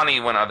it's funny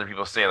when other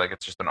people say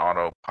it's just an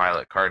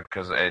autopilot card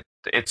because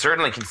it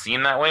certainly can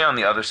seem that way on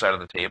the other side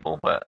of the table,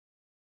 but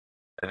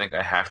I think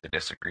I have to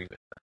disagree with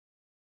that.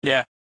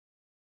 Yeah.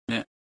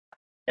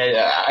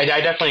 I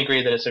definitely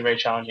agree that it's a very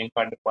challenging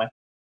card to play.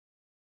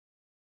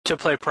 To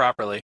play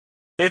properly.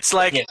 It's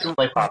like to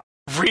play properly.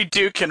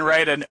 Redo can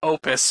write an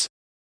opus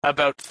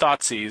about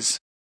Thoughtseize.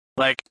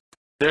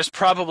 There's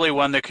probably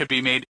one that could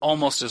be made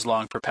almost as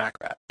long for Pack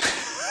Rat.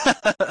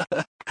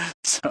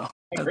 So,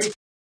 I agree.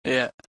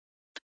 Yeah.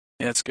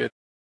 Yeah, it's good.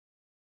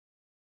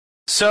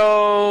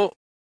 So,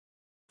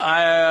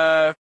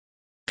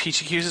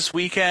 PTQ's this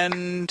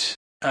weekend.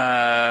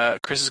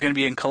 Chris is going to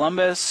be in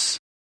Columbus.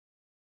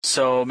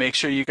 So make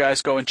sure you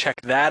guys go and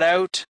check that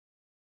out.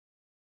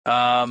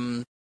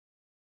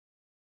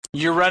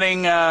 You're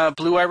running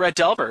Blue, White, Red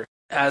Delver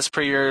as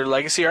per your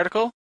Legacy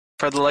article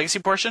for the Legacy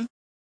portion.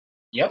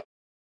 Yep.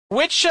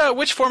 Which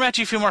format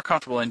do you feel more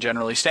comfortable in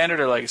generally, Standard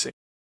or Legacy?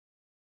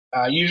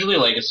 Usually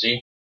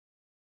Legacy.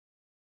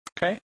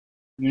 Okay.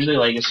 Usually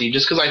Legacy,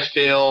 just because I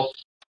feel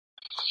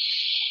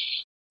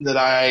that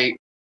I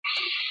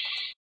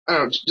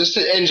don't know, just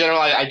in general,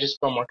 I just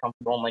feel more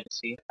comfortable in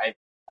Legacy.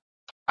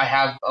 I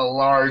have a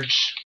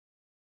large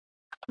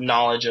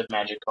knowledge of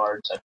Magic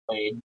cards. I've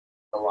played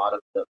a lot of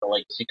the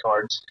Legacy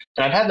cards,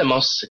 and I've had the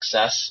most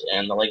success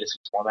in the Legacy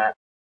format.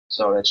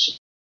 So that's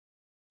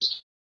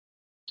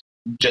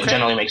just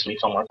generally makes me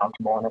feel more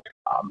comfortable in it.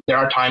 There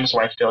are times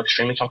where I feel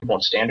extremely comfortable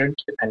in Standard,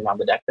 depending on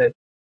the deck that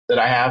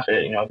I have.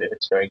 If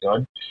it's very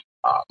good.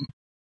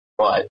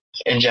 But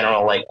in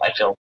general, like I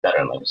feel better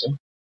in Legacy.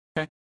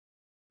 Okay.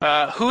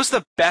 Who's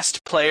the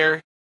best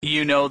player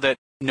you know that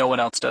no one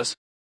else does?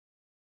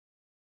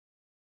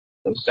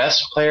 The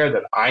best player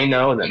that I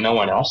know that no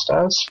one else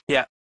does?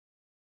 Yeah.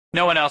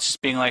 No one else,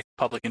 just being like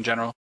public in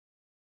general.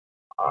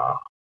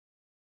 Wow,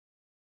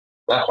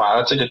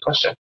 that's a good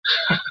question.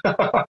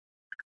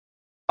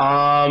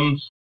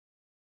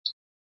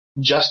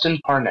 Justin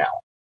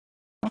Parnell.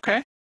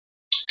 Okay.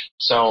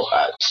 So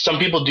some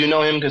people do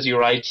know him because he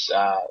writes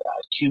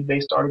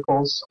cube-based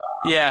articles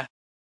Yeah.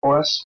 for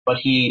us, but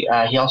he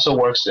also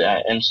works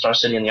in Star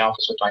City in the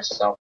office with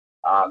myself,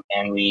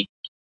 and we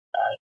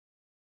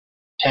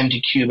tend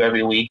to cube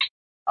every week,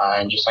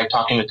 and just like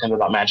talking with him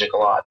about Magic a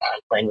lot,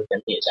 playing with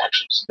him, he is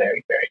actually just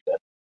very, very good.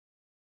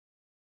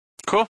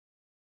 Cool.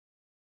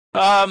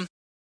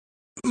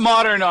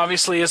 Modern,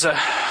 obviously, is a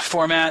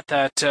format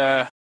that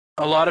a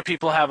lot of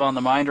people have on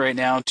the mind right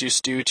now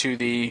just due to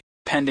the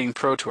pending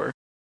Pro Tour.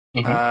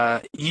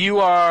 Mm-hmm. You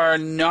are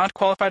not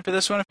qualified for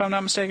this one, if I'm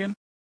not mistaken?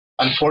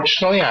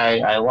 Unfortunately,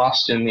 I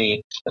lost in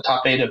the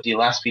top 8 of the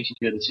last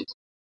PTQ of the season.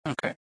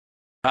 Okay.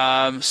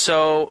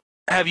 So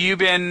have you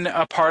been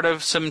a part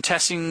of some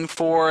testing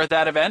for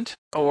that event,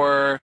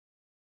 or?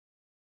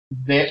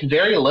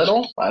 Very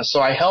little.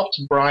 So I helped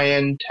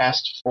Brian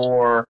test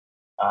for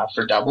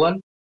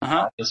Dublin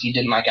because he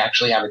didn't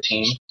actually have a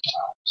team.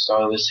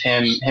 So it was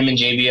him and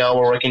JBL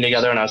were working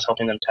together, and I was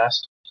helping them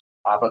test.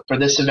 But for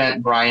this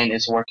event, Brian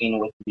is working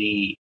with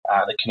the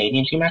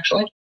Canadian team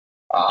actually,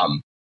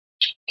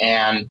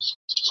 and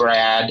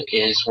Brad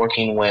is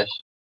working with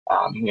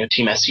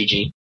Team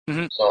SCG.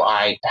 Mm-hmm. So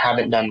I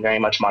haven't done very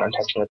much modern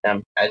testing with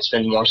them. It's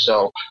been more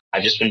so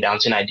I've just been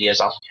bouncing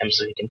ideas off of him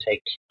so he can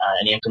take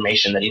any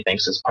information that he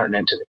thinks is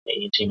pertinent to the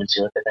Canadian team and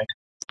see what they think.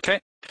 Okay.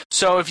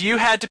 So if you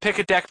had to pick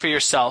a deck for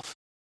yourself,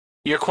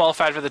 you're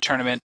qualified for the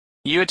tournament,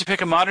 you had to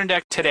pick a modern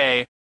deck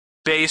today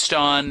based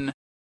on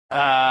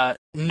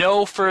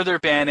no further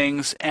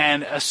bannings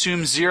and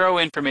assume zero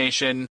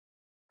information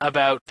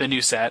about the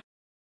new set,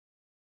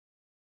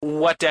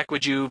 what deck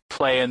would you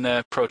play in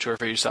the Pro Tour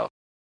for yourself?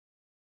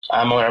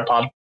 Malera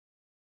Pod.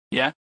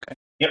 Yeah? Okay.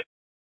 Yep.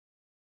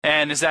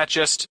 And is that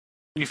just,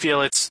 you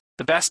feel it's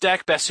the best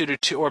deck, best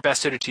suited to, or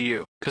best suited to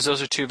you? Because those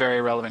are two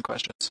very relevant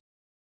questions.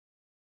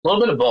 A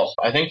little bit of both.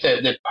 I think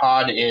that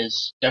Pod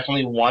is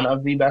definitely one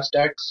of the best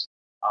decks,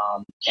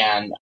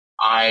 and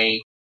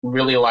I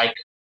really like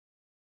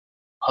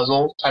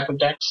puzzle type of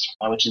decks,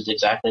 which is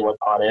exactly what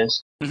Pod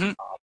is. Mm-hmm.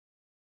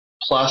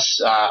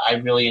 Plus, I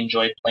really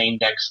enjoy playing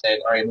decks that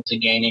are able to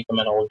gain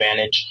incremental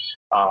advantage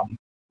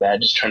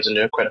that just turns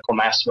into a critical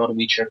mass to be able to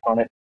beat your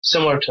opponent,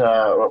 similar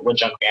to what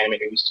Junk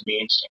Animator used to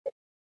be in Standard.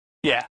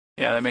 Yeah,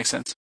 that makes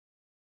sense.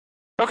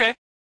 Okay,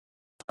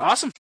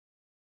 awesome.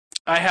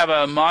 I have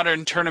a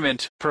modern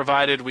tournament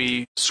provided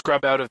we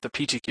scrub out of the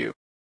PTQ,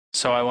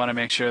 so I want to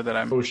make sure that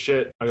I'm... Oh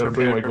shit, I gotta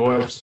bring my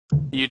goyfs.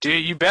 You do?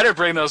 You better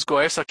bring those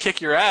goyfs, I'll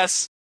kick your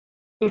ass.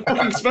 They're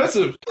fucking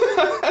expensive.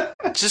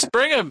 Just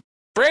bring them!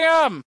 Bring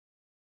them!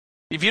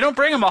 If you don't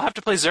bring them, I'll have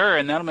to play Zur,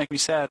 and that'll make me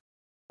sad.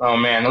 Oh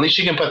man, at least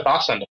you can put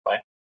Thoughts into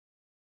play.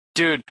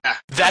 Dude,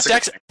 that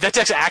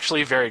deck's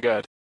actually very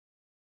good.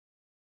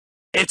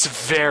 It's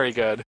very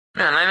good.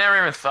 Man, I never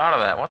even thought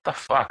of that. What the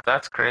fuck?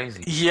 That's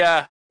crazy.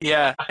 Yeah.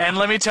 And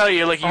let me tell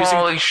you, like using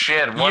holy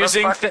shit! What a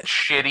fucking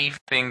shitty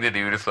thing to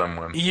do to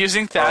someone.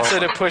 Using Thassa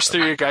to push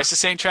through your Geist of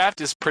Saint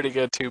Traft is pretty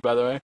good too, by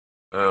the way.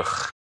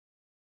 Ugh.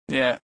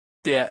 Yeah.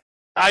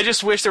 I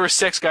just wish there were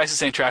 6 Geist of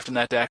Saint Traft in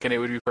that deck, and it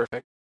would be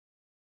perfect.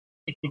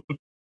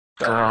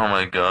 Oh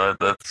my god,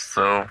 that's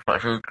so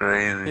fucking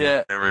crazy.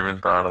 Yeah. Never even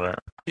thought of that.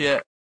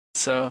 Yeah.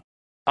 So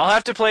I'll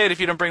have to play it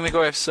if you don't bring the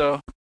Goyf. So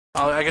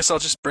I guess I'll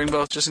just bring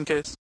both just in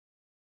case.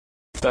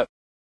 But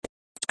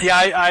yeah,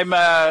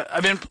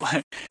 I've been,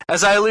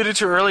 as I alluded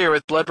to earlier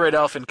with Bloodbraid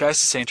Elf and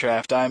Geist of Saint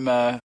Traft, I'm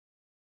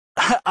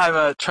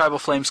a Tribal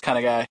Flames kind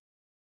of guy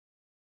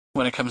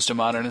when it comes to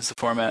Modern as the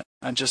format.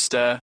 I just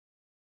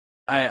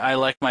I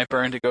like my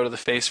burn to go to the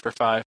face for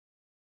 5,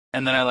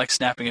 and then I like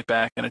snapping it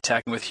back and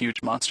attacking with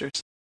huge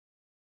monsters.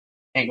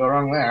 Can't go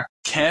wrong there.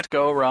 Can't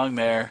go wrong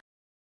there.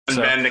 And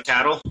ban the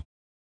cattle?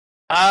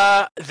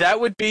 That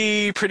would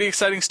be pretty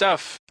exciting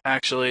stuff,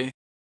 actually.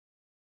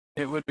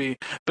 It would be.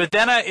 But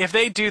then if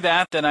they do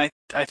that, then I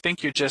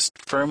think you're just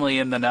firmly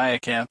in the Naya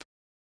camp.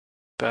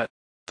 But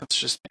that's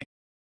just me.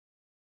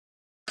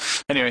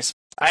 anyways,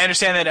 I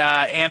understand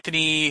that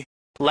Anthony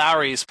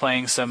Lowry is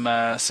playing some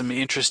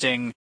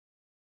interesting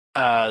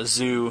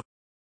zoo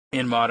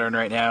in Modern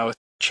right now with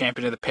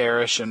Champion of the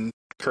Parish and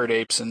Kurt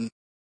Apes and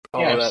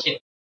all of that.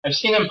 I've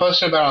seen him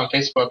posting about it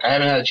on Facebook. I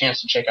haven't had a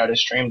chance to check out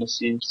his stream to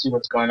see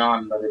what's going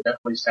on, but it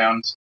definitely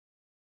sounds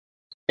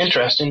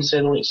interesting, to say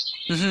the least.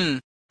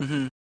 Mm-hmm.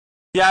 Mm-hmm.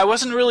 Yeah, I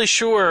wasn't really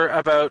sure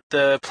about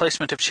the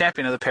placement of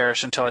Champion of the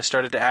Parish until I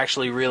started to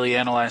actually really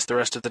analyze the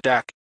rest of the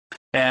deck.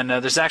 And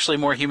there's actually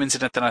more humans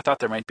in it than I thought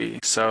there might be.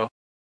 So,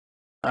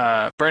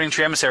 Burning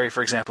Tree Emissary,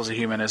 for example, is a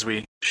human, as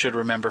we should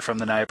remember from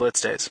the Nia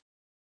Blitz days.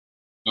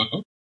 Mm-hmm.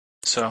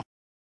 So,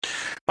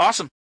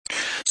 awesome.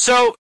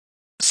 So,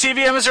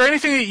 CVM, is there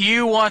anything that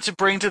you want to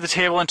bring to the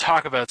table and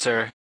talk about,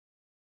 sir?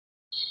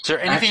 Is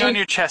there anything on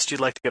your chest you'd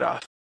like to get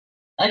off?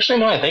 Actually,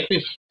 no, I think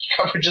we've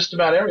covered just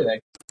about everything.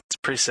 It's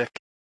pretty sick.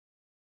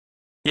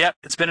 Yep,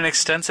 it's been an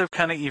extensive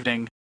kind of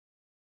evening.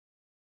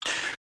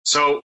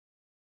 So,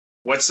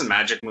 what's the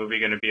Magic movie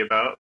going to be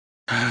about?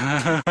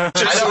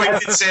 Just so we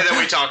can say that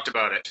we talked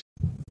about it.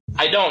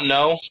 I don't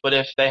know, but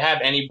if they have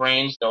any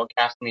brains, they'll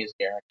cast me as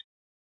Garrick.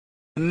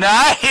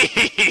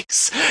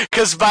 Nice!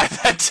 Because by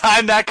the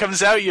time that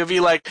comes out, you'll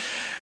be like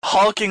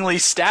hulkingly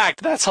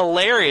stacked. That's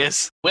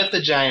hilarious. With the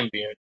giant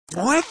beard.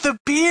 With the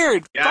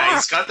beard! Yeah, Fuck.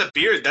 he's got the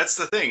beard. That's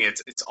the thing.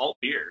 It's all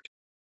beard.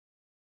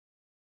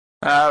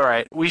 All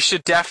right. We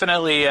should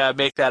definitely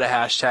make that a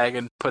hashtag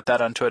and put that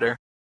on Twitter.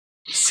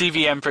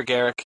 CVM for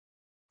Garrick.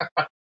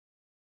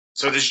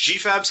 So does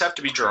GFABs have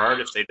to be Gerard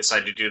if they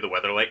decide to do the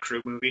Weatherlight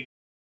Crew movie?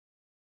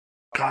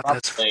 God,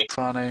 that's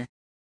funny.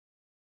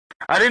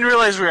 I didn't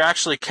realize we were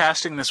actually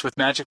casting this with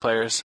Magic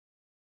players.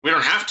 We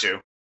don't have to.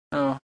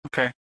 Oh,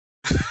 okay.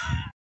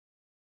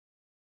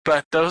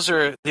 But those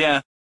are,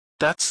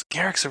 that's,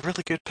 Garrick's a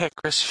really good pick,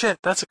 Chris. Shit,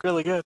 that's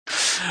really good.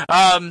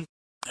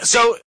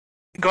 So,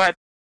 go ahead.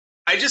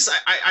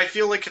 I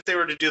feel like if they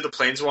were to do the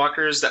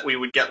Planeswalkers, that we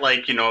would get,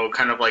 like, you know,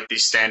 kind of like the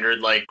standard,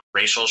 like,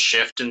 racial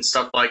shift and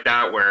stuff like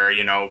that, where,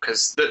 you know,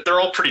 because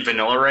they're all pretty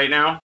vanilla right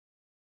now.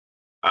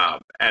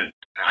 And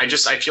I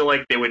feel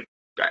like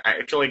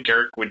I feel like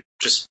Garrick would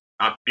just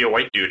not be a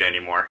white dude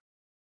anymore.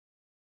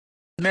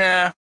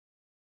 Nah.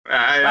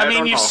 I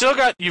mean,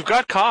 you've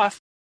got Koth.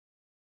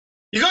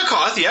 You got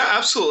Koth, yeah,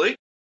 absolutely.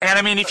 And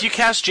I mean, if you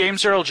cast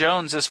James Earl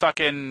Jones as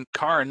fucking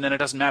Karn, then it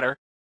doesn't matter.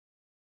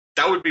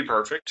 That would be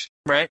perfect.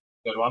 Right?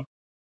 Good one.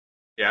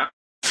 Yeah.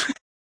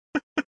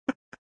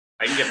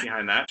 I can get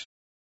behind that.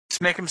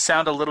 Just make him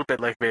sound a little bit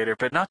like Vader,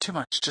 but not too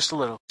much. Just a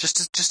little.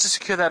 Just to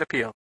secure that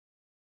appeal.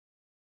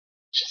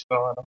 Just a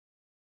little.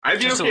 I'd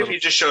be okay if he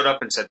just showed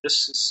up and said,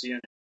 "This is CNN."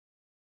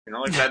 You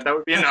know, like that. That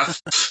would be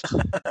enough.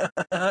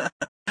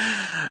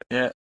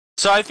 Yeah.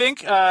 So I think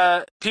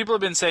people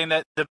have been saying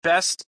that the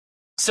best.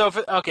 So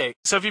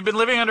if you've been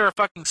living under a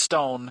fucking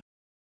stone,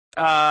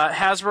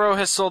 Hasbro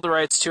has sold the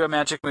rights to a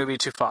Magic movie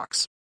to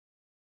Fox,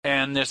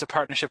 and there's a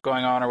partnership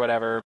going on or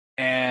whatever.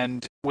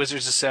 And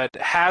Wizards has said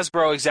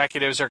Hasbro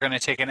executives are going to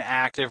take an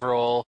active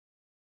role,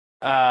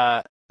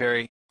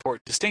 very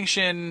important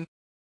distinction,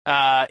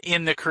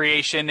 in the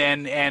creation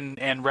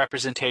and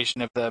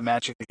representation of the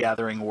Magic the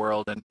Gathering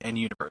world and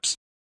universe.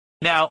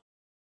 Now,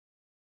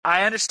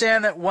 I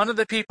understand that one of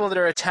the people that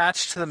are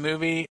attached to the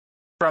movie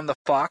from the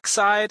Fox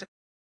side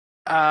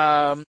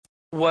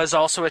was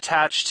also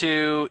attached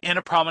to, in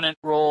a prominent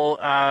role,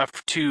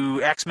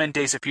 to X-Men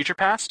Days of Future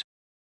Past,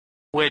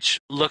 which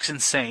looks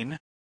insane.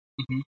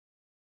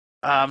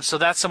 Mm-hmm. So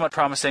that's somewhat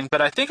promising.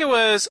 But I think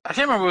I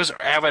can't remember if it was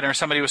Avin or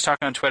somebody was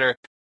talking on Twitter,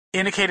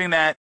 indicating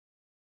that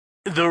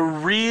the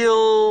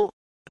real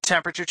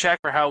temperature check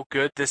for how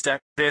good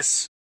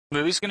this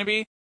movie's going to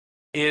be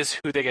is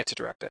who they get to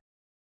direct it.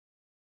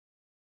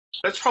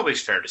 That's probably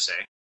fair to say.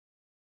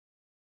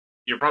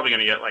 You're probably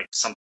going to get, like,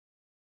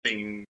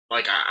 something,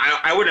 like,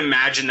 I would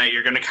imagine that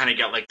you're going to kind of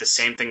get, like, the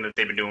same thing that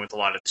they've been doing with a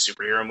lot of the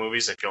superhero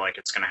movies. I feel like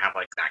it's going to have,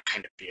 like, that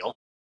kind of feel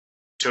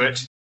to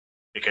it.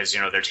 Because,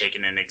 you know, they're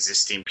taking an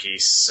existing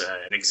piece,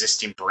 an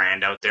existing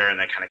brand out there, and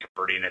they're kind of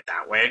converting it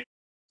that way.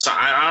 So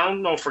I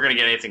don't know if we're going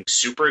to get anything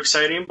super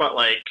exciting, but,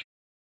 like,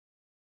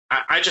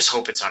 I just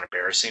hope it's not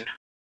embarrassing.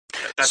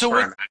 That's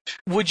where I'm at.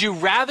 Would you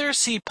rather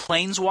see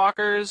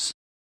Planeswalkers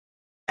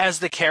as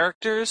the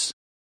characters,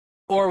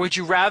 or would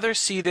you rather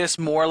see this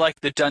more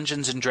like the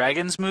Dungeons and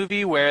Dragons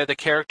movie, where the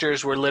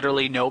characters were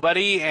literally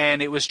nobody,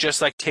 and it was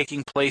just, like,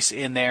 taking place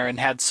in there and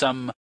had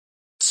some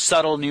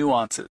subtle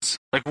nuances?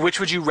 Like, which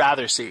would you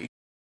rather see?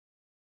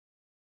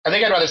 I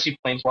think I'd rather see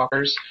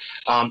Planeswalkers.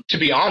 To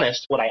be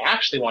honest, what I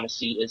actually want to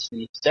see is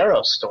the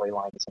Theros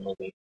storyline in the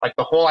movie. Like,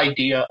 the whole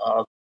idea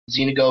of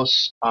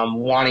Xenagos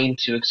wanting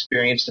to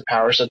experience the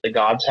powers that the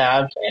gods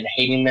have and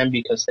hating them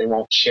because they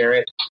won't share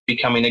it,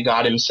 becoming a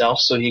god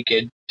himself so he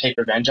could take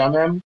revenge on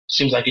them.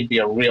 Seems like it'd be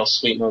a real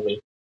sweet movie.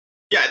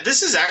 Yeah,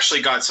 this has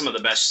actually got some of the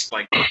best,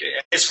 like,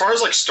 as far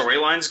as, like,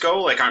 storylines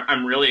go, like,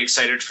 I'm really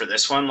excited for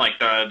this one. Like,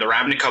 the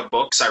Ravnica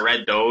books, I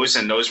read those,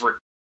 and those were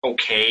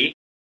okay.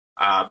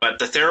 But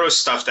the Theros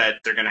stuff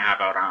that they're going to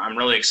have out, I'm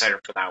really excited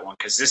for that one,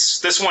 because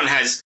this one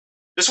has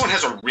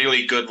a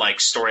really good, like,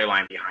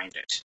 storyline behind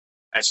it.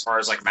 as far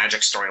as like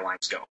Magic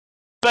storylines go.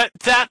 But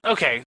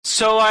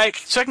so I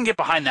can get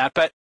behind that,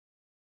 but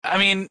I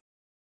mean,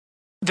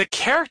 the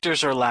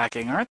characters are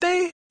lacking, aren't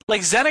they?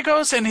 Like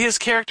Xenagos and his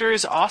character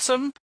is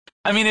awesome.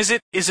 I mean, is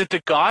it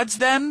the gods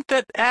then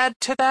that add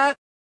to that?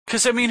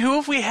 Because I mean, who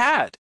have we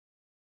had?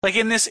 Like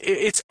in this,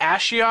 it's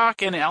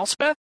Ashiok and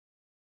Elspeth.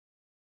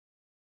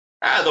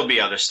 There'll be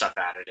other stuff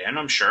added in,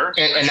 I'm sure.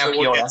 And now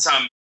we'll Kiora. get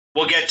some.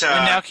 We'll get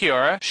And now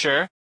Kiora,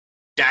 sure.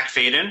 Dak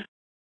Faden,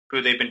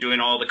 who they've been doing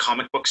all the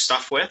comic book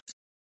stuff with.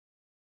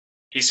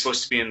 He's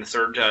supposed to be in the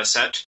third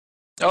set.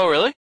 Oh,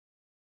 really?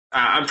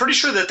 I'm pretty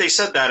sure that they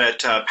said that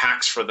at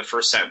PAX for the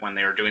first set when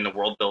they were doing the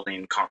world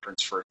building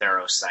conference for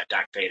Theros, that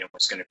Dak Faden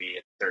was going to be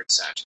in the third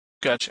set.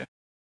 Gotcha.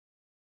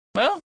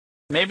 Well,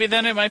 maybe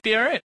then it might be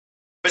all right.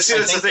 But see,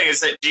 that's the thing, is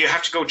that do you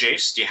have to go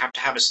Jace? Do you have to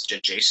have a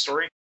Jace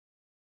story?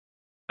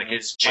 Like,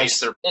 is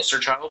Jace their poster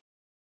child?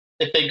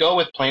 If they go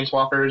with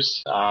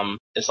Planeswalkers,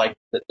 it's like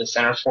the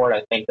center for it.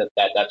 I think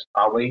that's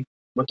probably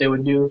what they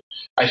would do.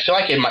 I feel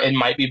like it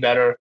might be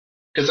better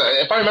because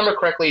if I remember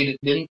correctly,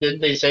 didn't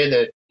they say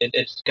that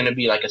it's going to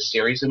be like a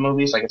series of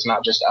movies? Like it's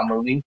not just a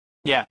movie.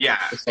 Yeah,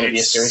 it's going to be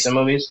a series of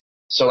movies.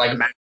 So like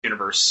Magic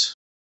universe.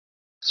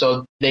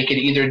 So they could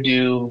either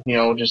do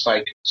just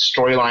like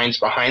storylines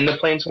behind the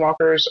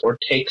Planeswalkers, or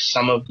take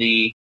some of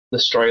the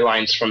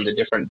storylines from the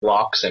different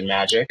blocks in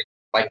Magic.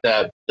 Like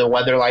the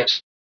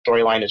Weatherlight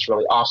storyline is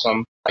really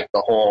awesome. Like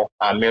the whole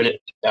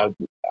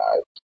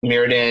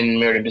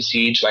Mirrodin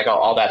Besiege, like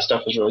all that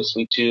stuff is really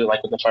sweet too.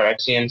 Like with the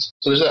Phyrexians.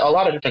 So there's a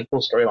lot of different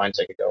cool storylines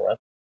they could go with.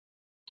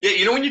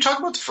 Yeah, when you talk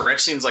about the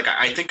Phyrexians, like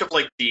I think of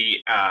like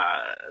the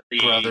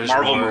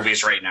Marvel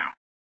movies right now.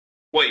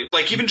 Well,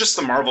 like even just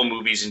the Marvel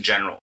movies in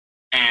general,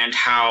 and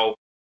how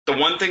the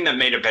one thing that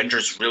made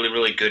Avengers really,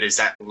 really good is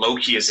that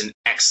Loki is an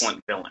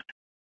excellent villain.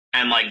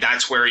 And like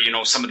that's where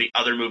some of the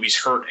other movies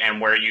hurt, and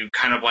where you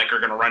kind of like are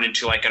going to run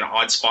into like an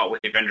odd spot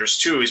with the Avengers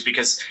 2 is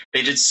because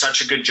they did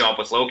such a good job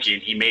with Loki,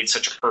 and he made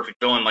such a perfect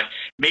villain. Like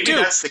maybe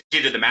that's the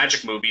key to the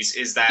Magic movies,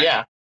 is that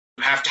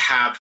you have to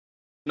have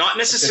not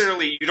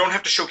necessarily, you don't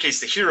have to showcase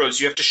the heroes,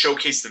 you have to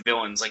showcase the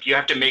villains. Like you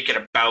have to make it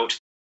about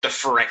the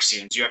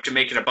Phyrexians, you have to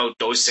make it about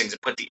those things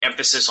and put the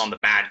emphasis on the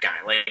bad guy.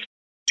 Like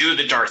do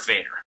the Darth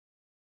Vader.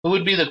 Who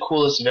would be the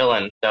coolest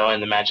villain though in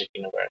the Magic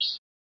universe?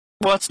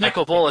 Well, it's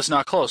Nicol Bolas,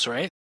 not close,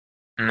 right?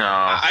 No.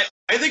 I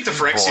think the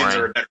Phyrexians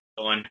are a better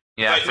villain.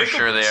 Yeah, for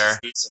sure they are.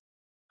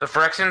 The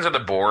Phyrexians are the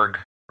Borg,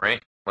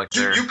 right? Like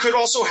you could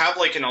also have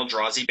like an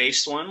Eldrazi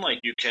based one. Like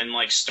you can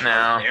like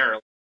start there.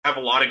 Have a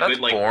lot of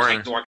good like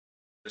boring.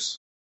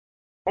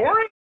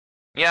 Boring?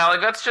 Yeah, like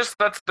that's just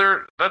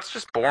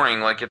boring.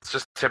 Like it's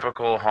just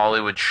typical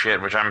Hollywood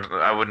shit, which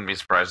I wouldn't be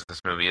surprised if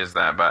this movie is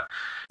that, but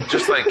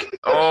just like,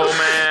 oh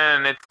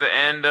man, it's the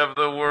end of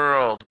the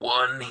world.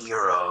 One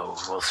hero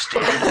will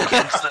stand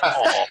against them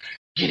all.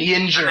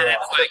 Gideon Jarrell.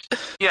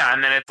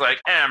 And then it's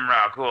like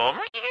Emrakul,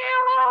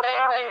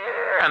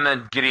 and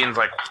then Gideon's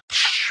like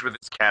with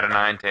his cat of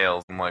nine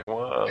tails. I'm like,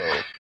 whoa.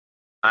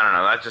 I don't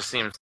know. That just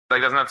seems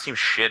like, doesn't that seem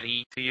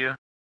shitty to you?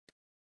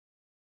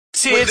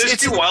 See, would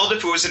this be wild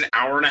if it was an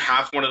hour and a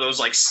half, one of those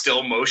like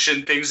still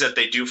motion things that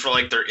they do for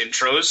like their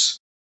intros?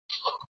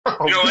 Like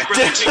where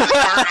they take the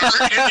art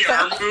and the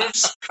arm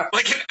moves,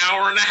 like an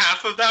hour and a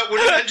half of that.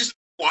 Wouldn't that just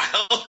be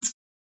wild?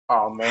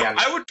 Oh man,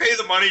 I would pay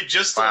the money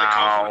just to like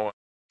compliment.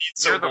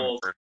 You're the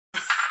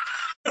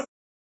worst.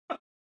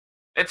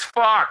 It's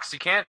Fox. You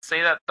can't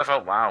say that stuff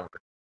out loud.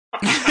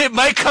 It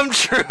might come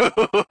true.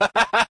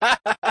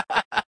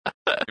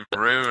 You've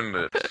ruined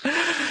it.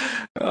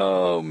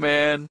 Oh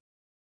man.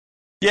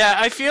 Yeah,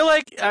 I feel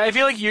like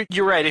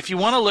you're right. If you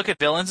want to look at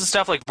villains and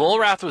stuff, like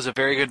Volrath was a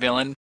very good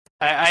villain.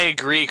 I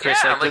agree, Chris.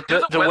 Yeah, like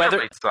the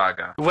Weatherlight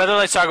Saga. The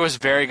Weatherlight Saga was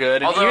very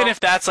good, and even if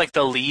that's like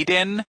the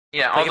lead-in,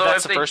 yeah. like Although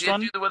if they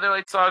did do the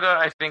Weatherlight Saga,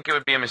 I think it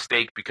would be a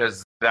mistake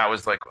because that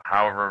was like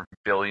however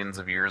billions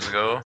of years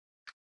ago,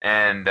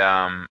 and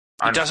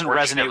it doesn't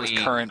resonate with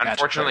current.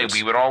 Unfortunately, Magic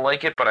we would all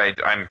like it, but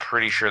I'm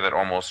pretty sure that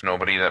almost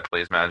nobody that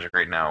plays Magic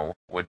right now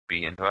would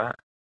be into that.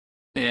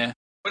 Yeah.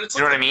 But it's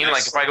you know what I mean?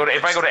 Like if I go to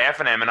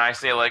FNM and I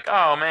say like,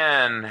 "Oh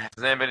man,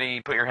 does anybody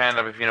put your hand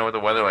up if you know what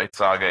the Weatherlight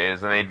Saga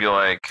is?" and they'd be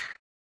like,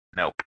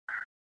 "Nope."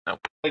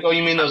 Like, oh,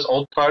 you mean those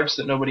old cards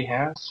that nobody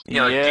has?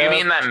 Yeah, like, do you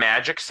mean that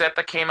Magic set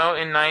that came out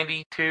in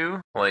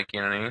 '92? Like,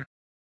 you know what I mean?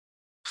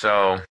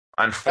 So,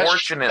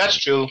 unfortunately, that's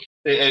true.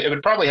 It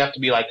would probably have to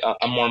be like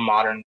a more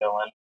modern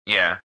villain.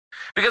 Yeah,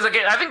 because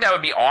again, I think that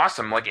would be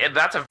awesome. Like,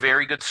 that's a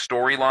very good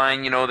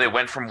storyline. You know, they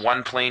went from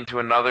one plane to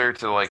another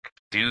to like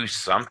do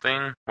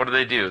something. What did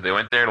they do? They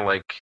went there to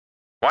like.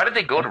 Why did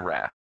they go to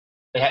Wrath?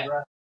 They had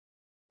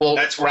Well,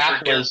 That's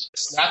Wrath was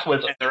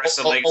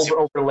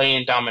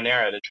overlaying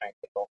Dominaria to try and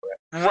take over it.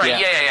 Right,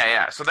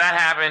 yeah. So that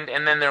happened,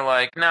 and then they're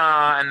like,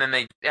 nah, and then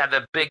they had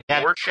the big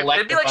warship.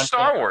 It'd be like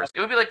Star Wars. It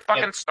would be like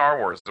fucking Star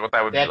Wars, is what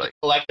that would be like. They had to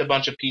collect a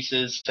bunch of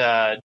pieces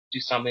to do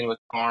something with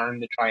Karn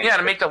to try and... Yeah,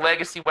 to make the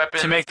legacy weapon.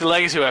 To make the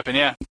legacy weapon,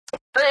 yeah.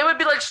 It would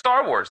be like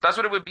Star Wars. That's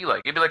what it would be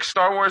like. It'd be like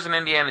Star Wars and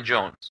Indiana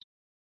Jones.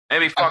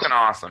 It'd be fucking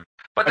awesome.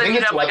 But then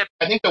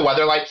I think the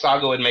Weatherlight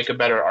Saga would make a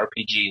better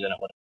RPG than it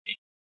would be.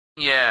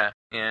 Yeah,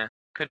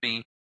 could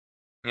be,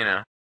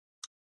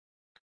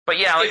 But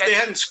yeah, like if they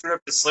hadn't screwed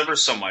up the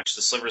slivers so much,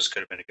 the slivers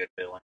could have been a good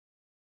villain.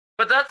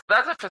 But that's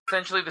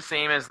essentially the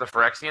same as the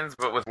Phyrexians,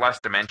 but with less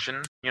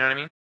dimension. You know what I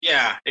mean?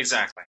 Yeah,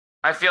 exactly.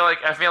 I feel like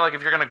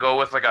if you're gonna go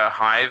with like a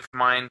hive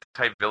mind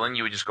type villain,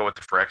 you would just go with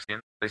the Phyrexians.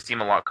 They seem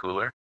a lot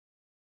cooler.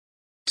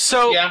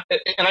 So Yeah,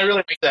 and I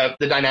really like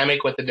the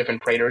dynamic with the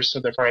different praetors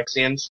of the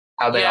Phyrexians,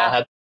 how they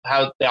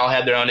all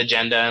had their own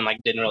agenda and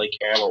like didn't really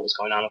care what was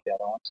going on with the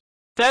other ones.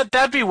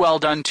 that'd be well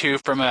done too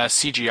from a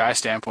CGI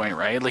standpoint,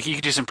 right? Like you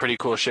could do some pretty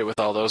cool shit with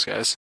all those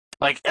guys.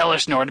 Like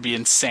Elish Norn would be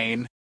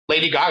insane.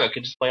 Lady Gaga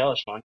could just play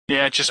Elish Norn.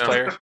 Yeah, just play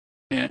her.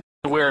 Yeah,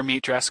 wear a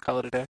meat dress, call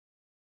it a day.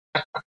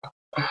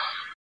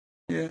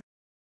 Yeah,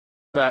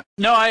 but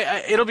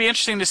no, it'll be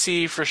interesting to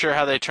see for sure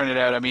how they turn it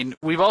out. I mean,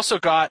 we've also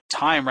got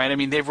time, right? I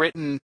mean, they've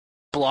written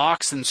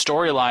blocks and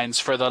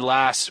storylines for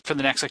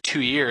the next like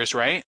 2 years,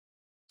 right?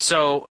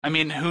 So, I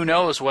mean, who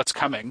knows what's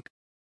coming?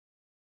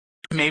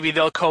 Maybe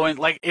they'll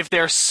like if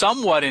they're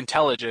somewhat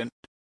intelligent,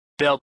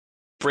 they'll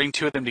bring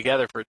two of them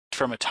together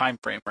from a time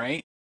frame,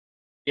 right?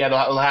 Yeah,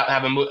 they'll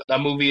have a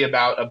movie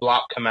about a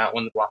block come out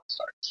when the block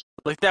starts.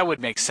 Like that would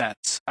make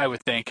sense, I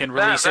would think, and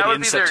release it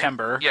in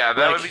September.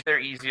 That would be their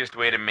easiest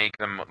way to make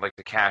them like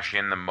to cash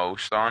in the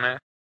most on it.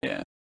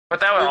 Yeah, but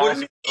that would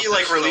wouldn't you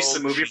like release the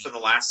movie for the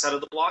last set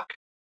of the block?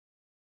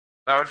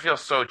 That would feel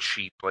so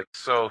cheap, like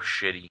so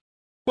shitty.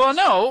 Well,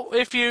 no,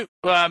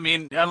 I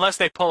mean, unless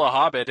they pull a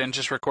Hobbit and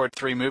just record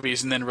 3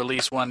 movies and then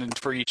release one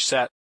for each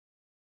set.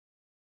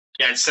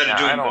 Yeah, instead of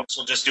doing books,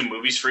 we'll just do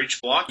movies for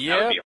each block. Yep.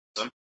 That would be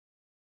awesome.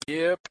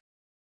 Yep.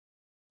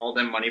 All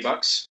them money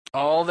bucks.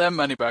 All them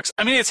money bucks.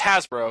 I mean, it's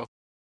Hasbro.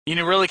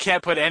 You really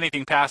can't put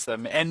anything past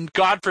them. And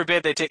God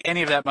forbid they take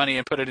any of that money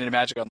and put it into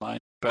Magic Online.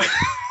 But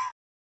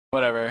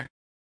whatever.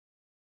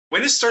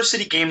 When is Star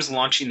City Games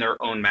launching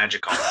their own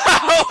Magic Online?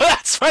 Oh,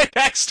 that's my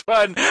next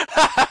one.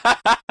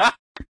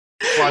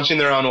 Launching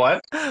their own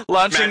what?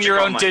 Launching Magic your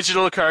own Online.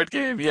 digital card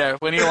game. Yeah,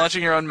 when are you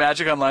launching your own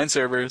Magic Online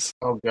servers?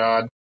 Oh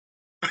God.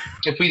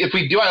 If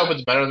we do, I hope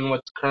it's better than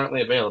what's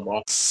currently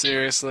available.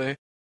 Seriously.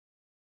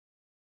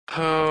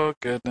 Oh,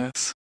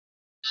 goodness.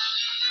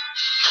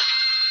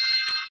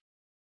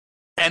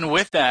 And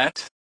with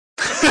that,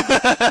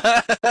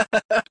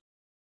 that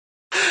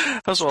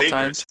was well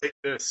timed. Take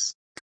this.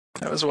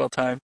 That was well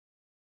timed.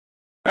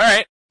 All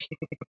right.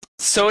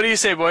 So what do you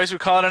say, boys? We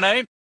call it a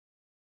night?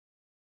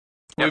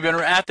 Yep. We've been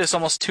at this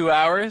almost 2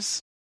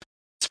 hours.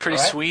 It's pretty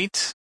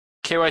sweet.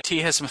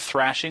 KYT has some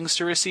thrashings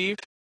to receive.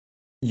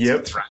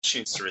 Yep.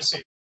 Thrashings to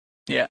receive.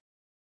 Yeah.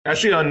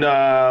 Actually,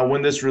 on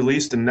when this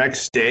released, the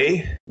next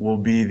day will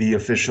be the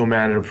official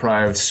Mana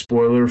Deprived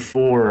spoiler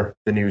for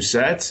the new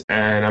set,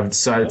 and I've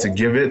decided to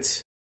give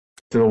it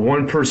to the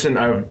one person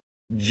I've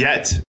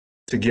yet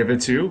to give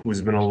it to,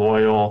 who's been a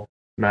loyal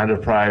Mana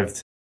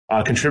Deprived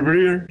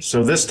contributor.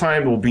 So this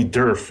time it will be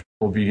Durf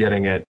will be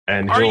getting it.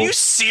 And are you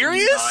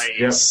serious?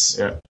 Nice.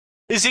 Yep.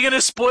 Is he going to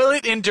spoil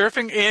it in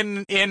Durfing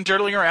in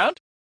Dirtling Around?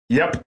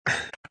 Yep.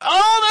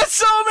 Oh, that's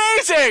so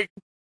amazing!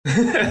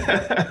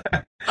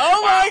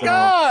 Oh my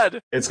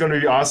God! It's going to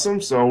be awesome.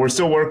 So we're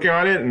still working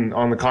on it and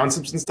on the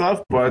concepts and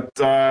stuff, but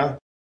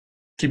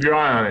keep your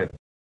eye on it.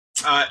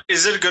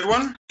 Is it a good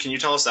one? Can you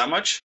tell us that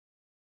much?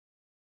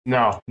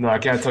 No, I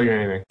can't tell you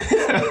anything.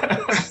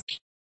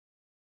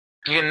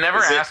 You can never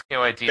ask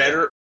KYT.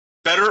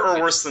 Better or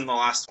worse than the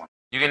last one?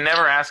 You can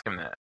never ask him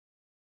that.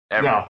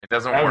 Ever. No, it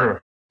doesn't ever.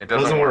 work. It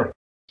doesn't work.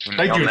 Thank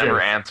you, Jay. He'll never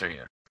answer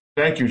you.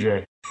 Thank you,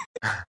 Jay.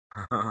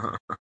 Well,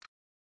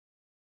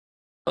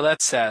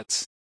 that's sad.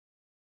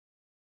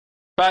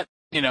 But,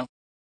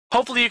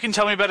 hopefully you can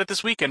tell me about it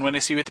this weekend when I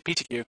see you at the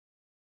PTQ.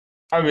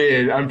 I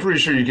mean, I'm pretty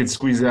sure you can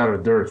squeeze it out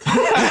of Durf.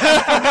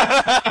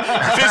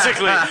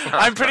 Physically.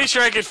 I'm pretty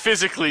sure I could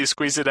physically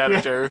squeeze it out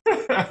of Durf.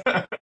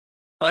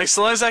 Like,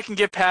 so long as I can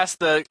get past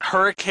the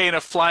hurricane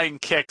of flying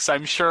kicks,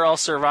 I'm sure I'll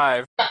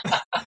survive.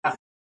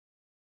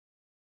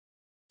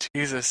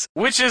 Jesus.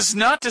 Which is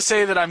not to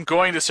say that I'm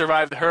going to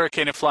survive the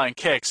hurricane of flying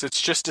kicks. It's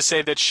just to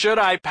say that should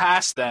I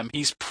pass them,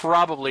 he's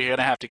probably going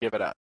to have to give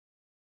it up.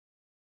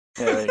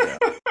 Yeah, there you go.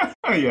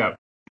 Yeah.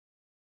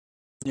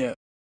 Yeah.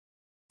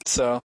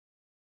 So,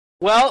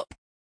 well,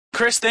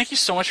 Chris, thank you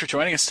so much for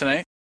joining us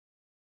tonight.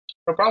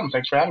 No problem.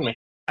 Thanks for having me.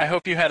 I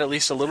hope you had at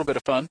least a little bit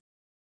of fun.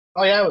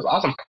 Oh, yeah, it was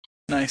awesome.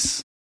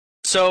 Nice.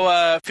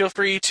 So, feel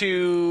free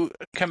to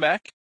come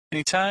back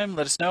anytime.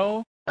 Let us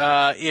know.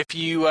 If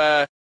you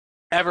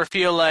ever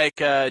feel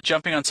like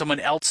jumping on someone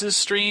else's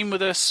stream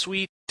with a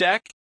sweet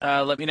deck,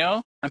 let me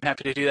know. I'm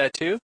happy to do that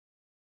too.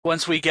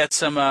 Once we get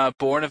some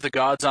Born of the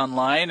Gods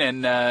online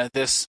and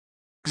this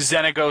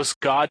Xenagos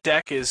God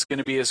deck is going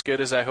to be as good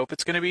as I hope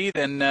it's going to be,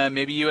 then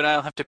maybe you and I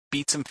will have to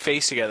beat some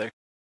face together.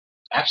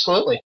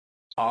 Absolutely.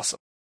 Awesome.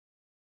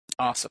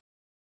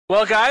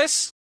 Well,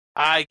 guys,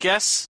 I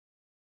guess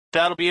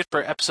that'll be it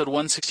for episode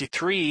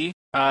 163.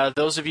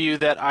 Those of you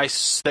that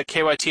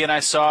KYT and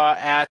I saw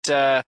at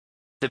the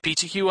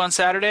PTQ on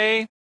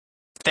Saturday,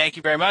 thank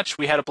you very much.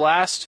 We had a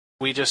blast.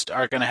 We just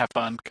are going to have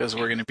fun because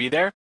we're going to be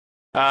there.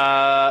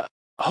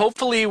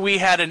 hopefully we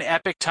had an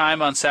epic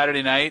time on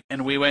Saturday night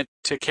and we went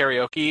to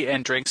karaoke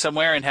and drank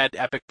somewhere and had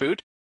epic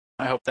food.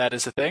 I hope that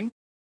is a thing.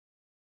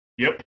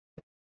 Yep.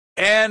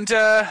 And,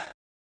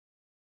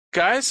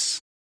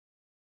 guys,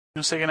 you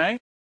want to say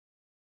goodnight?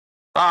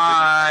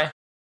 Bye.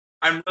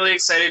 I'm really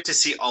excited to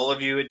see all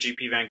of you at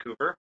GP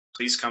Vancouver.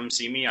 Please come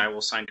see me. I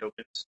will sign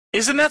tokens.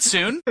 Isn't that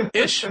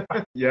soon-ish?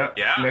 Yeah.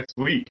 Yeah. Next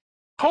week.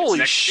 Holy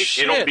Next week.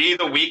 shit. It'll be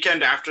the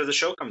weekend after the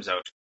show comes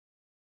out.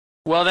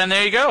 Well, then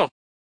there you go.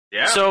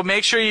 Yeah. So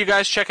make sure you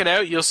guys check it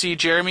out. You'll see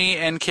Jeremy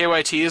and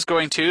KYT is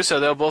going too, so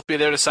they'll both be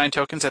there to sign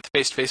tokens at the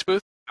face-to-face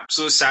booth.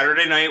 Absolutely.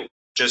 Saturday night,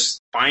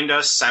 just find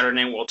us.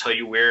 Saturday night, we'll tell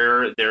you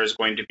where there is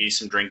going to be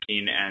some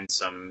drinking and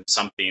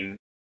something,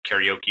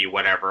 karaoke,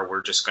 whatever.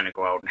 We're just going to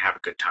go out and have a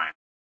good time.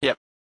 Yep.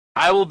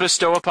 I will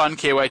bestow upon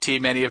KYT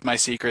many of my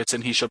secrets,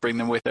 and he shall bring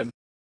them with him.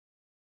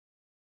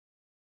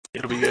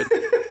 It'll be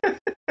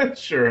good.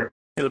 Sure.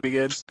 It'll be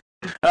good.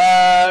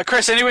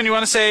 Chris, anyone you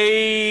want to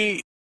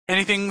say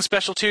anything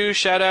special to?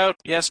 Shout out?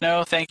 Yes,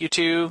 no, thank you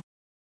to?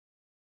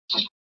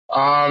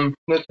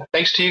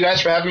 Thanks to you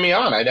guys for having me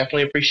on. I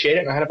definitely appreciate it,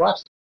 and I had a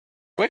blast.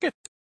 Wicked.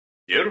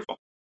 Beautiful.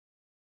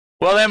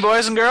 Well then,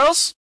 boys and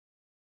girls,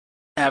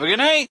 have a good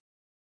night.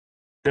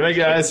 Good night,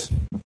 guys.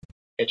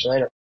 Catch you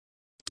later.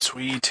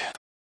 Sweet.